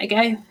was giving it a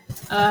go.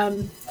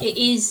 It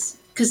is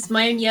because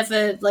my only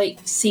other like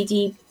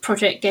CD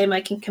Projekt game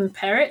I can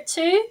compare it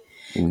to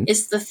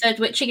is the third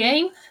Witcher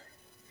game,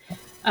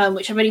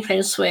 which I've only played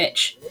on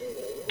Switch.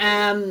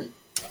 And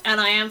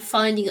I am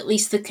finding at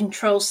least the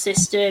control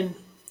system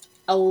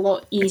a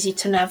lot easier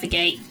to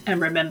navigate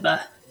and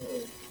remember,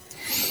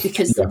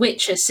 because the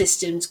Witcher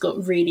system's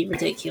got really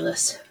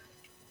ridiculous.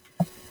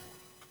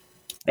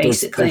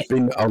 Basically, there's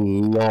been a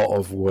lot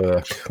of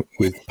work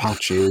with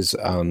patches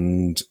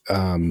and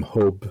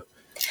hub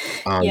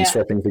and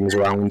swapping things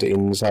around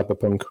in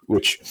Cyberpunk,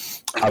 which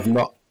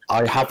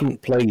I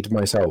haven't played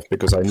myself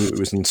because I knew it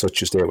was in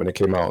such a state when it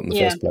came out in the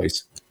first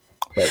place.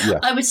 But yeah,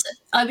 I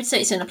would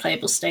say it's in a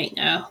playable state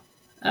now.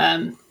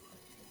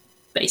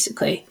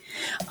 Basically,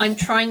 I'm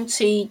trying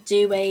to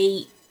do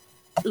a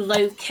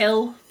low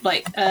kill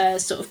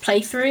sort of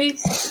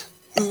playthrough,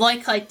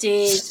 like I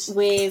did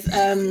with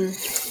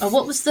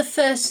what was the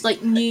first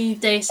new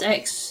Deus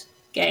Ex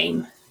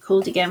game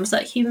called again? Was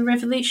that Human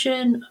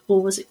Revolution,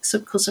 or was it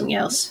called something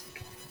else?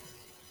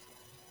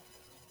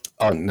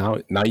 Oh,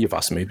 now you've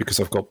asked me, because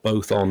I've got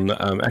both on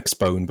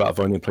Xbone, but I've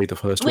only played the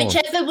first one.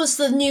 Whichever was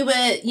the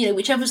newer,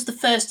 whichever was the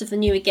first of the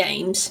newer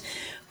games.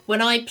 When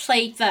I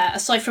played that,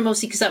 aside from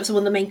obviously because that was one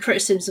of the main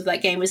criticisms of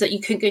that game, was that you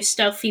couldn't go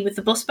stealthy with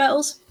the boss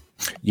battles.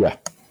 Yeah.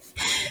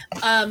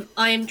 I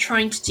am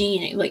trying to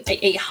do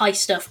a high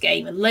stuff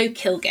game, a low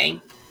kill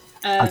game.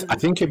 I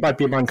think it might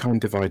be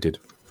Mankind Divided.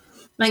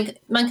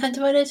 Mankind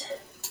Divided?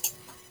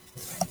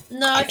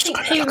 No, I think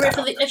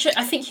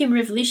Human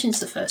Revolution's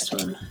the first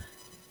one.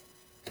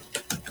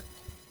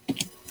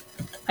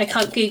 I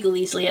can't Google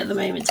easily at the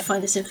moment to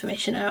find this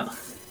information out.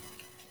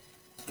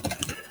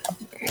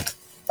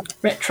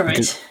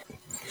 Retroid.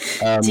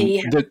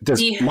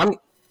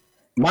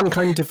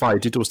 Mankind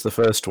Divided was the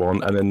first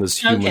one, and then there's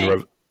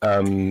Human.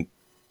 Okay.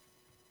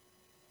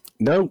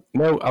 No,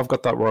 I've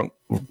got that wrong.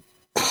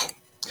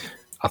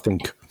 I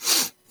think.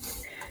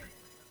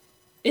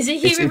 Is it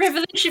Human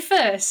Revolution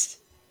first?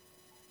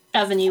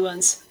 The new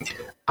ones.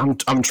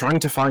 I'm trying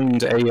to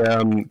find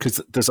a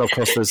because there's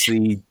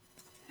the.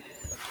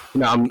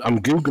 I'm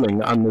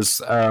googling, and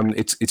there's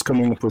it's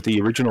coming up with the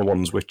original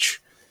ones,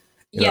 which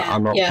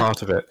I'm not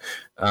part of it.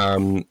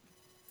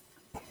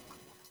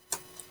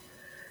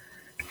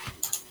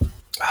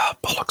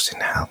 Bollocks in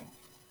hell.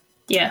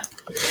 Yeah.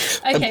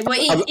 Okay. Well,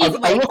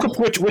 I'll look up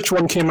which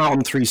one came out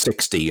on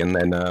 360, and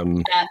then.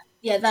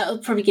 That will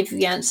probably give you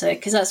the answer,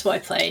 because that's what I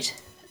played.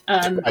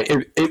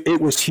 It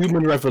was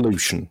Human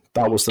Revolution.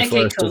 That was the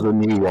first of the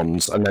new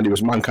ones, and then it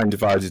was Mankind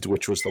Divided,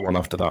 which was the one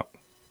after that.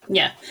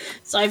 Yeah.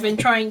 So I've been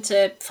trying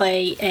to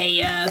play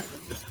a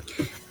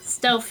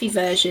stealthy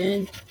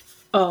version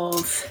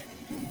of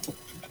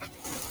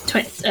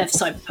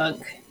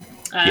Cyberpunk.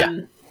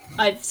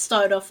 I've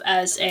started off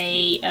as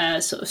a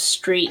sort of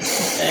street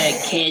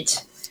kid,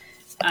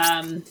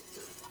 and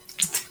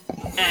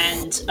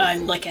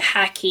I'm like a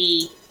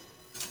hacky,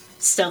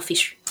 stealthy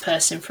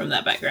person from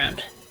that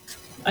background.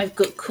 I've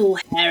got cool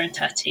hair and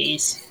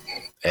tattoos.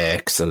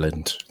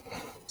 Excellent.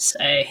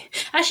 So,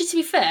 actually, to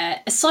be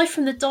fair, aside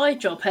from the dye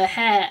job, her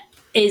hair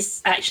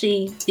is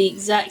actually the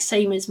exact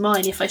same as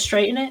mine if I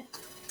straighten it.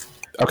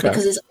 Okay.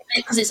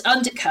 Because it's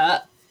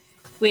undercut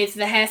with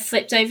the hair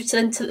flipped over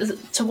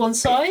to one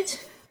side.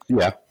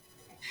 Yeah.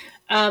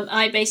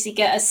 I basically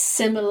get a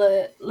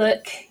similar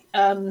look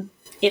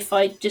if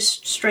I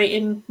just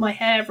straighten my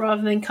hair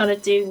rather than kind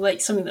of do like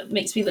something that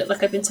makes me look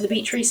like I've been to the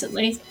beach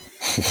recently.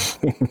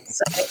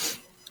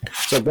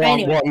 So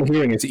what I'm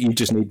hearing is that you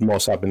just need more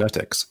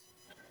cybernetics.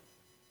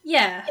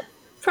 Yeah,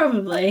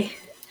 probably.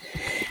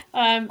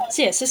 So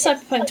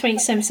Cyberpunk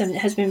 2077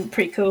 has been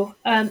pretty cool.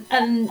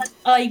 And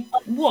I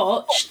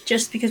watched,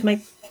 just because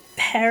my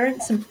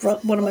parents and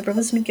one of my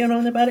brothers have been going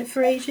on about it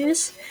for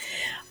ages,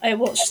 I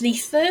watched the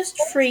first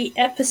 3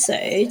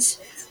 episodes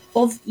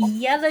of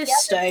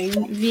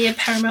Yellowstone via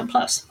Paramount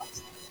Plus.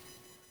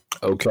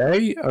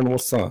 Okay, and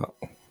what's that?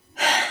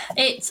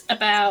 It's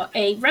about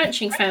a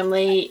ranching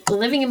family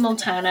living in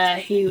Montana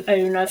who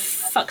own a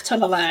fuck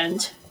ton of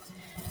land,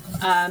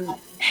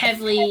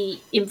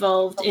 heavily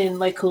involved in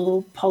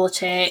local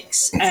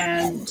politics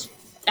and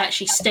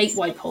actually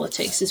statewide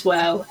politics as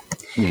well.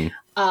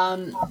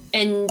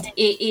 And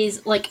it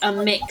is like a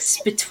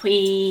mix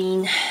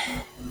between,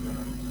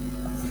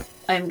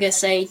 I'm going to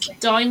say,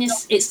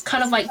 it's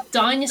kind of like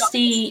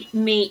Dynasty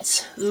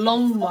meets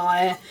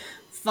Longmire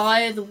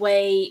via the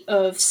way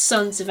of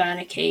Sons of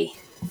Anarchy.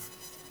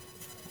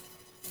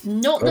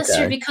 Not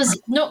necessarily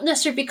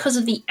because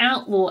of the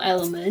outlaw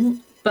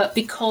element, but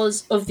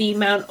because of the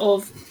amount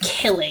of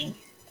killing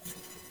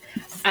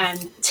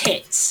and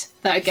tits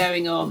that are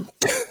going on.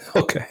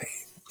 Okay.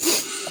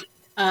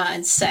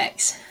 And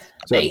sex,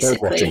 So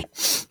basically.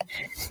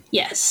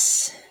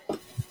 Yes.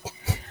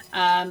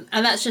 And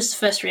that's just the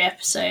first 3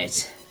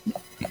 episodes.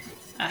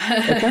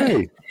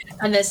 Okay.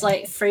 And there's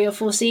like 3 or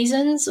 4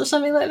 seasons or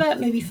something like that,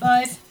 maybe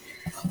 5.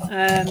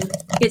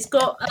 It's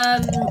got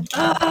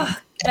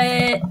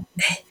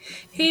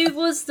who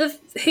was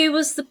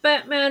the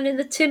Batman in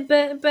the Tim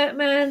Burton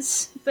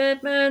Batman's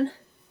Birdman?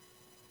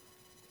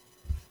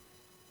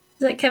 Is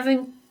that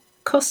Kevin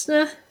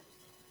Costner?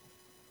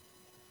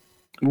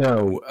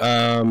 No,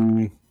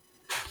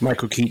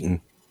 Michael Keaton.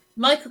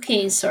 Michael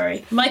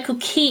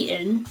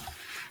Keaton.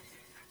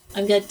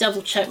 I'm going to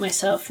double check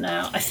myself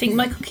now. I think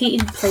Michael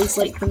Keaton plays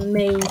like the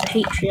main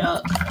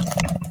patriarch.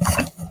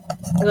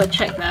 I've got to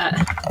check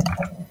that.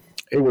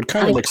 It would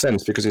kind of make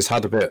sense because he's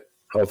had a bit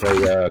of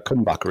a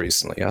comeback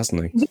recently,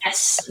 hasn't he?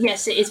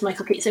 Yes, it is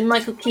Michael Keaton. So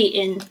Michael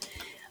Keaton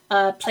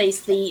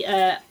plays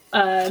the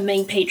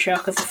main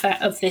patriarch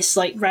of this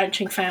like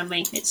ranching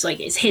family.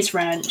 It's his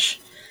ranch,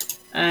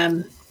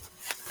 and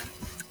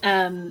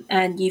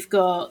you've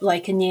got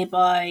like a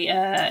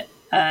nearby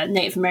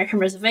Native American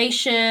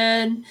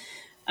reservation.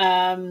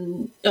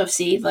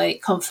 Obviously,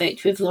 like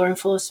conflict with law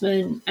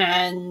enforcement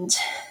and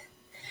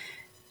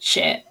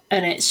shit,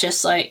 and it's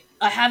just like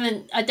I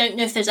don't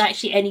know if there's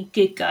actually any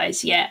good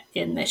guys yet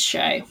in this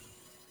show.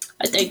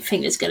 I don't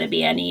think there's going to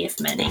be any,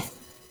 if many.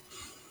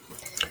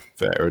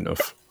 Fair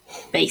enough.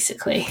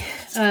 Basically.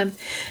 So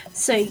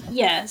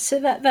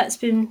that's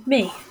been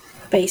me,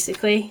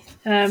 basically.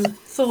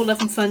 Full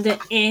Love and Thunder,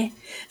 The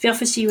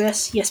Office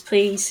US, yes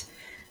please.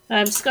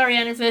 Scary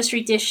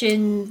Anniversary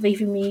Edition,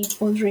 leaving me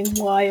wondering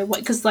why or what,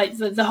 because like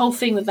the whole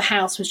thing with the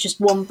house was just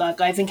one bug.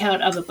 I've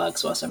encountered other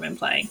bugs whilst I've been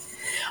playing.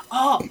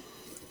 Oh,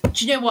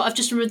 do you know what? I've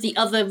just remembered the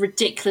other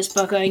ridiculous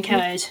bug I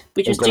encountered,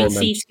 which was doing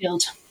Thieves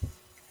Guild.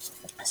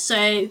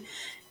 So,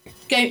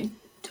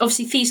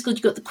 obviously Thieves Guild,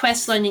 you've got the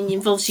quest line and it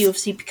involves you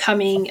obviously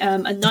becoming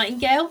a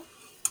nightingale.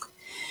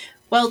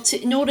 Well,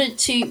 in order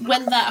to,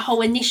 when that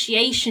whole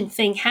initiation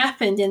thing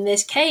happened in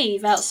this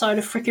cave outside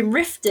of frickin'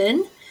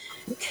 Riften,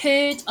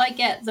 could I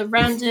get the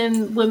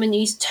random woman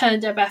who's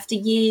turned up after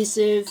years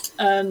of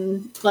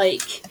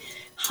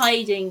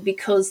hiding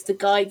because the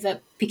guy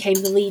that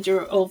became the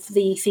leader of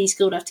the Thieves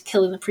Guild after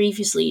killing the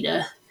previous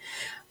leader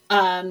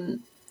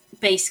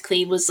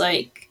basically was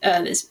like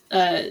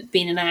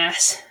being an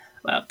ass.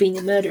 Well, being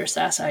a murderous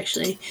ass,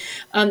 actually.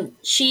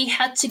 She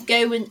had to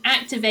go and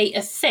activate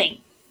a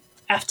thing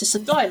after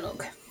some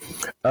dialogue.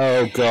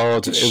 Oh,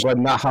 God.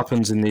 When that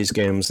happens in these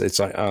games, it's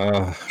like,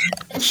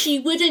 She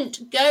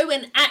wouldn't go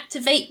and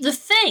activate the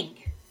thing.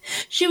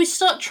 She would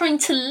start trying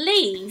to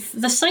leave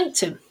the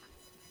sanctum.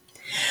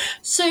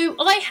 So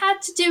I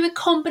had to do a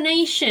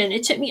combination.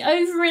 It took me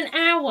over an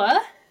hour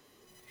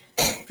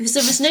because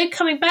there was no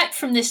coming back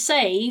from this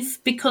save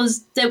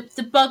because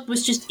the bug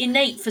was just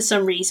innate for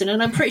some reason.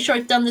 And I'm pretty sure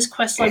I've done this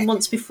questline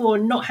once before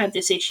and not had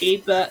this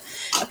issue, but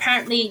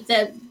apparently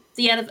I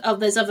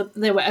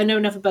know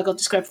another bug I'll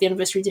describe for the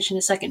Anniversary Edition in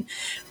a second.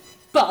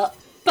 But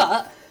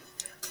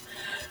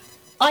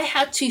I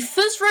had to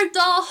first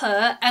rodar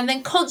her and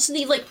then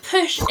constantly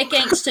push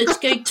against her to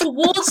go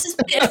towards this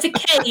bit of the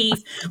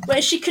cave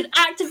where she could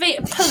activate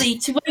a pulley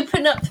to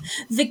open up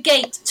the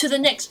gate to the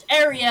next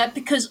area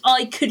because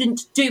I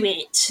couldn't do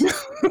it.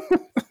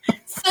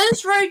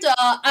 First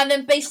rodar and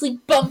then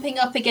basically bumping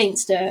up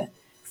against her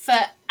for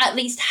at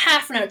least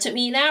half an hour. It took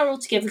me an hour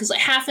altogether because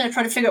half an hour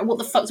trying to figure out what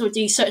the fuck do I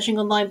do, searching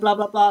online, blah,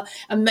 blah, blah.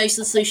 And most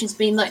of the solutions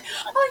being like,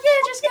 oh yeah,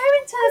 just go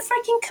into the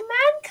freaking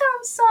command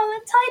console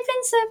and type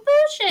in some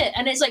bullshit.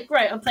 And it's like,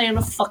 great, I'm playing on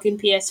a fucking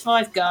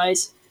PS5,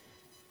 guys.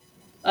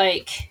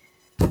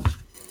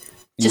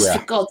 just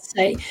for God's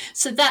sake.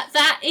 So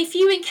that if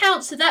you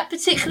encounter that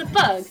particular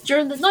bug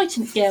during the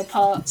Nightingale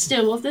part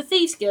still of the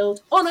Thieves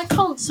Guild on a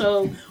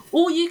console,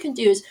 all you can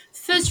do is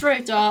fuzz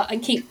Rodar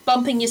and keep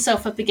bumping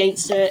yourself up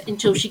against her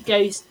until you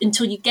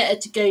get her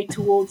to go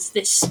towards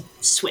this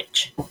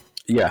switch.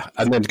 Yeah,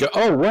 and then go,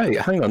 oh wait,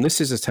 hang on, this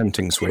is a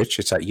tempting switch.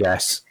 It's like,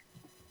 yes.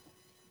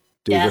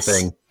 Do the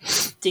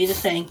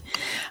thing.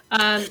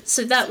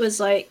 So that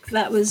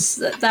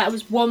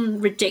was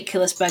one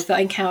ridiculous bug that I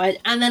encountered,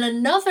 and then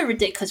another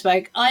ridiculous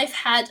bug. I've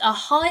had a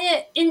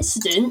higher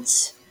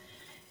incidence,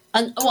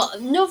 and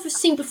I've never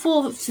seen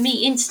before for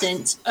me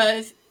incidents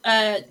of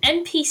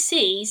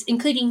NPCs,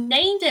 including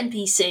named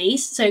NPCs,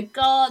 so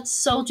guards,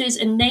 soldiers,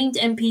 and named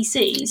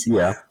NPCs,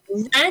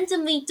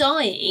 randomly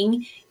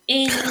dying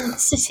in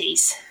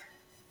cities.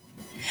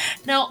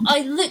 Now,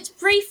 I looked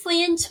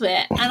briefly into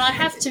it, and I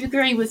have to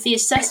agree with the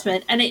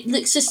assessment, and it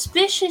looks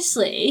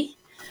suspiciously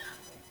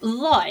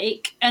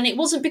like, and it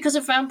wasn't because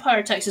of vampire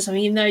attacks or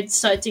something, even though I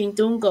started doing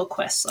Dawn God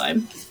quest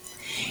time.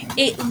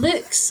 It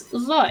looks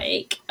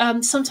like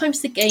sometimes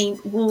the game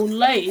will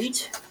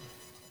load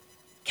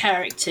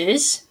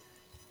characters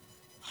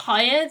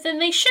higher than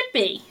they should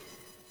be.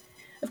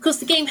 Of course,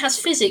 the game has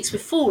physics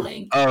with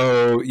falling.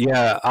 Oh,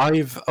 yeah.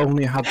 I've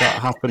only had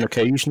that happen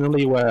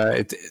occasionally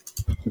where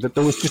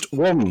there was just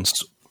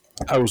once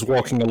I was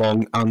walking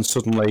along and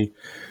suddenly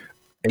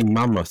a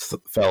mammoth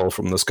fell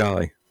from the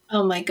sky.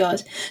 Oh my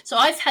god. So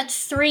I've had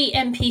 3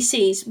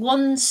 NPCs,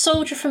 1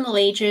 soldier from the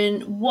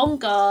Legion, 1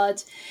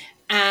 guard,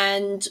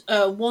 and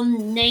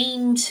 1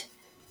 named,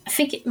 I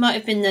think it might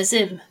have been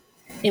Nazim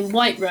in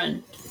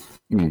Whiterun,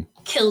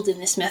 killed in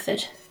this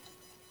method.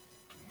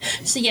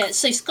 So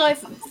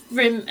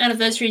Skyrim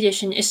Anniversary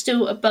Edition is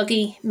still a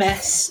buggy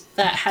mess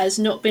that has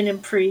not been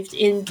improved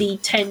in the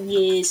 10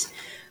 years.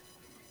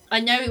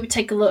 I know it would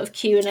take a lot of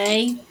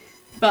Q&A,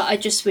 but I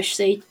just wish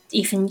they'd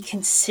even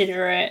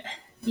consider it,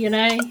 you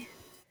know?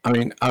 I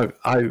mean,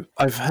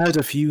 I've heard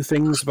a few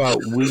things about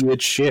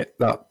weird shit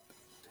that,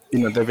 you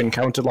know, they've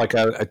encountered, like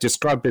I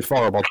described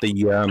before about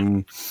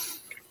the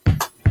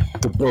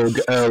bug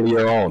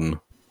earlier on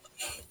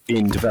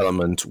in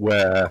development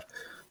where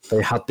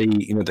they had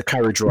the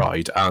carriage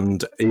ride,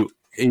 and it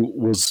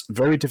was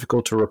very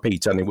difficult to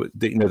repeat, and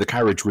the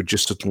carriage would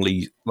just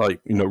suddenly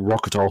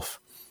rocket off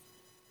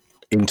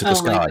into the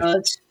sky.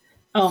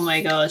 Oh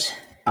my god!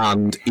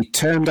 And it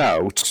turned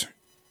out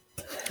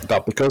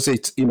that because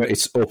it's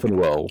open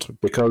world,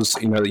 because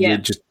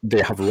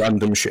they have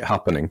random shit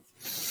happening,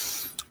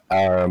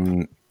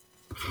 and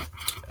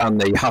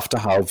they have to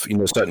have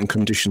certain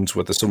conditions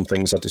whether some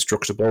things are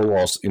destructible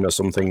or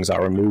some things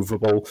are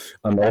removable,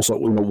 and also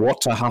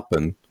what to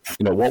happen,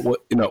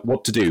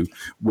 what to do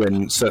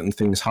when certain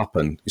things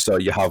happen. So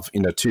you have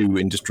 2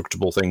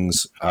 indestructible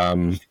things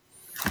in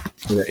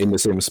the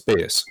same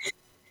space,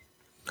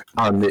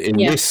 and in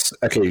this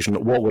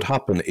occasion, what would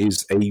happen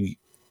is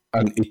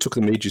and it took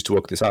them ages to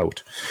work this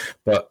out,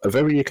 but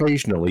very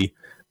occasionally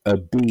a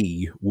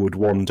bee would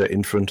wander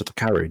in front of the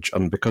carriage,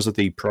 and because of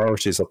the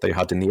priorities that they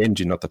had in the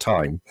engine at the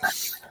time,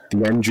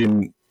 the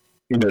engine,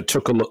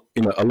 took a look,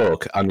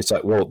 and it's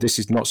like, well, this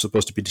is not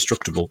supposed to be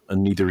destructible,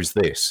 and neither is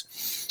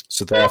this.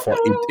 So therefore,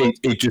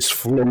 it just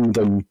flung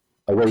them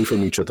away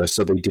from each other,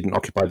 so they didn't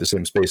occupy the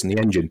same space in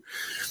the engine.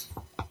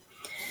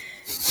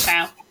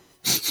 Wow.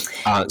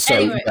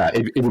 Anyway.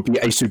 It would be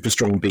a super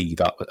strong bee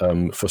that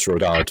fuss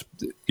Rodard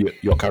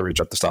your carriage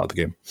at the start of the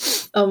game.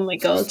 Oh my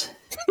god.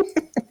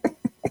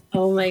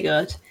 Oh my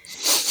god.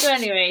 So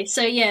anyway,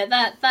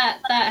 that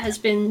has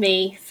been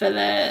me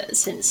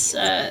since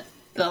the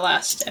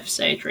last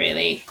episode,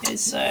 really.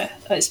 Is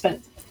I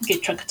spent a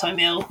good chunk of time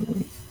ill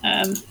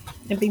and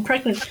being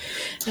pregnant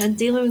and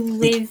dealing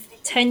with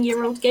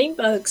 10-year-old game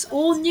bugs,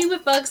 or newer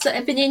bugs that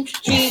have been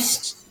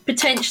introduced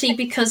potentially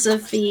because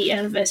of the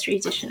Anniversary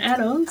Edition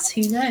add-ons.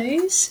 Who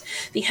knows?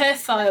 The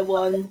Hearthfire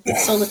one,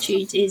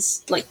 Solitude,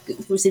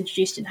 was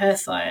introduced in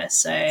Hearthfire,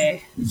 so.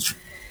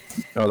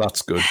 Oh,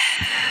 that's good.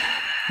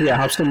 Yeah,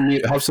 have some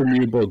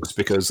new bugs,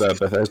 because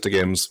Bethesda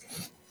games.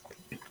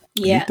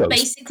 Yeah,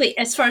 basically,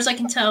 as far as I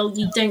can tell,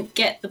 you don't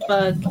get the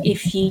bug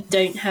if you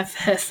don't have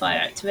Hearthfire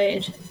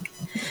activated.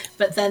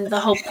 But then the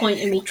whole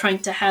point of me trying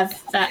to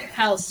have that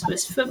house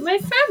was for my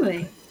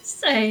family.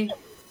 So,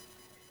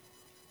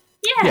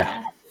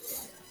 yeah.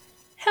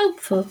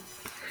 Helpful.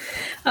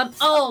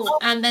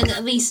 And then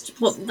at least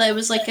there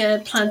was like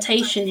a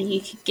plantation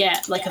you could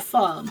get, like a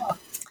farm.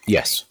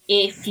 Yes.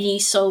 If you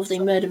solved a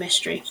murder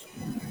mystery.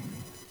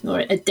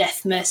 Or a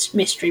death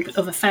mystery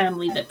of a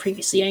family that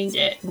previously owned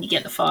it, and you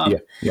get the farm.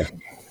 Yeah.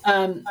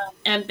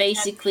 And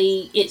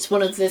basically, it's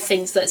one of the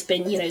things that's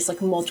been, it's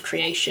like a mod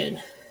creation.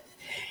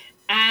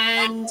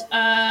 And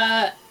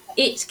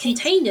its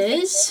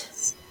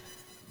containers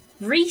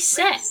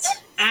reset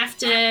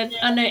after,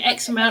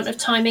 X amount of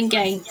time in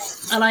game.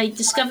 And I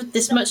discovered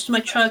this much to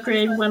my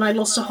chagrin when I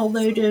lost a whole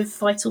load of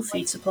vital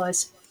food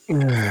supplies.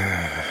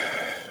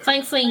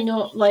 Thankfully,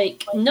 not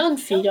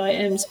non-food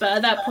items, but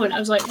at that point, I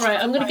was like, right,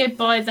 I'm going to go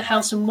buy the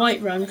house in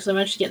Whiterun because I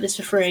managed to get this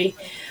for free.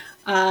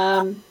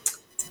 And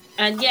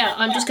And yeah,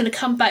 I'm just going to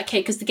come back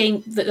here because the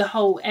game, the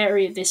whole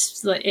area of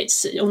this, like,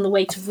 it's on the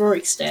way to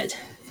Rorikstead.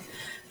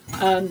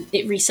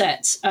 It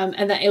resets,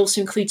 and that also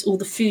includes all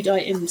the food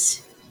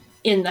items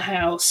in the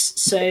house.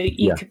 So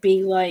you could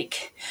be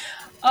like,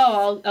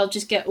 oh, I'll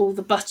just get all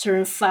the butter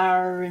and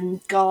flour and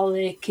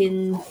garlic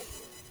and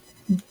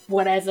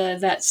whatever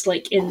that's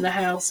like in the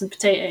house and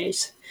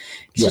potatoes.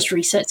 It just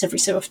resets every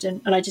so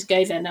often, and I just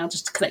go there now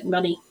just to collect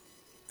money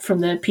from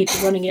the people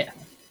running it.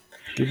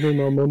 Give me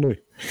my money.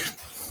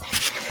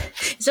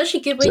 It's actually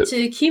a good way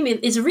to accumulate.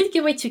 It's a really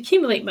good way to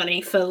accumulate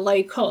money for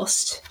low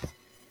cost.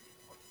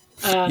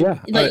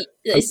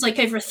 It's like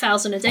over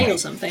 1,000 a day or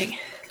something.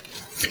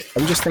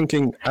 I'm just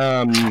thinking.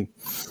 I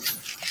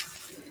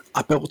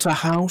built a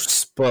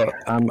house, but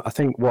I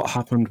think what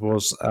happened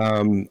was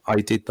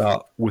I did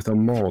that with a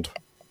mod.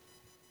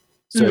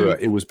 So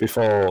it was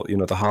before the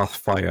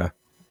Hearthfire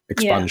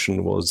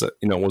expansion was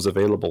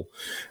available,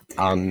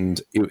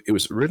 and it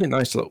was a really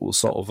nice little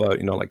sort of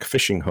like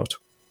fishing hut.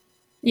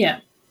 Yeah.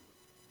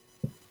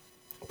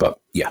 But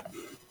yeah.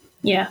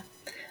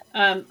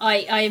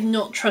 I have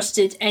not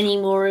trusted any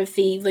more of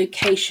the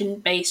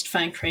location-based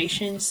fan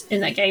creations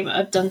in that game.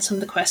 I've done some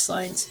of the quest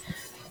lines,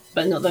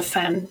 but not the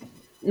fan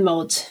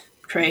mod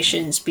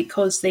creations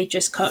because they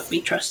just can't be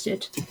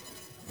trusted.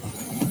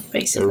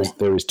 Basically,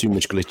 there is too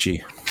much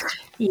glitchy.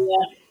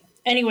 Yeah.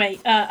 Anyway,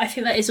 I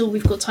think that is all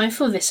we've got time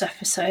for this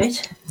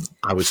episode.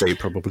 I would say it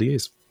probably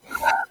is.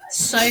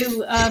 So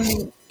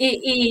it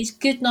is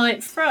good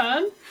night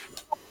from.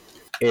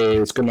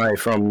 It's good night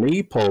from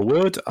me, Paul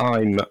Wood.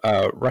 I'm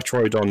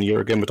Retroid on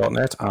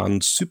Eurogamer.net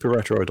and Super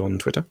Retroid on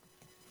Twitter.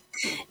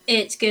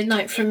 It's good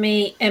night from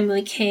me,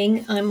 Emily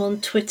King. I'm on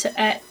Twitter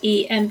at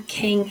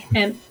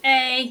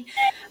EMKingMA.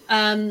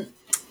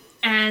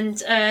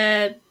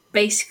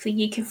 Basically,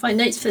 you can find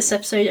notes for this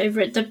episode over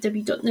at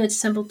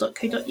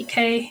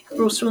www.nerdsassemble.co.uk.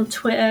 We're also on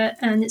Twitter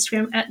and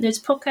Instagram at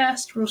Nerds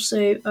Podcast. We're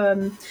also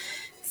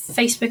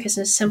Facebook as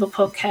an Assemble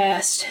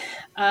Podcast.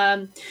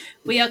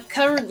 We are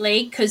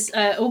currently, because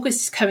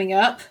August is coming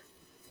up,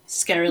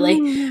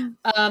 scarily,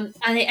 and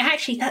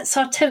that's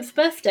our 10th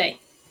birthday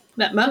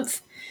that month.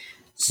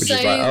 Which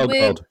is like, oh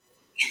God.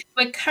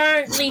 We're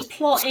currently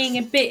plotting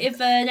a bit of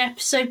an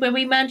episode where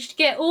we managed to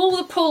get all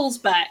the pulls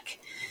back.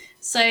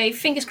 So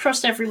fingers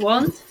crossed,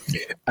 everyone.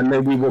 And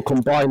then we will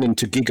combine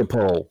into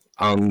Gigapole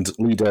and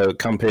lead a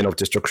campaign of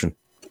destruction.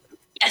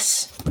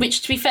 Yes,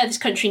 which, to be fair, this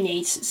country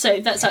needs.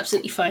 So that's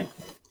absolutely fine.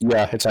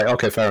 Yeah, it's like,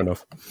 okay, fair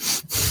enough.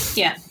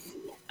 Yeah.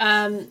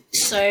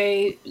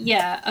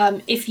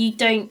 If you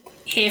don't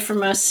hear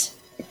from us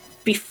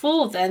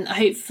before then,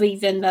 hopefully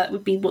then that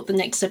would be what the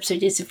next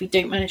episode is if we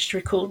don't manage to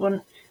record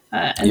one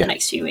in the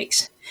next few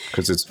weeks.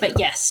 But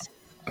yes.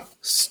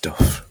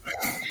 Stuff.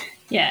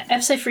 Yeah,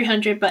 episode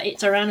 300, but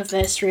it's our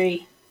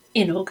anniversary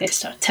in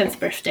August, our 10th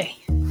birthday.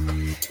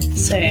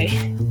 So,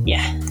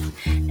 yeah.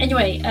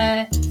 Anyway,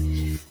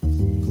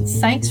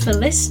 thanks for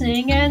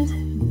listening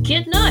and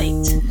good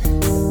night.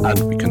 And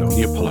we can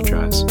only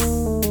apologise.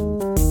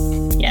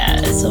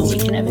 Yeah, that's all we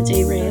can ever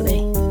do,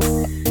 really.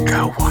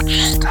 Go watch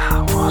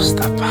Star Wars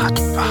The Bad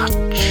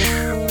Batch.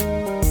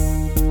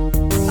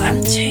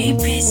 I'm too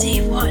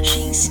busy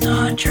watching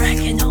Star Trek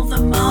and all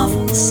the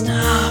Marvel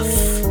stuff.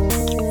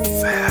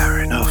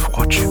 Fair enough,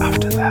 watch it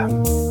after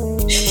them.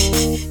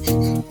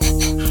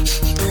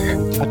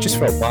 I just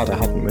felt bad I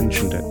hadn't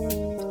mentioned it.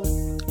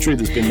 True,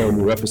 there's been no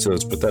new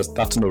episodes, but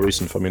that's no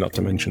reason for me not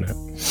to mention it.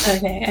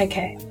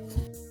 Okay.